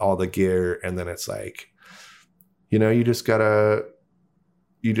buy all the gear, and then it's like, you just gotta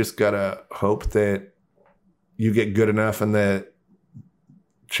hope that you get good enough and that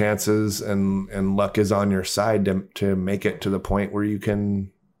chances and luck is on your side to make it to the point where you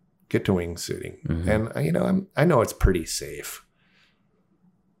can get to wingsuiting. And I know it's pretty safe.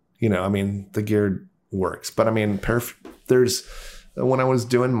 I mean, the gear works, but I mean, there's when I was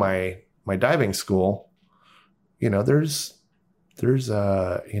doing my diving school, there's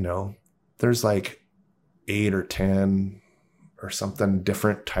like 8 or 10 or something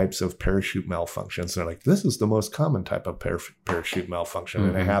different types of parachute malfunctions. And they're like, this is the most common type of parachute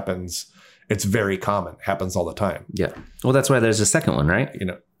malfunction. And it's very common. It happens all the time. Yeah. Well, that's why there's a second one, right?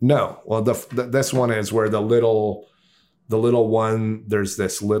 No. Well, this one is where the little one, there's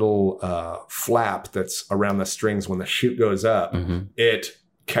this little flap that's around the strings. When the chute goes up, it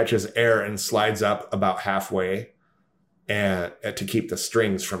catches air and slides up about halfway, and to keep the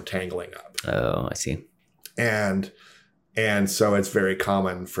strings from tangling up. Oh, I see. And so it's very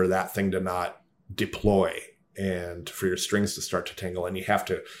common for that thing to not deploy and for your strings to start to tangle, and you have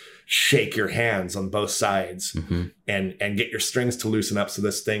to shake your hands on both sides and get your strings to loosen up so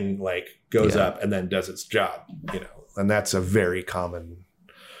this thing like goes up and then does its job, you know. And that's a very common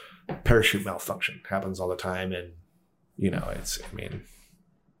parachute malfunction. Happens all the time, and you know, it's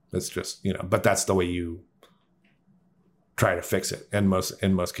just, you know, but that's the way you try to fix it. And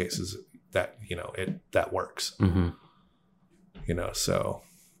in most cases that, you know, that works. You know, so,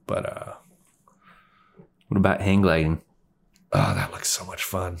 but what about hang gliding? Oh, that looks so much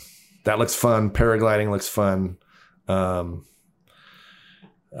fun. That looks fun. Paragliding looks fun.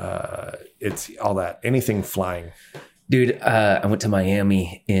 It's all that. Anything flying. Dude, I went to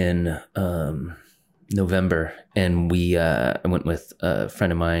Miami in November, and I went with a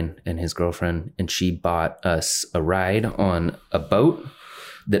friend of mine and his girlfriend, and she bought us a ride on a boat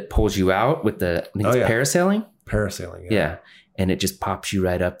that pulls you out with I think it's parasailing. Parasailing, yeah. And it just pops you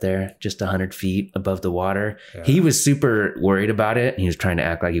right up there, just 100 feet above the water. Yeah. He was super worried about it. He was trying to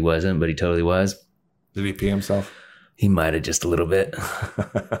act like he wasn't, but he totally was. Did he pee himself? He might have, just a little bit.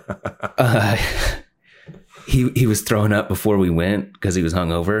 He was throwing up before we went because he was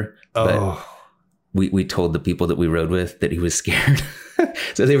hungover. Oh. But we told the people that we rode with that he was scared.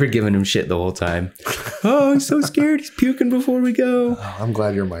 So they were giving him shit the whole time. Oh, he's so scared. He's puking before we go. Oh, I'm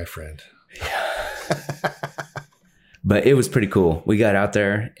glad you're my friend. Yeah. But it was pretty cool. We got out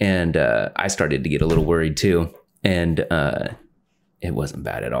there, and I started to get a little worried too. And it wasn't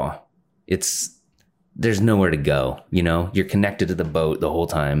bad at all. There's nowhere to go. You know, you're connected to the boat the whole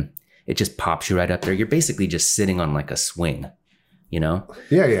time. It just pops you right up there. You're basically just sitting on like a swing, you know?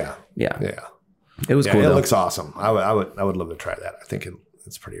 Yeah. It was cool. It looks awesome. I would love to try that. I think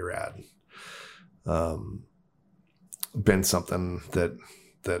it's pretty rad. Been something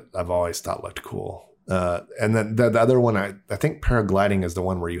that I've always thought looked cool. And then the other one, I think paragliding is the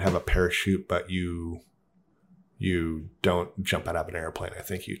one where you have a parachute, but you don't jump out of an airplane. I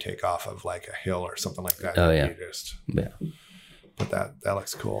think you take off of like a hill or something like that. Oh, yeah. But that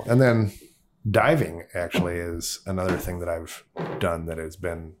looks cool. And then diving actually is another thing that I've done that has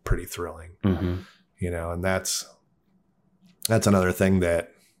been pretty thrilling. You know, and that's another thing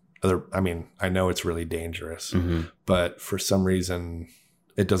that I know it's really dangerous, but for some reason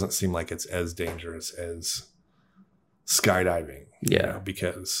it doesn't seem like it's as dangerous as skydiving. Yeah. You know,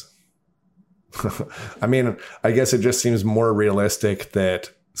 because I mean, I guess it just seems more realistic that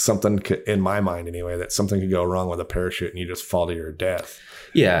something could, in my mind anyway, that something could go wrong with a parachute and you just fall to your death.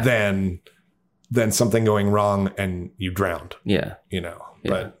 Yeah. Than something going wrong and you drowned. Yeah. You know,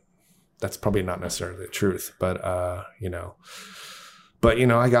 but that's probably not necessarily the truth, but you know,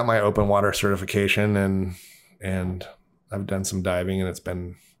 I got my open water certification and I've done some diving, and it's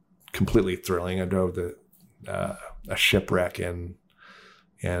been completely thrilling. I drove a shipwreck in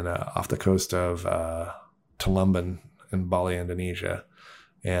off the coast of Tulumban in Bali, Indonesia.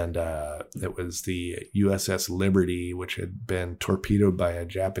 And it was the USS Liberty, which had been torpedoed by a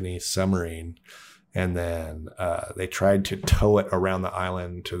Japanese submarine. And then they tried to tow it around the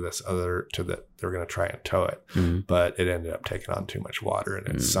island they were going to try and tow it. But it ended up taking on too much water,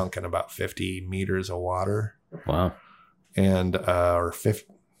 and it sunk in about 50 meters of water. Wow. And, or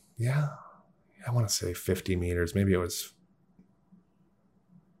 50, I want to say 50 meters. Maybe it was,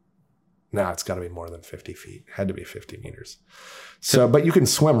 no, it's got to be more than 50 feet. It had to be 50 meters. So, but you can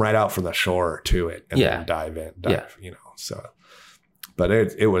swim right out from the shore to it and then dive, you know, so, but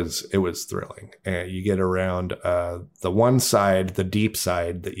it was thrilling. And you get around, the one side, the deep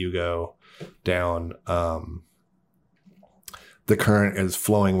side that you go down, the current is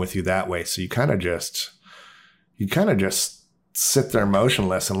flowing with you that way. So you kind of just sit there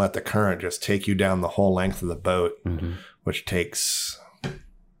motionless and let the current just take you down the whole length of the boat, which takes,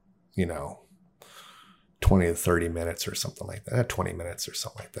 you know, 20 to 30 minutes or something like that, 20 minutes or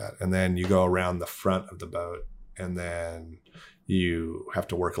something like that. And then you go around the front of the boat, and then you have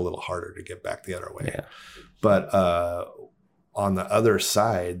to work a little harder to get back the other way. Yeah. But on the other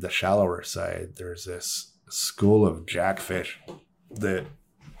side, the shallower side, there's this school of jackfish that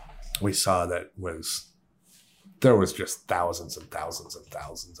we saw there was just thousands and thousands and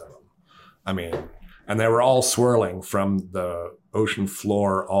thousands of them. I mean, and they were all swirling from the ocean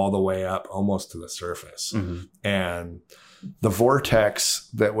floor all the way up almost to the surface. And the vortex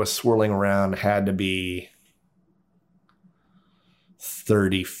that was swirling around had to be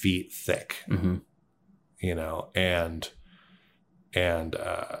 30 feet thick, Mm-hmm. you know, and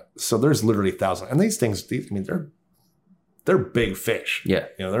so there's literally thousands, and these things, I mean, they're big fish. Yeah.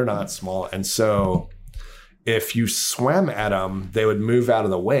 You know, they're not small. And so if you swam at them, they would move out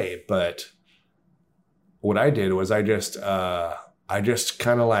of the way. But what I did was I just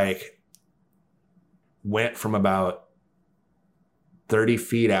kind of like went from about 30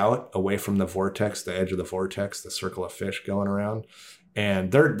 feet out away from the vortex, the edge of the vortex, the circle of fish going around.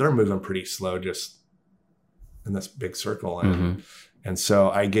 And they're moving pretty slow, just in this big circle. And so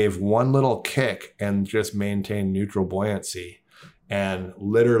I gave one little kick and just maintained neutral buoyancy, and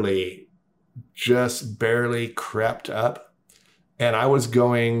literally just barely crept up. And I was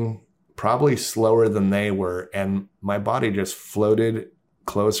going probably slower than they were. And my body just floated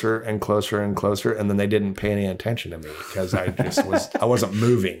closer and closer and closer. And then they didn't pay any attention to me because I wasn't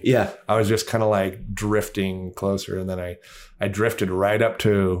moving. Yeah. I was just kind of like drifting closer. And then I drifted right up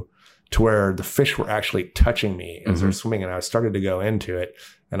to where the fish were actually touching me as they're swimming. And I started to go into it.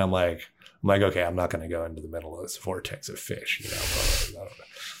 And I'm like, okay, I'm not going to go into the middle of this vortex of fish. You know,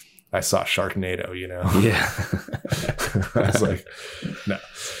 I saw Sharknado, you know? Yeah. I was like, no,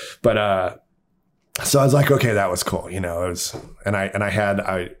 but, so I was like, okay, that was cool. You know, it was, and I had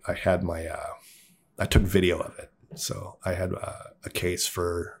my, I took video of it. So I had a case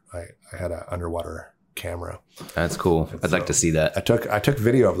for, I had an underwater camera. That's cool. I'd like to see that. I took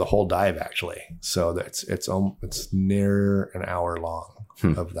video of the whole dive actually. So it's near an hour long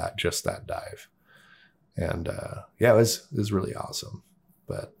of just that dive. And, yeah, it was really awesome,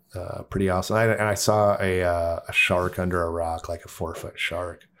 but, pretty awesome. And I saw a shark under a rock, like a 4-foot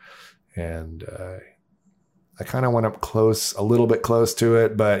shark. And, I kind of went up close, a little bit close to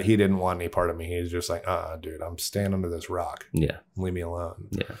it, but he didn't want any part of me. He was just like, dude, I'm staying under this rock. Yeah. Leave me alone.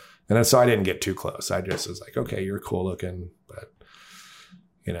 Yeah. And then, so I didn't get too close. I just was like, okay, you're cool looking, but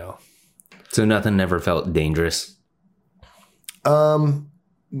you know. So nothing ever felt dangerous?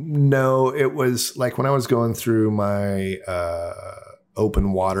 No, it was like when I was going through my,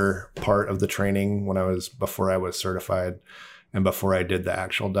 open water part of the training before I was certified and before I did the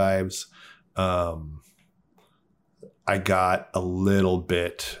actual dives, I got a little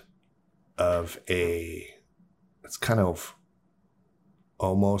bit of it's kind of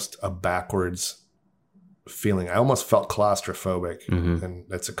almost a backwards feeling. I almost felt claustrophobic, and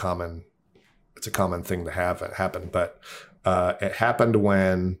it's a common thing to have it happen. But it happened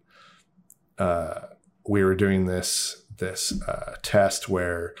when we were doing this test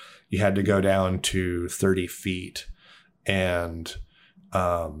where you had to go down to 30 feet and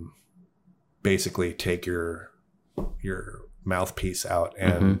basically take your mouthpiece out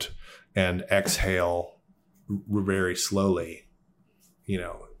and exhale very slowly, you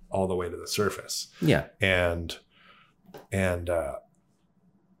know, all the way to the surface. Yeah. And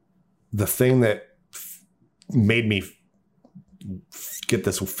the thing that made me get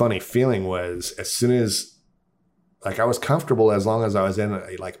this funny feeling was as soon as, like, I was comfortable as long as I was in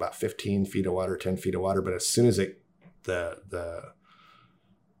like about 15 feet of water, 10 feet of water. But as soon as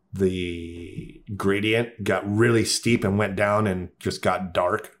the gradient got really steep and went down and just got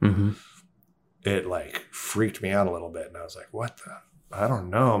dark, it like freaked me out a little bit. And I was like, what I don't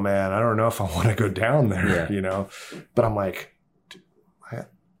know, man. I don't know if I want to go down there, you know? But I'm like,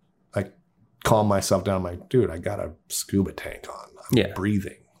 I calm myself down. I'm like, dude, I got a scuba tank on. I'm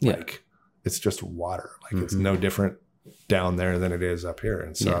breathing. Like, it's just water. Like, it's no different down there than it is up here.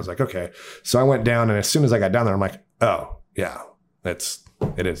 And so I was like, okay. So I went down, and as soon as I got down there, I'm like, oh, yeah, it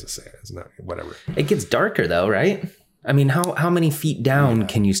is the same. It's not, whatever. It gets darker though, right? I mean, how many feet down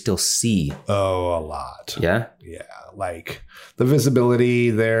can you still see? Oh, a lot. Yeah? Yeah. Like, the visibility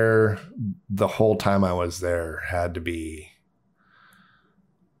there, the whole time I was there, had to be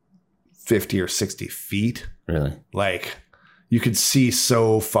 50 or 60 feet. Really? Like, you could see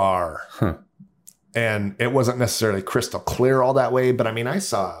so far. And it wasn't necessarily crystal clear all that way, but I mean, I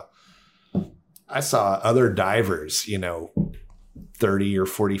saw other divers, you know, 30 or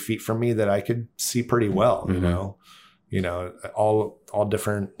 40 feet from me that I could see pretty well, you know, all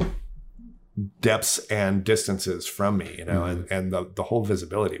different depths and distances from me, you know, and the whole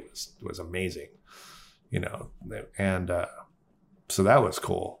visibility was amazing, you know, and so that was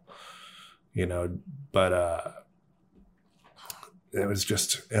cool, you know, but it was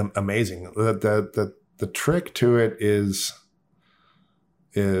just amazing. The trick to it is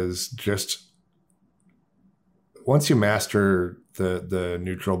just once you master the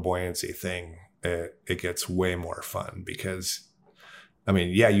neutral buoyancy thing, it gets way more fun because, I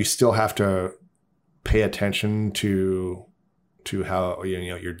mean, yeah, you still have to pay attention to how, you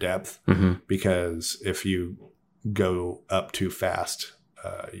know, your depth, because if you go up too fast,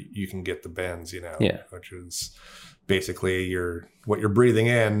 you can get the bends, Yeah. which is basically what you're breathing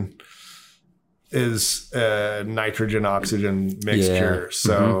in is a nitrogen oxygen mixture. Yeah.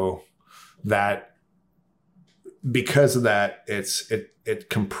 So that, because of that, it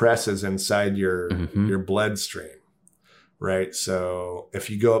compresses inside your bloodstream. Right. So if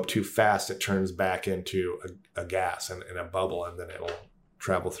you go up too fast, it turns back into a gas and a bubble, and then it'll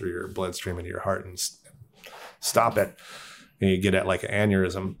travel through your bloodstream into your heart and stop it. And you get at like an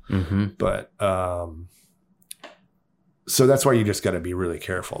aneurysm. But so that's why you just got to be really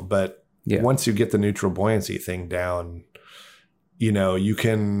careful. But once you get the neutral buoyancy thing down, you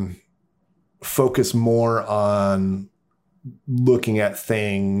can focus more on looking at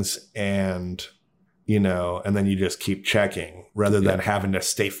things and then you just keep checking rather than having to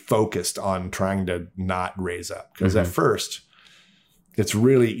stay focused on trying to not raise up. Because at first, it's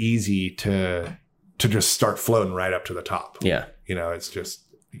really easy to just start floating right up to the top. Yeah. It's just,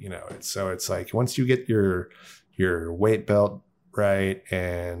 it's like once you get your weight belt right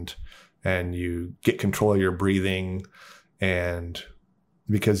and you get control of your breathing, and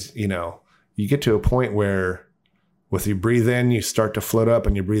because, you get to a point where with you breathe in, you start to float up,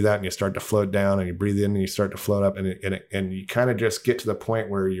 and you breathe out and you start to float down, and you breathe in and you start to float up, and you kind of just get to the point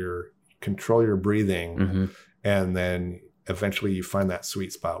where you control your breathing, and then eventually you find that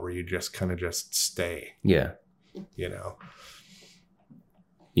sweet spot where you just kind of just stay. Yeah.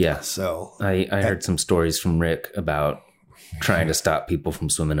 Yeah. So I heard some stories from Rick about trying to stop people from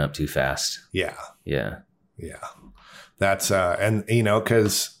swimming up too fast. Yeah. Yeah. Yeah. That's and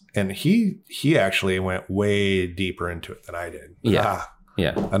and he actually went way deeper into it than I did. Yeah.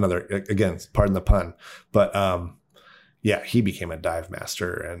 Yeah. Another, again, pardon the pun, but he became a dive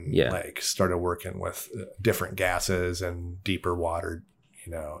master and like started working with different gases and deeper water,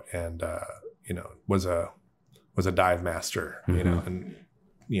 and was a dive master, and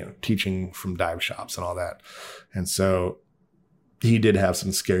teaching from dive shops and all that. And so he did have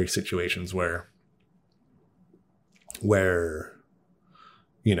some scary situations where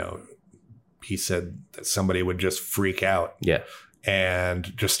he said that somebody would just freak out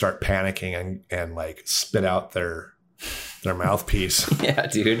and just start panicking and like spit out their mouthpiece. Yeah,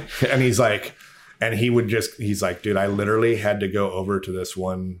 dude. And he's like, dude, I literally had to go over to this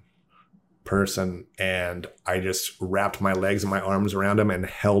one person and I just wrapped my legs and my arms around him and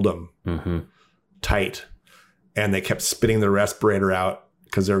held him tight. And they kept spitting the respirator out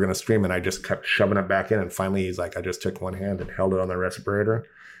because they were going to scream. And I just kept shoving it back in. And finally, he's like, I just took one hand and held it on the respirator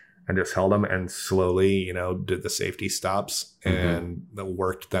and just held them and slowly, did the safety stops and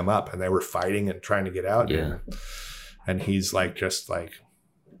worked them up. And they were fighting and trying to get out. Yeah. And he's like, just like.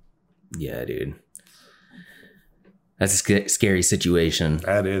 Yeah, dude. That's a scary situation.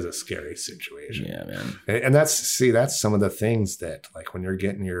 That is a scary situation. Yeah, man. And that's some of the things that, like, when you're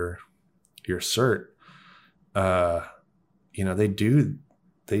getting your cert,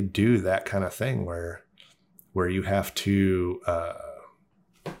 they do that kind of thing where you have to,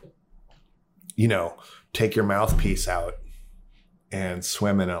 take your mouthpiece out and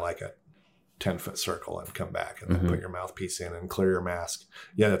swim in like a 10-foot circle and come back and then put your mouthpiece in and clear your mask.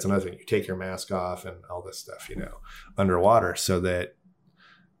 Yeah, that's another thing. You take your mask off and all this stuff, underwater, so that,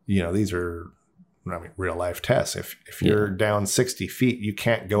 these are, real life tests. If you're down 60 feet, you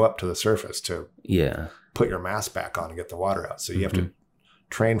can't go up to the surface to put your mask back on and get the water out. So you have to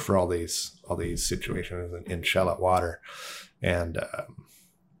train for all these situations in shallow water, and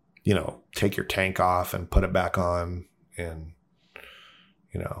take your tank off and put it back on, and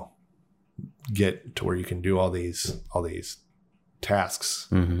get to where you can do all these tasks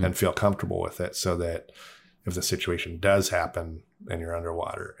and feel comfortable with it, so that if the situation does happen and you're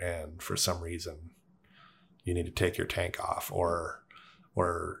underwater and for some reason you need to take your tank off or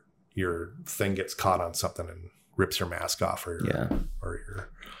your thing gets caught on something and rips your mask off or your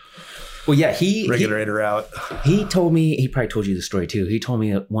regulator out. He told me, he probably told you the story too. He told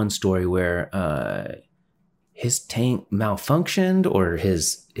me one story where his tank malfunctioned or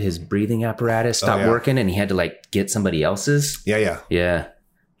his breathing apparatus stopped working and he had to like get somebody else's. Yeah.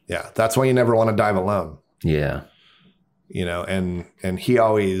 That's why you never want to dive alone. Yeah. And he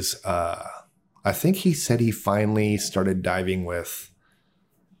always, I think he said he finally started diving with,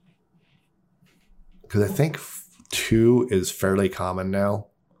 because I think 2 is fairly common now,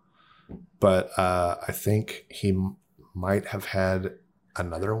 but I think he might have had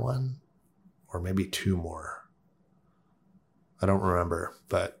another one or maybe 2 more. I don't remember,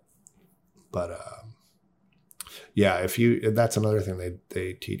 but that's another thing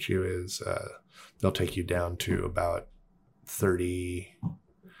they teach you is they'll take you down to about 30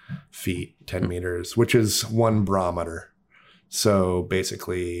 feet, 10 meters, which is 1 barometer. So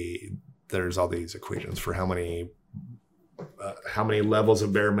basically, there's all these equations for how many levels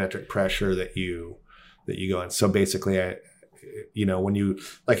of barometric pressure that you go in. So basically, when you,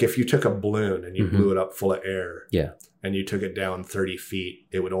 like, if you took a balloon and you blew it up full of air, and you took it down 30 feet,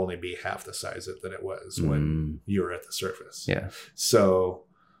 it would only be half the size that it was when you were at the surface. Yeah. So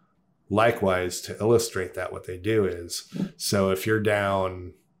likewise, to illustrate that, what they do is, so if you're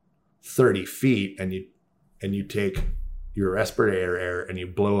down 30 feet and you take your respirator air and you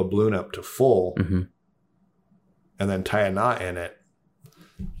blow a balloon up to full and then tie a knot in it,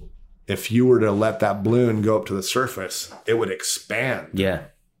 if you were to let that balloon go up to the surface, it would expand. Yeah.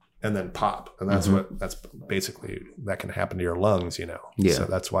 And then pop. And that's that's basically, that can happen to your lungs, Yeah. So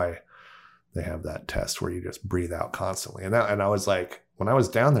that's why they have that test where you just breathe out constantly. And I was like, when I was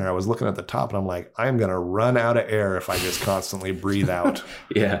down there, I was looking at the top and I'm like, I'm going to run out of air if I just constantly breathe out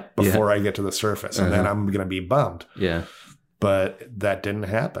before I get to the surface. And then I'm going to be bummed. Yeah. But that didn't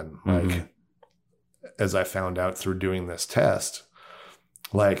happen. Like, as I found out through doing this test,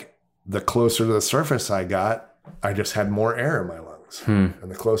 like, the closer to the surface I got, I just had more air in my lungs. And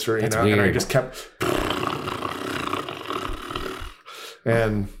the closer, That's weird. And I just kept,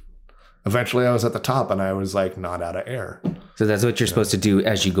 and eventually I was at the top and I was like not out of air. So that's what you're supposed to do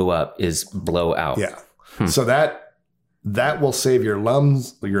as you go up, is blow out. Yeah. So that will save your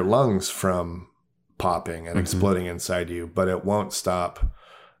lungs from popping and exploding inside you, but it won't stop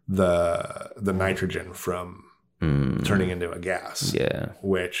the nitrogen from turning into a gas. Yeah.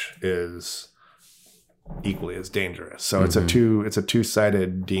 Which is equally as dangerous. So it's a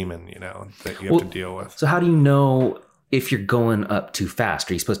two-sided demon, that you have to deal with. So how do you know if you're going up too fast?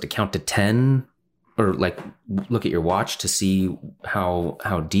 Are you supposed to count to 10 or like look at your watch to see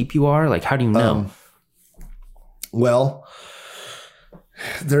how deep you are? Like, how do you know? Well,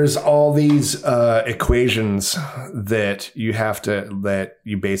 there's all these equations that you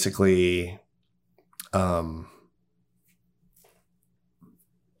basically,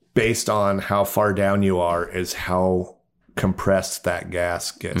 based on how far down you are is how compressed that gas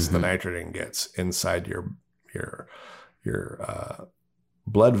gets, the nitrogen gets inside your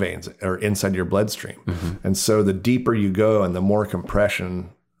blood veins or inside your bloodstream. And so the deeper you go and the more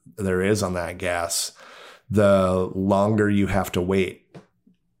compression there is on that gas, the longer you have to wait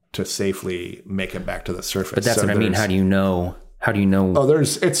to safely make it back to the surface. But that's what I mean. How do you know? Oh,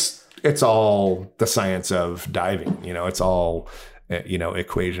 it's all the science of diving. It's all,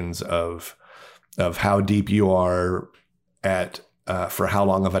 equations of how deep you are at, for how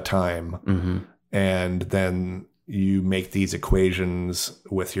long of a time. And then you make these equations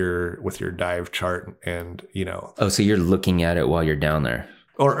with your dive chart and, Oh, so you're looking at it while you're down there.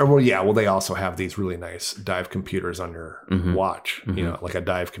 Well, they also have these really nice dive computers on your watch, like a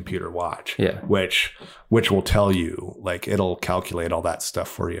dive computer watch, which will tell you, like, it'll calculate all that stuff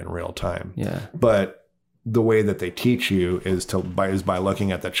for you in real time. Yeah. But the way that they teach you is by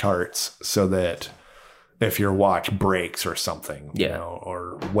looking at the charts, so that if your watch breaks or something,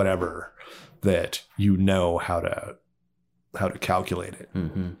 or whatever, that how to calculate it.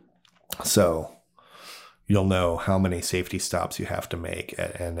 So you'll know how many safety stops you have to make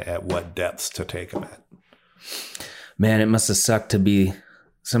and at what depths to take them at. Man, it must have sucked to be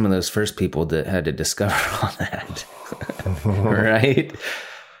some of those first people that had to discover all that. Right?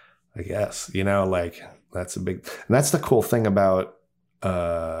 I guess, like, that's that's the cool thing about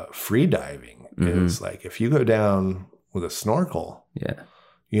free diving is, like, if you go down with a snorkel,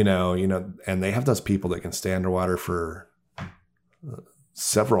 and they have those people that can stay underwater for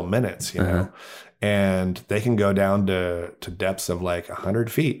several minutes, and they can go down to depths of like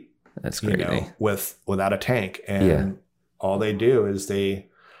 100 feet. That's crazy. Without a tank. And all they do is they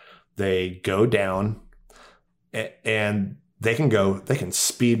go down and they can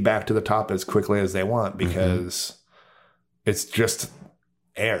speed back to the top as quickly as they want, because it's just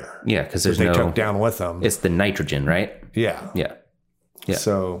air. Yeah, because they took down with them. It's the nitrogen, right? Yeah. Yeah.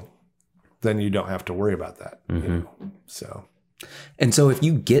 So then you don't have to worry about that. So. And so if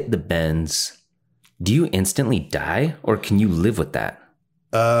you get the bends, do you instantly die, or can you live with that?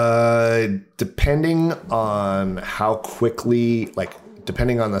 Depending on how quickly,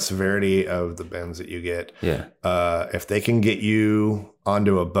 depending on the severity of the bends that you get. Yeah. If they can get you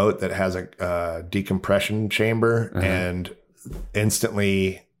onto a boat that has a decompression chamber and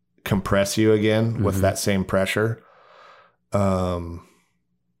instantly compress you again with that same pressure,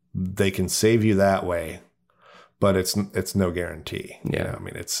 they can save you that way. But it's no guarantee. Yeah. I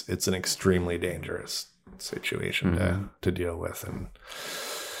mean, it's an extremely dangerous situation to deal with. And,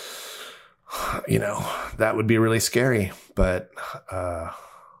 that would be really scary. But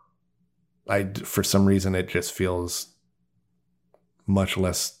for some reason, it just feels much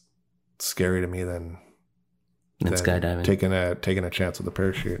less scary to me than skydiving. Taking a chance with a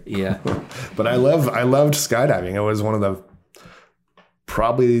parachute. Yeah. But I loved skydiving. It was one of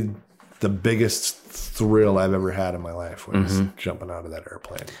probably the biggest thrill I've ever had in my life was jumping out of that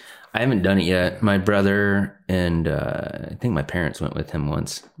airplane. I haven't done it yet. My brother and I think my parents went with him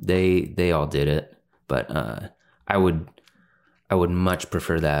once. They all did it, but I would much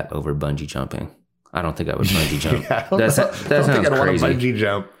prefer that over bungee jumping. I don't think I would bungee jump. Yeah, that I don't think I'd crazy. want to bungee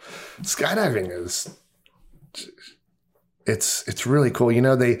jump. Skydiving it's really cool. You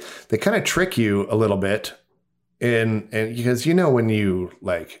know, they kind of trick you a little bit. And because, you know, when you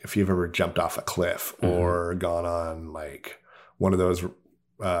like, if you've ever jumped off a cliff or gone on like one of those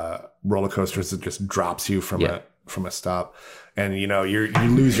roller coasters that just drops you from a stop, and you know you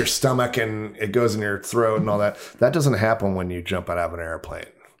lose your stomach and it goes in your throat and all that. That doesn't happen when you jump out of an airplane.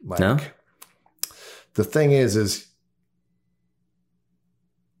 Like, no? The thing is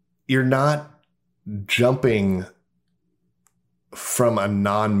you're not jumping from a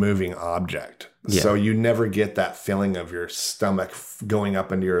non-moving object. Yeah. So you never get that feeling of your stomach going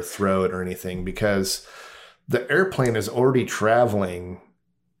up into your throat or anything, because the airplane is already traveling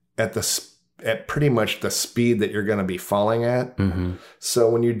at pretty much the speed that you're going to be falling at. Mm-hmm. So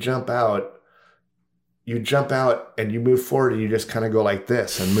when you jump out and you move forward and you just kind of go like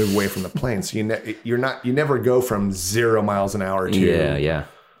this and move away from the plane. So you never go from 0 miles an hour to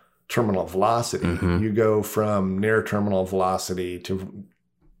terminal velocity. Mm-hmm. You go from near terminal velocity to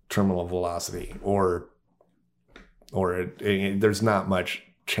terminal velocity, or there's not much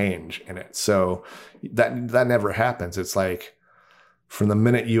change in it. So that never happens. It's like from the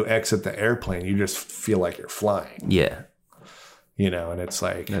minute you exit the airplane, you just feel like you're flying. Yeah. You know, and it's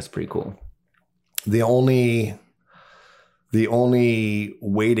like, that's pretty cool. The only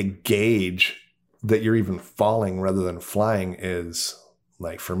way to gauge that you're even falling rather than flying is,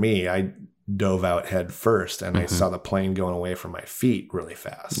 like, for me, I dove out head first and I saw the plane going away from my feet really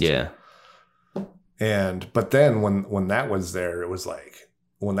fast. Yeah. But then when that was there, it was like,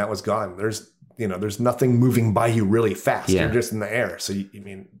 when that was gone, there's nothing moving by you really fast. Yeah. You're just in the air. So you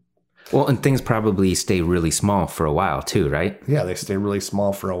mean, well, and things probably stay really small for a while too, right? yeah, they stay really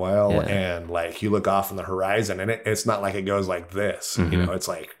small for a while. Yeah. And like you look off on the horizon and it's not like it goes like this, you know, it's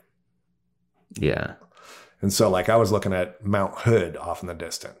like, yeah. And so like I was looking at Mount Hood off in the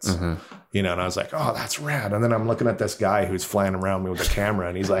distance, you know, and I was like, oh, that's rad. And then I'm looking at this guy who's flying around me with a camera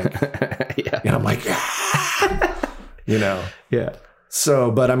and he's like, yeah. and I'm like, yeah. You know? Yeah. So,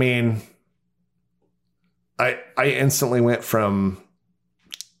 but I mean, I instantly went from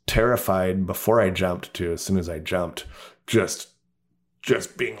terrified before I jumped to, as soon as I jumped, just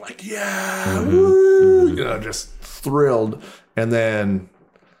being like, yeah, woo, you know, just thrilled. And then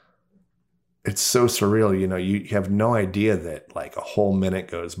it's so surreal, you know, you have no idea that like a whole minute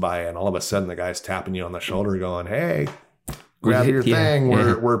goes by and all of a sudden the guy's tapping you on the shoulder going, hey, grab your thing.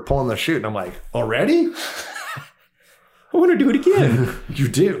 We're pulling the chute. And I'm like, already? I want to do it again. You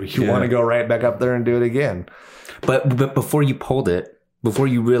do. You want to go right back up there and do it again. But before you pulled it, before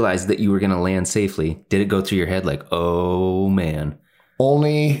you realized that you were going to land safely, did it go through your head like, oh man?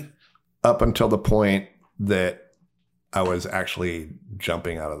 Only up until the point that I was actually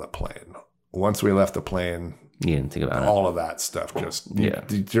jumping out of the plane. Once we left the plane, you didn't think about all of that stuff just, yeah.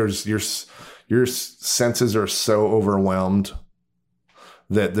 Your senses are so overwhelmed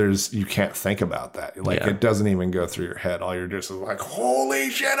that you can't think about that. Like it doesn't even go through your head. All you're just like, holy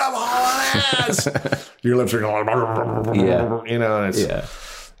shit, I'm hauling ass. Your lips are going, you know,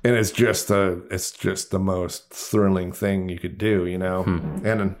 and it's just the most thrilling thing you could do, you know?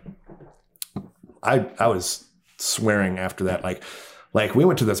 And I was swearing after that, like we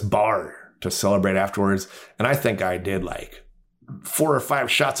went to this bar to celebrate afterwards, and I think I did like 4 or 5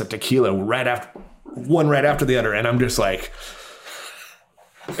 shots of tequila right after the other, and I'm just like,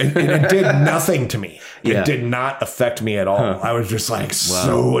 and it did nothing to me. It did not affect me at all. I was just like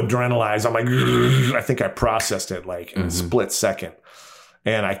so adrenalized. I'm like, I think I processed it like in a split second,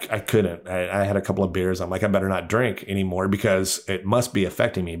 and I couldn't. I had a couple of beers. I'm like, I better not drink anymore because it must be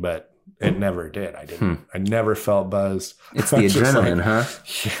affecting me, but it never did. I didn't. I never felt buzzed. It's the adrenaline, huh?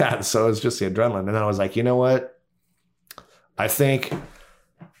 Yeah. So it's just the adrenaline. And I was like, you know what? I think,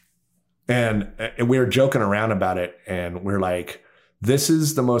 and we were joking around about it, and we're like, this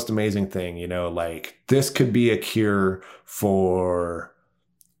is the most amazing thing, you know, like this could be a cure for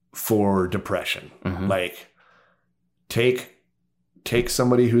depression. Like take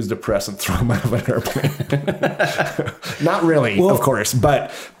somebody who's depressed and throw them out of an airplane. Not really, of course,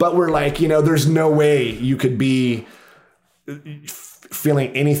 but we're like, you know, there's no way you could be feeling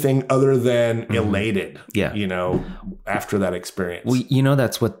anything other than elated. Yeah. You know, after that experience. Well, you know,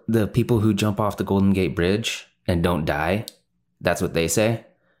 that's what the people who jump off the Golden Gate Bridge and don't die, that's what they say.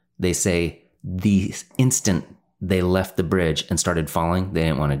 They say the instant they left the bridge and started falling, they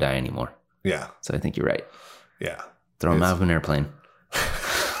didn't want to die anymore. Yeah. So I think you're right. Yeah. Throw them out of an airplane.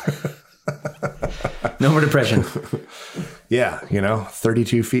 No more depression. Yeah. You know,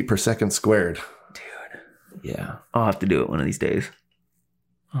 32 feet per second squared. Yeah. I'll have to do it one of these days.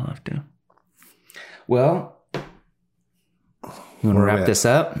 I'll have to. Well, you want to wrap this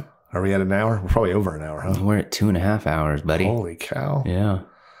up? Are we at an hour? We're probably over an hour, huh? We're at 2.5 hours, buddy. Holy cow. Yeah.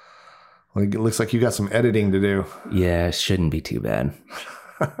 Well, it looks like you got some editing to do. Yeah, it shouldn't be too bad.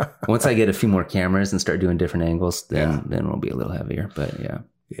 Once I get a few more cameras and start doing different angles, then it'll be a little heavier. But yeah.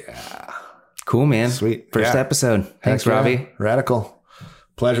 Yeah. Cool, man. Sweet. First episode. Thanks, Heck yeah. Ravi. Radical.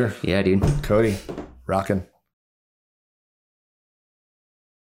 Pleasure. Yeah, dude. Cody. Rockin'.